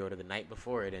 I can pre-order the night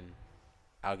before it, and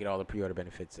I'll get all the pre-order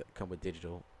benefits that come with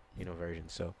digital,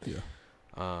 versions. So,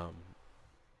 I'm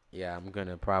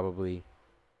gonna probably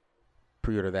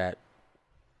pre-order that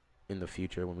in the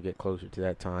future when we get closer to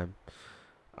that time.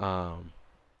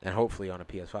 And hopefully on a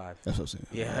PS5. That's what I'm saying.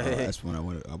 Yeah, that's when I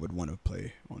would want to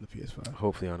play on the PS5.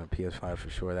 Hopefully on a PS5 for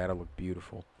sure. That'll look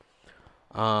beautiful.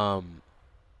 Watch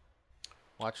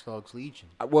Dogs Legion.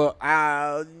 Well,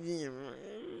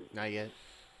 not yet.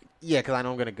 Yeah, because I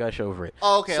know I'm gonna gush over it.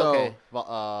 Oh, okay, so, okay.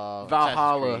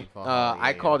 Valhalla.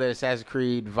 I called it Assassin's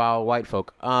Creed Val White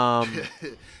Folk.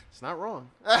 It's not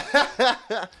wrong.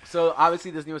 So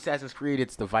obviously, this new Assassin's Creed,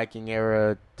 it's the Viking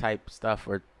era type stuff,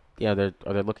 or they're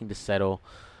looking to settle.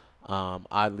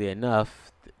 Oddly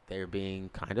enough, they're being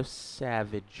kind of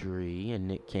savagery, and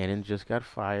Nick Cannon just got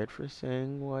fired for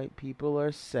saying white people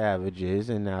are savages,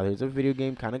 and now there's a video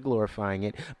game kind of glorifying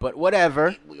it. But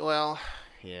whatever. Well,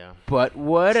 yeah. But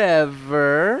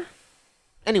whatever.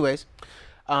 Anyways,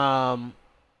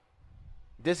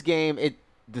 this game,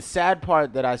 the sad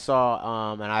part that I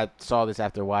saw, and I saw this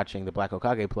after watching the Black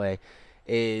Hokage play,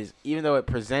 is even though it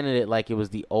presented it like it was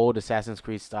the old Assassin's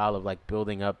Creed style of like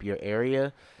building up your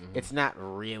area, it's not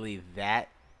really that,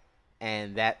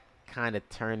 and that kind of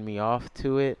turned me off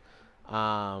to it.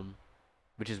 Because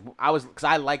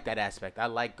I like that aspect. I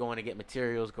like going to get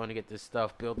materials, going to get this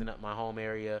stuff, building up my home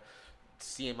area,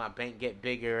 seeing my bank get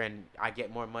bigger, and I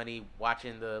get more money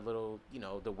watching the little,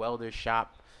 the welder's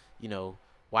shop,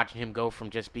 watching him go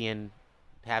from just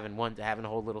having one to having a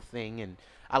whole little thing. And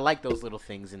I like those little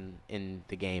things in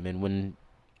the game. And when,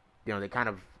 they kind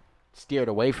of steered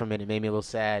away from it, it made me a little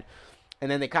sad.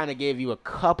 And then they kind of gave you a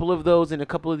couple of those in a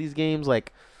couple of these games,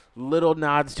 like little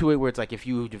nods to it where it's like if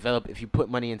you put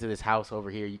money into this house over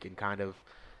here, you can kind of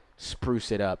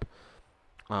spruce it up.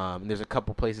 And there's a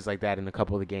couple places like that in a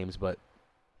couple of the games, but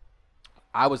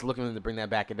I was looking for them to bring that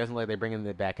back. It doesn't look like they're bringing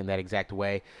it back in that exact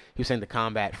way. He was saying the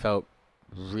combat felt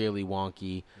really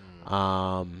wonky.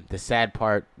 The sad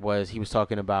part was he was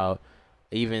talking about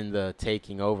even the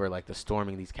taking over, like the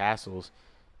storming these castles,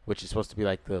 which is supposed to be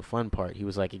like the fun part. He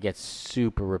was like, it gets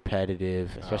super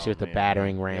repetitive, especially with the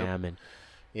battering ram. And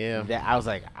I was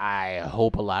like, I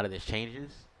hope a lot of this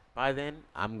changes by then.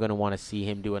 I'm going to want to see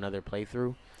him do another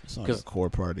playthrough. It's not a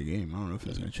core part of the game. I don't know if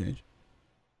that's going to change.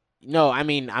 No, I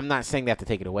mean, I'm not saying they have to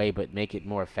take it away, but make it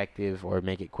more effective or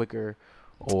make it quicker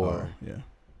or...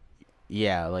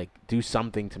 Yeah, like do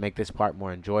something to make this part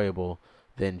more enjoyable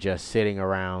than just sitting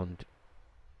around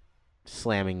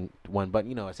slamming one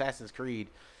button. Assassin's Creed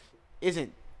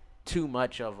isn't too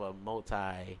much of a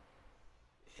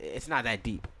it's not that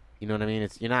deep. You know what I mean?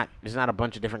 It's not a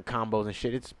bunch of different combos and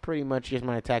shit. It's pretty much here's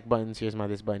my attack buttons, here's my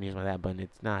this button, here's my that button.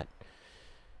 It's not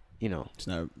it's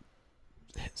not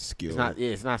skill.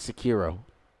 It's not Sekiro.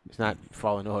 It's not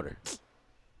Fallen Order.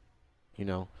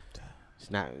 It's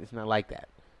not like that.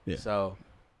 Yeah. So,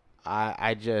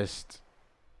 I just,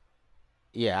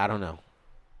 I don't know.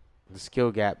 The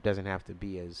skill gap doesn't have to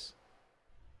be as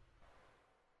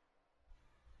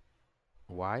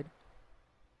wide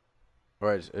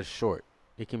or as short.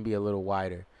 It can be a little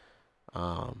wider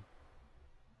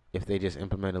if they just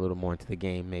implement a little more into the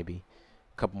game, maybe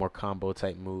a couple more combo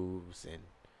type moves and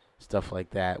stuff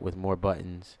like that with more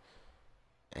buttons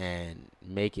and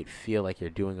make it feel like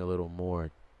you're doing a little more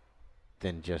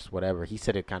than just whatever. He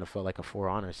said it kind of felt like a For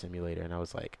Honor simulator, and I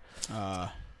was like, I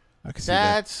can see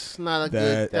that's not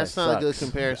a good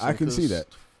comparison. I can see that.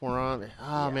 For Honor.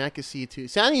 Oh, Yeah. man, I could see it too.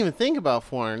 See, I didn't even think about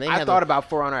For Honor. I thought about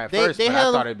For Honor at first, they but had I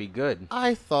a- thought it'd be good.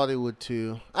 I thought it would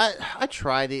too. I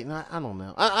tried it, and I don't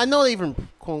know. I know they've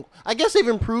I guess they've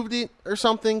improved it or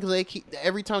something because they keep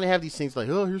every time they have these things like,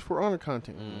 oh, here's For Honor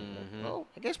content. Well,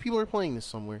 I guess people are playing this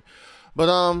somewhere,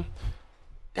 but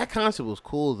that concept was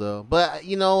cool though. But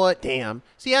you know what? Damn.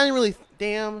 See, I didn't really.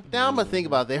 Damn. Now I'm gonna think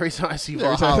about that every time I see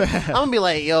Valhalla. I'm gonna be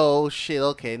like, yo, shit.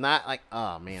 Okay, not like,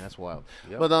 oh man, that's wild.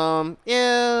 Yep. But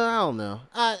yeah, I don't know.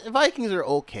 Vikings are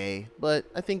okay, but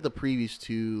I think the previous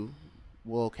two,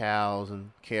 locales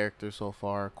and characters so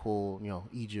far are cool. You know,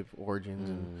 Egypt origins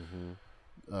and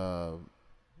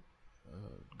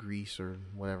Greece or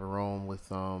whatever, Rome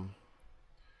with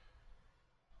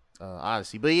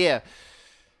Odyssey. But yeah.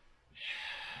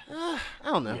 I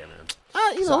don't know. Yeah, man.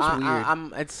 You know, it's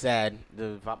weird. It's sad.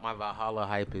 My Valhalla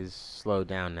hype is slowed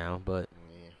down now, but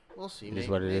Yeah, we'll see. It Maybe, is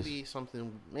what it is. maybe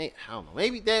something. I don't know.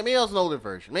 Maybe that was an older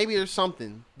version. Maybe there's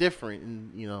something different,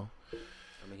 and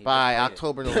by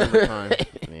October, November time.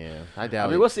 Yeah, I doubt I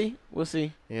mean, it. we'll see. We'll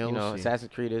see. Yeah, you we'll know, see.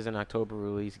 Assassin's Creed is an October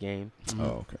release game. Oh,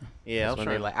 okay. Yeah, That's when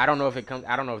they like. I don't know if it comes.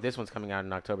 I don't know if this one's coming out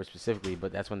in October specifically,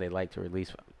 but that's when they like to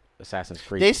release Assassin's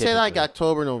Creed. They said like typically.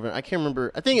 October, November. I can't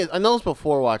remember. I know it's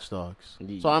before Watch Dogs,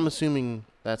 Ye- so I'm assuming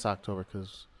that's October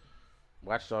because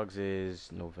Watch Dogs is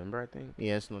November, I think.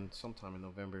 yeah, it's sometime in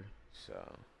November. So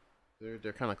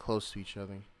They're kind of close to each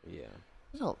other. yeah.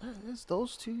 No, it's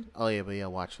those two. Oh yeah, but yeah,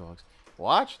 Watch Dogs.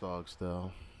 Watch Dogs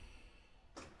though.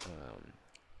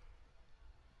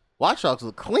 Watch Dogs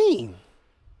look clean.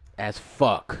 As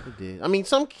fuck. It did. I mean,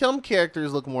 some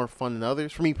characters look more fun than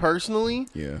others. For me personally,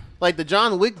 Yeah. like the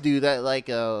John Wick dude, that like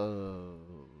what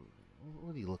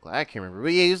do you look like? I can't remember.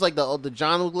 But yeah, he was like the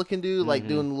John Wick looking dude, like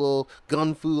doing the little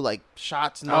gun fu like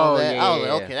shots and all Oh, that. yeah, I was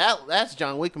yeah, like, okay, that's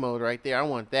John Wick mode right there. I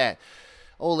want that.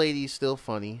 Old lady's still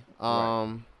funny.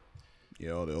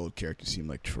 Yeah, all the old characters seem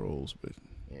like trolls, but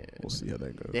Yeah. we'll see how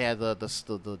that goes. They had the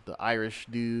Irish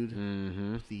dude,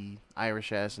 Mm-hmm. the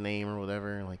Irish ass name or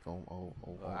whatever, like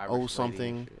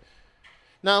something. Shit.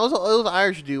 No, it was an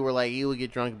Irish dude where like he would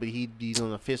get drunk, but he'd be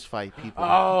doing a fist fight people.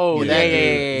 Oh, that dude.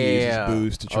 He uses yeah.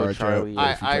 booze to charge Charlie, up.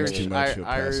 yeah. If he drinks too much, he'll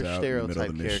pass Irish out in the middle stereotype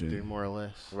of the character, mission. more or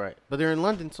less. Right. But they're in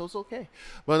London, so it's okay.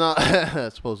 But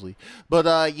supposedly.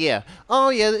 But yeah. Oh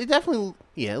yeah, it definitely.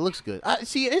 Yeah, it looks good.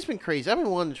 See, it's been crazy. I've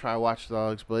been wanting to try Watch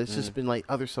Dogs, but it's just been like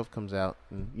other stuff comes out,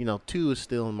 and 2 is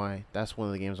still in my. That's one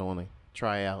of the games I want to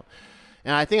try out,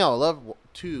 and I think I'll love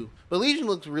 2. But Legion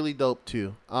looks really dope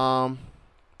too.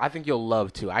 I think you'll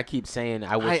love to. I keep saying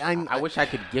I wish I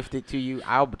could gift it to you.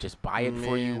 I'll just buy it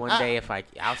for you Man, one day if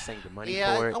I'll send you money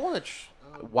Yeah, for it. I want to.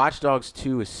 Watch Dogs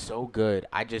 2 is so good.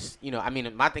 I just, I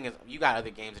mean, my thing is, you got other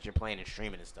games that you're playing and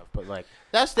streaming and stuff, but like,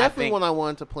 That's definitely think- one I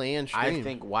wanted to play and stream. I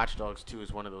think Watch Dogs 2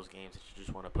 is one of those games that you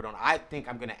just want to put on. I think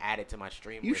I'm gonna add it to my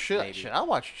stream. you list should. maybe, I'll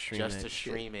watch you stream just that to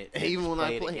shit. stream it, even when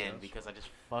I it play again it. because I just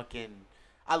fucking,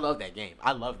 I love that game.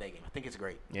 I love that game. I think it's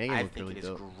great. Yeah, you I look think really it is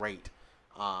dope. great.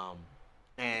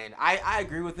 And I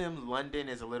agree with him. London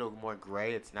is a little more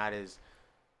gray. It's not as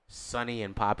sunny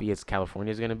and poppy as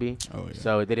California is going to be. Oh, yeah.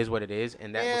 So it is what it is.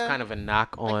 And that was Yeah. kind of a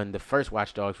knock on the first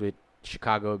Watch Dogs with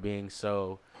Chicago being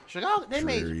so. Chicago, they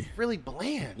made Dreary. it really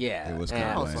bland. Yeah. It was and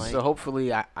kinda bland. so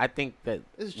hopefully, I think that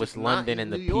This is with just not London in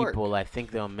and the New York. people, I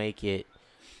think they'll make it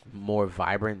more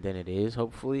vibrant than it is,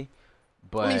 hopefully.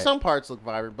 But I mean, some parts look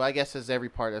vibrant, but I guess there's every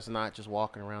part that's not just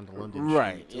walking around the London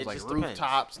Right. streets. It It's like just depends.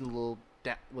 rooftops and little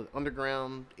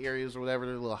underground areas or whatever,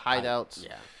 little hideouts.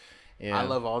 Yeah. Yeah. I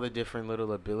love all the different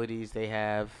little abilities they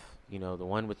have. The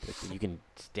one with you can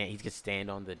stand. He can stand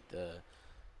on the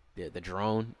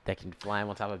drone that can fly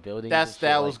on top of buildings. and shit,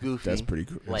 that was like, goofy. That's pretty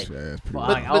cool. Like, That's pretty fuck. cool.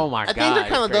 Like, oh my I think God, they're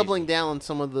kind it's of crazy. doubling down on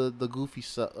some of the goofy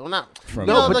stuff. Well, not From-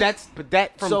 No, No, but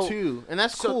that from so, 2, and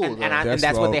that's so- cool. and, though. and, I, and That's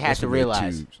that's what all- they had that's to what they're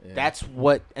realize. too- Yeah. That's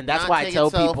what, and that's Not why I take tell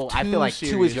itself people I too feel like 2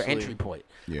 is your seriously. entry point.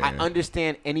 Yeah. I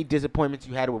understand any disappointments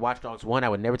you had with Watch Dogs 1. I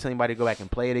would never tell anybody to go back and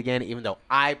play it again, even though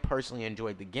I personally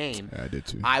enjoyed the game. I did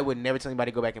too. I would never tell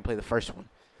anybody to go back and play the first one.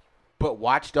 But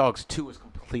Watch Dogs 2 is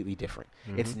completely different.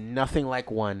 It's nothing like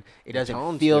 1. It doesn't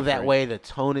tone's feel that different. way. The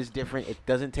tone is different. It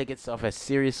doesn't take itself as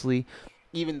seriously.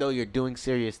 Even though you're doing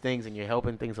serious things and you're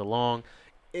helping things along,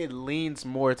 it leans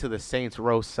more to the Saints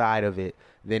Row side of it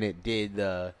than it did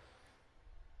the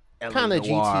kind of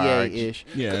GTA-ish.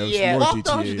 Yeah, it was Yeah. more Lost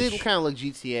Dogs GTA-ish. did kind of look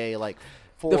GTA like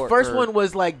 4. The first or one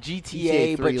was like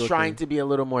GTA, GTA but 3 trying looking. to be a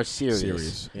little more serious.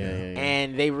 Serious. Yeah, yeah, yeah.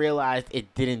 And they realized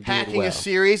it didn't do it Hacking well. is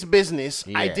serious business.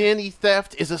 Yeah. Identity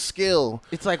theft is a skill.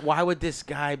 It's like, why would this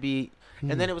guy be?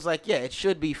 Hmm. And then it was like, yeah, it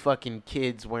should be fucking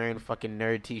kids wearing fucking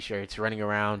nerd T-shirts, running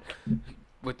around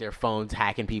with their phones,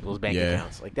 hacking people's bank Yeah.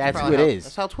 accounts. Like that's Probably who it how- is.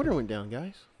 That's how Twitter went down,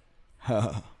 guys.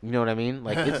 You know what I mean?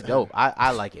 Like, it's dope.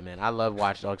 I like it, man. I love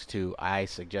Watch Dogs 2. I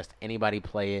suggest anybody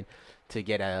play it to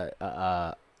get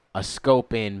a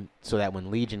scope in, so that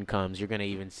when Legion comes, you're gonna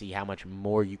even see how much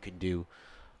more you can do.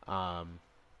 I'm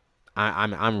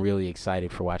really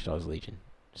excited for Watch Dogs Legion.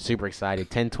 Super excited.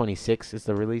 10/26 is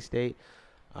the release date.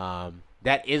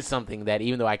 That is something that,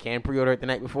 even though I can pre-order it the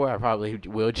night before, I probably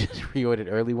will just pre-order it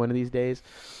early one of these days.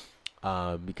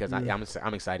 Because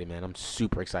I'm excited, man. I'm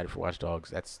super excited for Watch Dogs.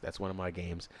 That's one of my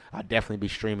games. I'll definitely be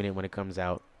streaming it when it comes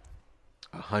out.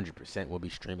 100% will be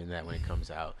streaming that when it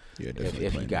comes out. Yeah,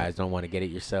 if you guys don't want to get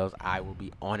it yourselves, I will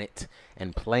be on it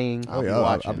and playing. I'll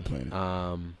be playing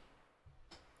it.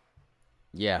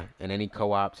 Yeah, and any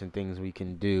co-ops and things we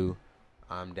can do,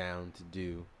 I'm down to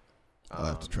do. I'll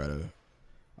have to try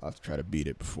to beat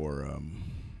it before.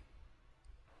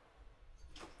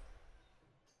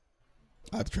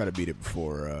 I have to try to beat it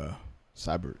before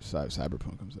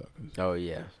Cyberpunk comes out. Oh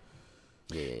yeah.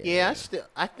 Yeah,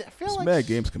 I feel There's like mad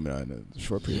games coming out in a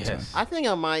short period of time. I think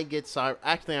I might get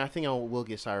Actually, I think I will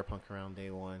get Cyberpunk around day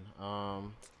one.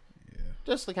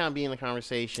 Just to kind of be in the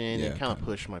conversation and kind of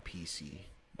push my PC.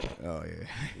 Oh yeah.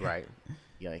 Right.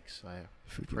 Yikes! I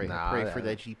Pray for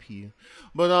that GPU,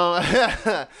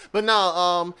 but but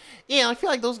no, yeah, I feel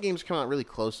like those games come out really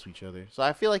close to each other. So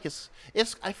I feel like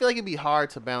I feel like it'd be hard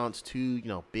to balance two,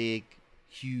 big,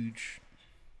 huge,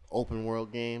 open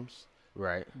world games.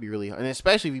 Right. It'd be really hard, and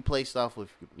especially if you play stuff with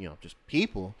just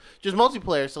people, just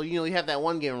multiplayer. So you have that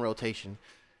one game in rotation.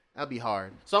 That'd be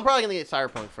hard. So I'm probably gonna get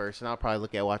Cyberpunk first, and I'll probably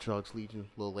look at Watch Dogs Legion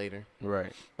a little later.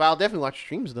 Right. But I'll definitely watch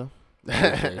streams though.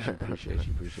 Appreciate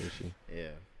you. Yeah.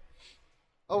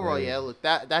 Overall, yeah. Look,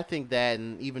 I think that,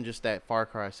 and even just that Far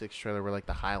Cry 6 trailer were like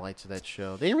the highlights of that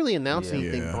show. They didn't really announce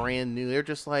anything brand new. They're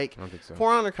just like, I don't think so.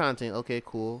 For Honor content. Okay,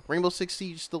 cool. Rainbow Six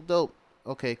Siege still dope.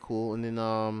 Okay, cool. And then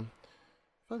I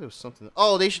thought there was something.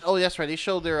 Oh, that's right. They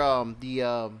showed their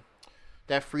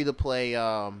that free to play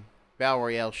battle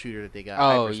royale shooter that they got.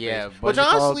 Oh Hyperspace. yeah, Which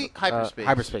honestly, Hyperspace.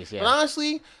 Hyperspace. Yeah. But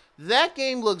honestly, that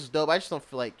game looks dope. I just don't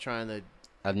feel like trying to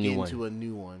a new into one. a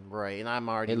new one, right? And I'm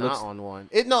already It not looks- on one.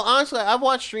 Honestly, I've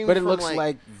watched streams, But it from looks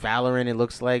like Valorant. It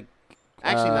looks like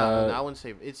actually no, I wouldn't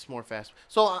say it's more fast.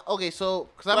 So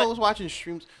because I was watching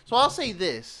streams, so I'll say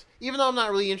this: even though I'm not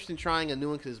really interested in trying a new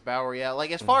one because it's battle royale, like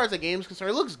as far as the game's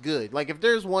concerned, it looks good. Like if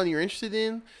there's one you're interested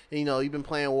in, and you've been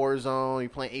playing Warzone, you're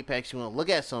playing Apex, you want to look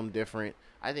at something different,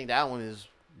 I think that one is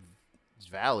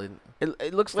valid.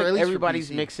 It looks Or like at least for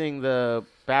everybody's PC. mixing the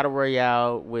battle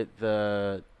royale with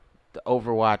the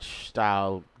Overwatch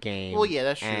style game. Well, yeah,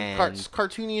 that's true. And,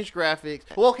 Cartoonish graphics.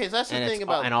 Well, okay, so that's the and thing it's-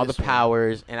 about and all the this one.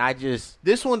 powers. And I just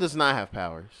This one does not have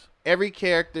powers. Every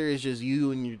character is just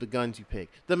you and the guns you pick.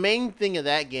 The main thing of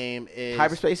that game is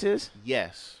hyperspace is.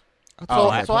 Yes. Oh,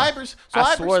 I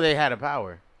swore they had a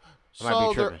power. I might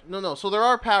be tripping. No. So there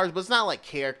are powers, but it's not like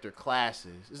character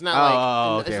classes. It's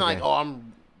not okay, it's not okay. like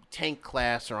I'm tank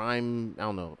class or I'm I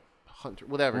don't know hunter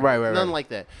whatever. Right. Nothing like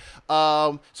that.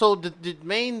 So the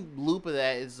main loop of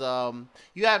that is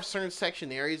you have certain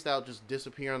section areas that'll just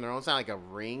disappear on their own. It's not like a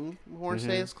ring, more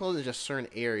say it's closed. It's just certain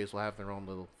areas will have their own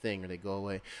little thing or they go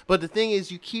away. But the thing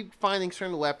is, you keep finding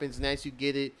certain weapons, and as you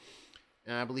get it,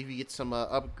 and I believe you get some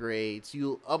upgrades,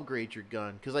 you'll upgrade your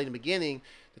gun. Because like in the beginning,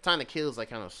 the time to kill is like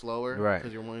kind of slower, Right.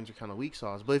 Because your ones are kind of weak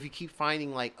sauce. But if you keep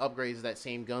finding like upgrades of that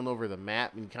same gun over the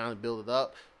map and kind of build it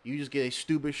up, you just get a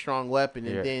stupid strong weapon,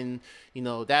 and then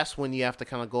that's when you have to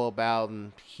kind of go about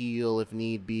and heal if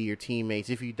need be your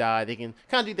teammates. If you die, they can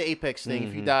kind of do the Apex thing.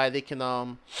 If you die, they can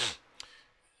I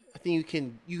think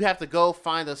you have to go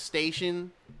find a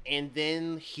station and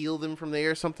then heal them from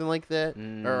there, or something like that,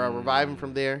 or revive them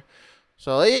from there.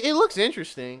 So it looks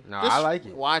interesting. No, Just I like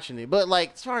it. watching it, but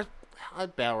like as far as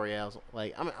battle royales,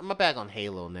 like I'm back on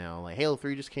Halo now. Like Halo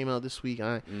 3 just came out this week.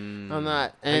 I'm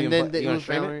not, and then you gonna was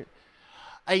stream it? Valorant.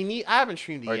 I haven't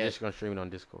streamed it Or yet. just gonna stream it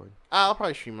on Discord. I'll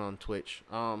probably stream it on Twitch.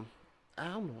 I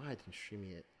don't know why I didn't stream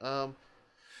it yet.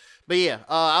 But yeah,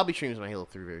 I'll be streaming my Halo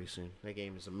 3 very soon. That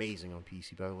game is amazing on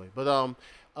PC, by the way. But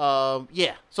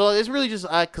yeah. So it's really just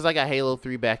because I got Halo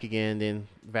 3 back again, then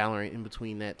Valorant in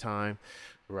between that time.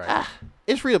 Right.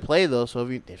 It's free to play though, so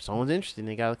if someone's interested, and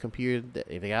they got a computer,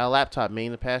 if they got a laptop made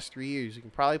in the past 3 years, you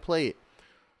can probably play it.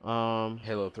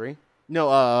 Halo 3.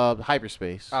 No,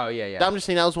 Hyperspace. Oh yeah. I'm just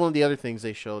saying that was one of the other things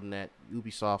they showed in that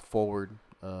Ubisoft Forward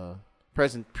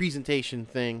presentation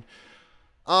thing.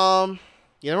 Yeah,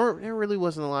 there really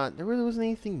wasn't a lot. There really wasn't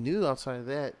anything new outside of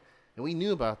that, and we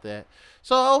knew about that.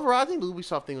 So overall, I think the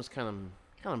Ubisoft thing was kind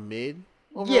of mid.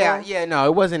 overall? Yeah, no,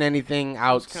 it wasn't anything kinda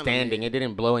outstanding. mid. It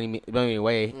didn't blow me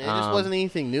away. It just wasn't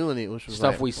anything new in it, which was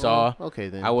stuff like, we saw. Okay,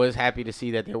 then. I was happy to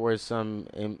see that there were some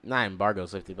not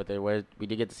embargoes lifted, but we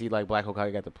did get to see like Black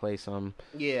Hokage got to play some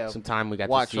time. We got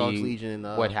Watch to Dogs see Legion,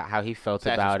 how he felt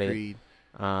Assassin's about Creed.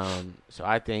 it. So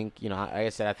I think like I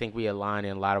said, I think we align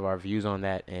in a lot of our views on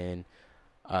that, and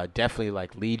definitely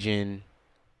like Legion.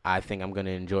 I think I'm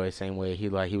gonna enjoy the same way he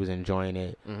was enjoying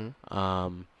it.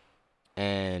 Mm-hmm.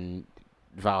 And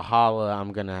Valhalla,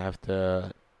 I'm gonna have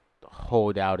to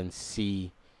hold out and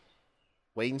see.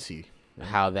 Wait and see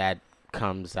how that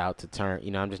comes out to turn.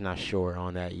 I'm just not sure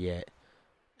on that yet.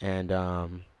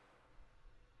 And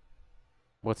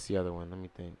what's the other one? Let me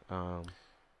think.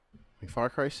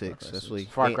 Far Cry 6. That's what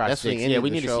Far Cry 6. Yeah,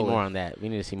 we need to see more on. on that. We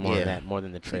need to see more on that more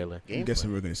than the trailer. I'm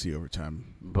guessing we're going to see over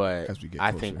time. But as we get I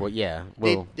closer. think,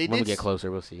 when we get closer,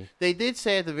 we'll see. They did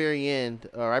say at the very end,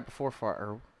 right before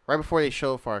they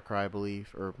showed Far Cry, I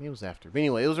believe, or maybe it was after. But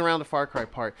anyway, it was around the Far Cry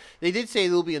part. They did say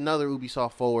there'll be another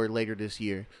Ubisoft Forward later this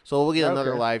year, so we'll get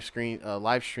another live stream.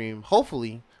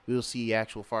 Hopefully, we will see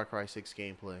actual Far Cry 6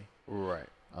 gameplay. Right.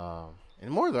 And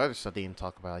more of the other stuff they didn't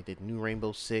talk about, like the new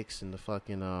Rainbow Six and the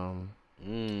fucking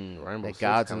Rainbow that Six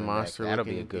Gods and coming back. Monster. That'll be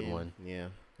a looking good game. one. Yeah.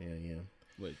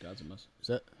 Wait, Gods and Monsters. Is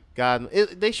that?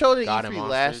 They showed it God and E3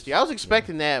 Monsters. last year. I was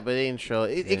expecting that, but they didn't show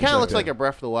it. It didn't kind show of looks that. like a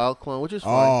Breath of the Wild clone, which is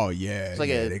fun. Oh, yeah. It's like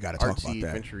they got to talk about artsy that.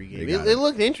 adventure They game. gotta- It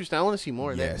looked interesting. I want to see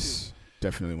more of that. Yes.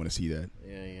 Definitely want to see that.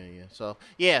 Too.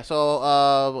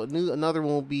 So another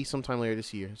one will be sometime later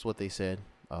this year. That's what they said.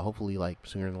 Hopefully, like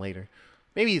sooner than later.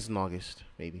 Maybe it's in August.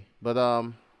 Maybe, but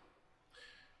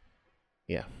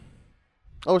yeah.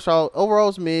 Overall,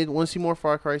 it's mid. Want to see more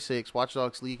Far Cry 6. Watch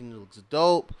Dogs Legion looks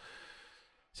dope.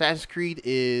 Assassin's Creed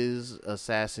is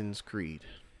Assassin's Creed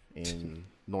in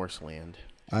Norseland.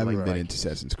 I haven't been Vikings. into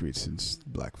Assassin's Creed since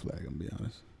Black Flag, I'm going to be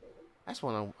honest. That's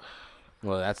one I.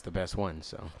 Well, that's the best one.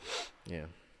 So Yeah.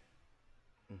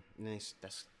 And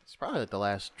that's probably like the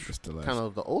last, Just the last. kind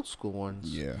of the old school ones.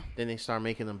 Yeah. Then they start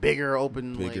making them bigger,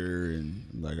 open, Bigger and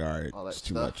like, all right, all that it's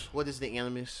too stuff. much. What is the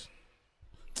Animus?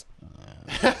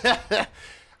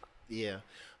 Yeah,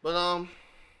 but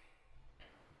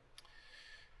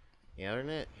yeah, other than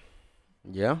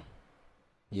that,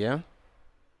 yeah.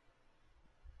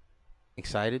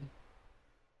 Excited?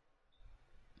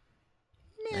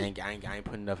 I ain't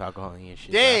putting enough alcohol in your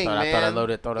shit. dang, I thought I man,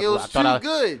 loaded. it was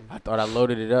good. I thought I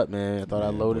loaded it up, man. I thought I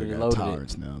loaded Boy it, got loaded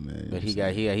tolerance it. now, man. But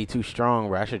he too strong,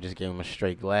 bro. I should just give him a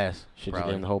straight glass. Should just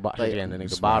give him the whole bottle. Should Like, give him the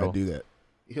That's nigga why I bottle. do that.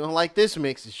 You don't like this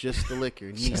mix? It's just the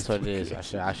liquor. That's what it is. I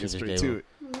should just straight give to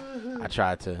him. I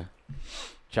tried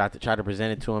to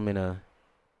present it to him in a,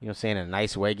 saying a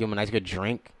nice way. Give him a nice good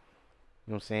drink.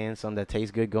 You know what I'm saying? Something that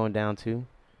tastes good going down too.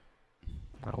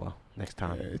 Oh well, next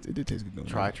time. Yeah, it did taste good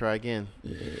going Try again.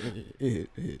 Yeah, it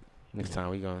hit. Next time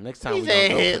we He gonna said go for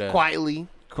hit the. quietly.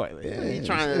 Quite. Yeah, he it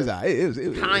trying was, to it was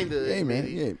kinda, Hey man,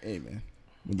 maybe. hey man.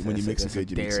 When you mix it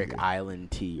good, you mix it Derek good. Island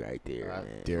tea right there, man.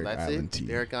 Derek That's Island it. tea.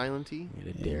 Derek Island tea. Yeah,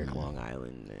 the Derek Long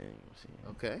Island, man. You know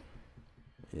what Okay. I'm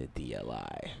saying? The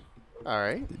DLI. All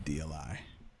right. The DLI.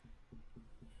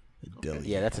 The Dilly.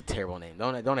 Yeah, that's a terrible name.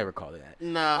 Don't ever call it that.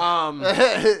 Nah.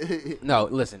 No,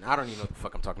 listen, I don't even know what the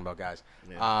fuck I'm talking about, guys.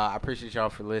 Yeah. I appreciate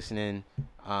y'all for listening.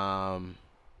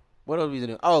 What else we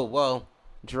doing? Oh, well,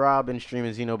 Gerard been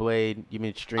streaming Xenoblade. You've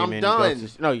been streaming. I'm done.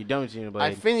 No, you're done with Xenoblade.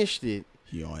 I finished it.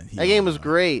 He That game was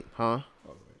great, huh?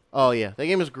 Oh yeah, that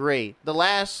game was great. The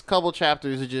last couple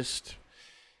chapters are just,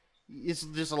 it's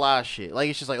just a lot of shit. Like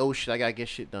it's just like, oh shit, I gotta get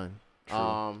shit done.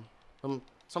 Some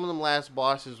of them last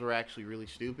bosses were actually really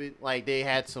stupid. Like they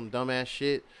had some dumbass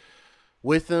shit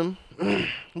with them.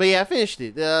 But yeah, I finished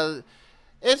it.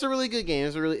 It's a really good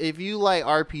game. If you like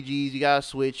RPGs, you gotta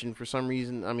Switch, and for some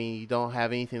reason, you don't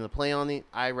have anything to play on it,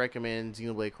 I recommend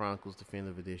Xenoblade Chronicles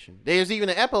Definitive Edition. There's even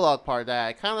an epilogue part that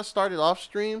I kind of started off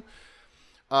stream.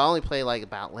 I only played like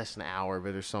about less than an hour of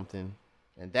it or something,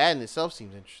 and that in itself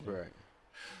seems interesting. Right.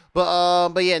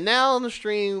 But yeah, now on the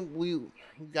stream we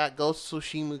got Ghost of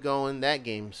Tsushima going. That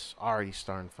game's already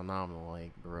starting phenomenal,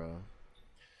 like bro.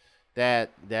 That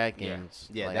game's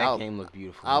Yeah, like, that game looked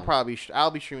beautiful. I'll man. be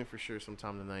streaming for sure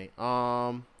sometime tonight.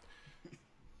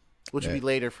 Which will be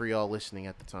later for y'all listening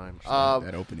at the time.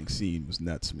 That opening scene was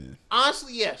nuts, man.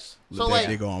 Honestly, yes. So Lit like,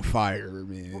 that nigga on fire,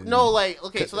 man. no, like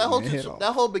okay, so Cut the head off.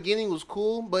 that whole beginning was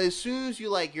cool, but as soon as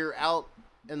you're out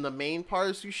in the main part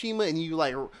of Tsushima and you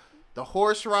like the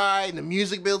horse ride and the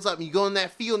music builds up and you go in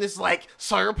that field and it's like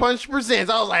Sucker Punch Presents.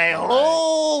 I was like,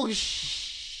 oh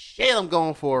shit, I'm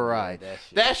going for a ride.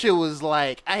 That shit was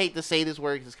like, I hate to say this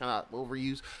word because it's kind of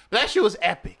overused, but that shit was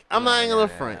epic. I'm not even gonna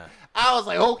front. I was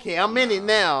like, okay, I'm in it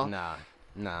now.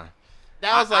 Nah.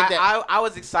 That was like that. I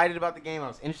was excited about the game. I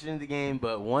was interested in the game,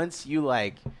 but once you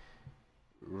like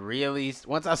really,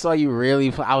 once I saw you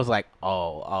really, I was like,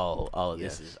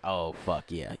 this is fuck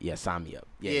yeah, sign me up.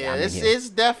 Yeah, it's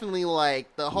definitely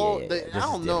like the whole. Yeah, I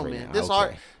don't know, man. now. This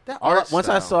Okay. art. Once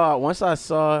I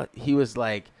saw, he was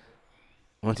like,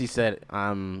 once he said,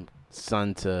 "I'm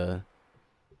son to,"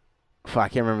 I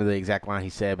can't remember the exact line he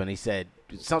said, but he said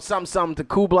something to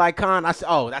Kublai Khan. I said,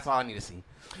 "Oh, that's all I need to see."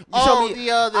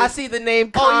 I see the name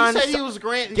Khan. Oh, you said he was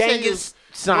Genghis.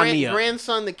 Sign me up.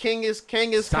 Grandson to Genghis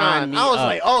Sign Khan. me I was up.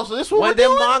 like, oh, so this what when we're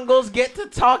them doing? Mongols get to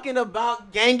talking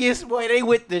about Genghis, boy, they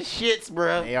with the shits,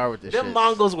 bro. They are with the them shits.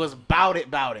 Mongols was bout it.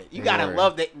 You They gotta were.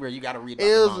 love that, bro. You gotta read about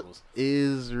the Mongols.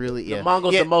 Is really The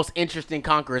Mongols the most interesting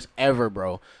conquerors ever,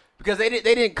 bro. Because they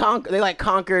didn't conquer. They like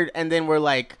conquered and then were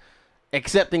like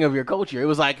accepting of your culture. It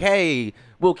was like, hey,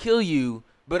 we'll kill you,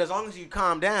 but as long as you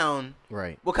calm down,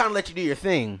 right. we'll kind of let you do your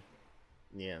thing.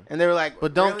 Yeah. And they were like,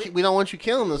 But really? we don't want you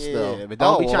killing us though. Yeah, but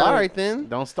don't be trying. All right then.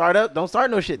 Don't start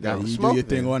no shit Yeah, though. you do smoke your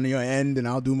thing then. on your end, and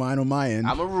I'll do mine on my end.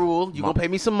 I'm a rule. You gonna pay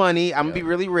me some money. I'm gonna be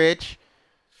really rich.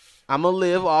 I'm gonna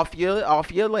live off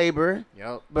your labor.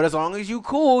 Yep. But as long as you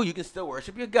cool, you can still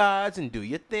worship your gods and do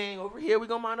your thing. Over here, we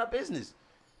gonna mind our business.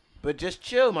 But just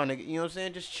chill, my nigga. You know what I'm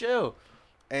saying? Just chill.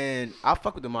 And I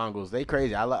fuck with the Mongols. They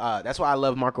crazy. That's why I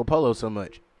love Marco Polo so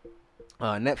much.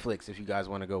 Netflix, if you guys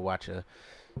want to go watch a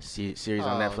series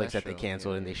on Netflix that they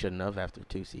canceled and they shouldn't have after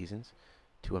 2 seasons.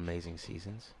 2 amazing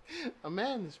seasons. I'm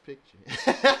mad in this picture.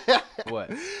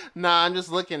 What? Nah, I'm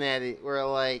just looking at it. We're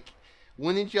like,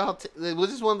 when did y'all? Was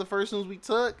this one of the first ones we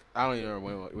took? I don't even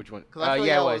remember which one. 'Cause I feel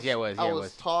Yeah, like it was. I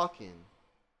was talking,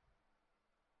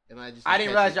 and I just. I didn't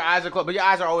realize your eyes are closed, but your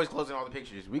eyes are always closed in all the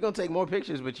pictures. We're gonna take more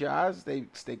pictures, but your eyes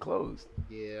stay closed.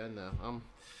 Yeah, I know.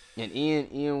 And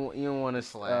Ian want to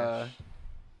Slash.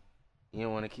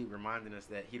 Ian want to keep reminding us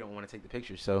that he don't want to take the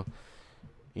pictures. So,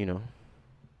 I'm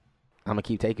gonna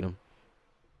keep taking them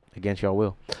against y'all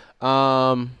will.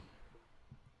 But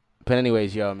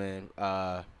anyways, y'all, man.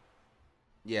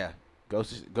 Yeah.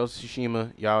 Ghost of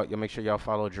Tsushima. Y'all make sure y'all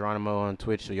follow Geronimo on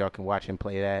Twitch so y'all can watch him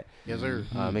play that. Yes, sir.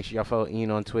 Make sure y'all follow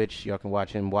Ian on Twitch. Y'all can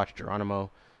watch Geronimo.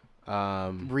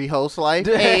 Rehost life.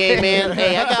 Hey, man.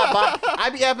 Hey, I got bots. I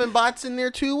be having bots in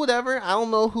there too. Whatever. I don't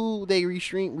know who they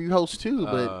rehost to,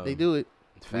 but they do it.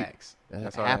 Facts.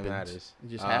 That's all happens. that matters. It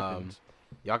just happens.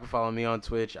 Y'all can follow me on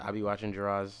Twitch. I'll be watching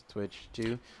Gerard's Twitch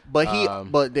too.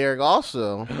 But Derek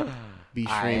also be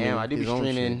streaming. I do be his own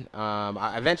streaming. shit.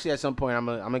 Eventually, at some point,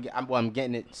 I'm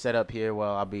getting it set up here.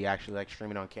 Well, I'll be actually like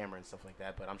streaming on camera and stuff like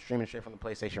that. But I'm streaming straight from the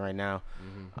PlayStation right now.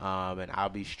 And I'll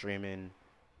be streaming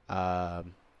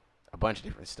a bunch of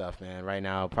different stuff, man. Right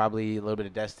now, probably a little bit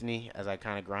of Destiny as I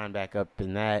kind of grind back up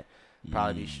in that.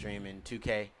 Probably be streaming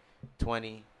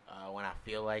 2K20 when I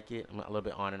feel like it. I'm a little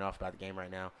bit on and off about the game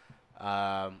right now.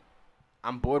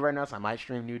 I'm bored right now, so I might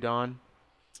stream New Dawn.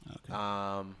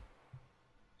 Okay.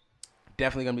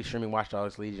 Definitely gonna be streaming Watch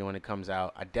Dogs Legion when it comes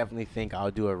out. I definitely think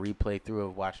I'll do a replay through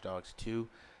of Watch Dogs 2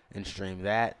 and stream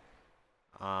that.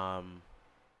 And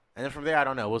then from there, I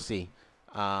don't know. We'll see.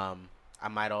 I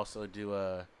might also do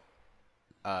a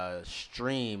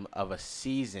stream of a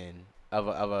season of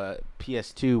a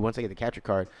PS2. Once I get the capture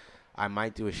card, I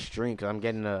might do a stream because I'm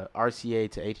getting a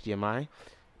RCA to HDMI,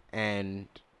 and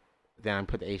then I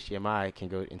put the HDMI can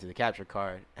go into the capture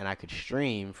card, and I could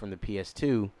stream from the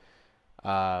PS2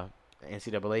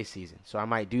 NCAA season. So I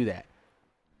might do that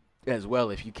as well.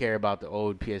 If you care about the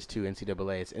old PS2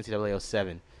 NCAA, it's NCAA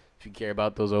 07. If you care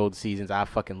about those old seasons, I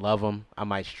fucking love them. I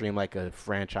might stream like a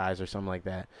franchise or something like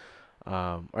that,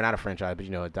 or not a franchise, but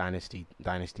a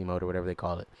dynasty mode or whatever they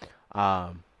call it.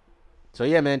 So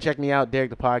yeah, man, check me out, Derek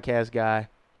the Podcast Guy.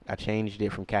 I changed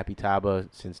it from Capitaba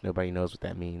since nobody knows what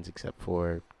that means except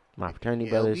for my fraternity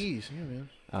brothers. LBs, yeah,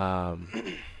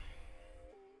 man.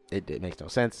 It makes no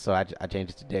sense, so I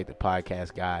changed it to Derek the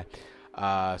Podcast Guy.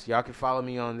 So y'all can follow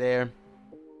me on there.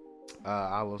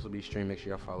 I'll also be streaming. Make sure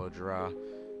y'all follow Dra.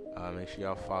 Make sure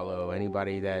y'all follow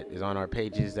anybody that is on our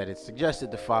pages that it's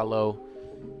suggested to follow.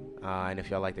 And if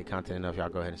y'all like the content enough, y'all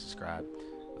go ahead and subscribe.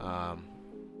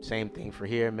 Same thing for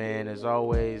here, man. As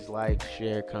always, like,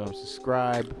 share, comment,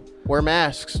 subscribe. Wear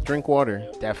masks. Drink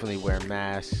water. Definitely wear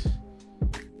masks.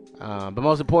 But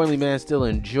most importantly, man, still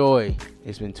enjoy.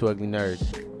 It's been Two Ugly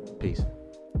Nerds. Peace.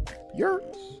 Yours.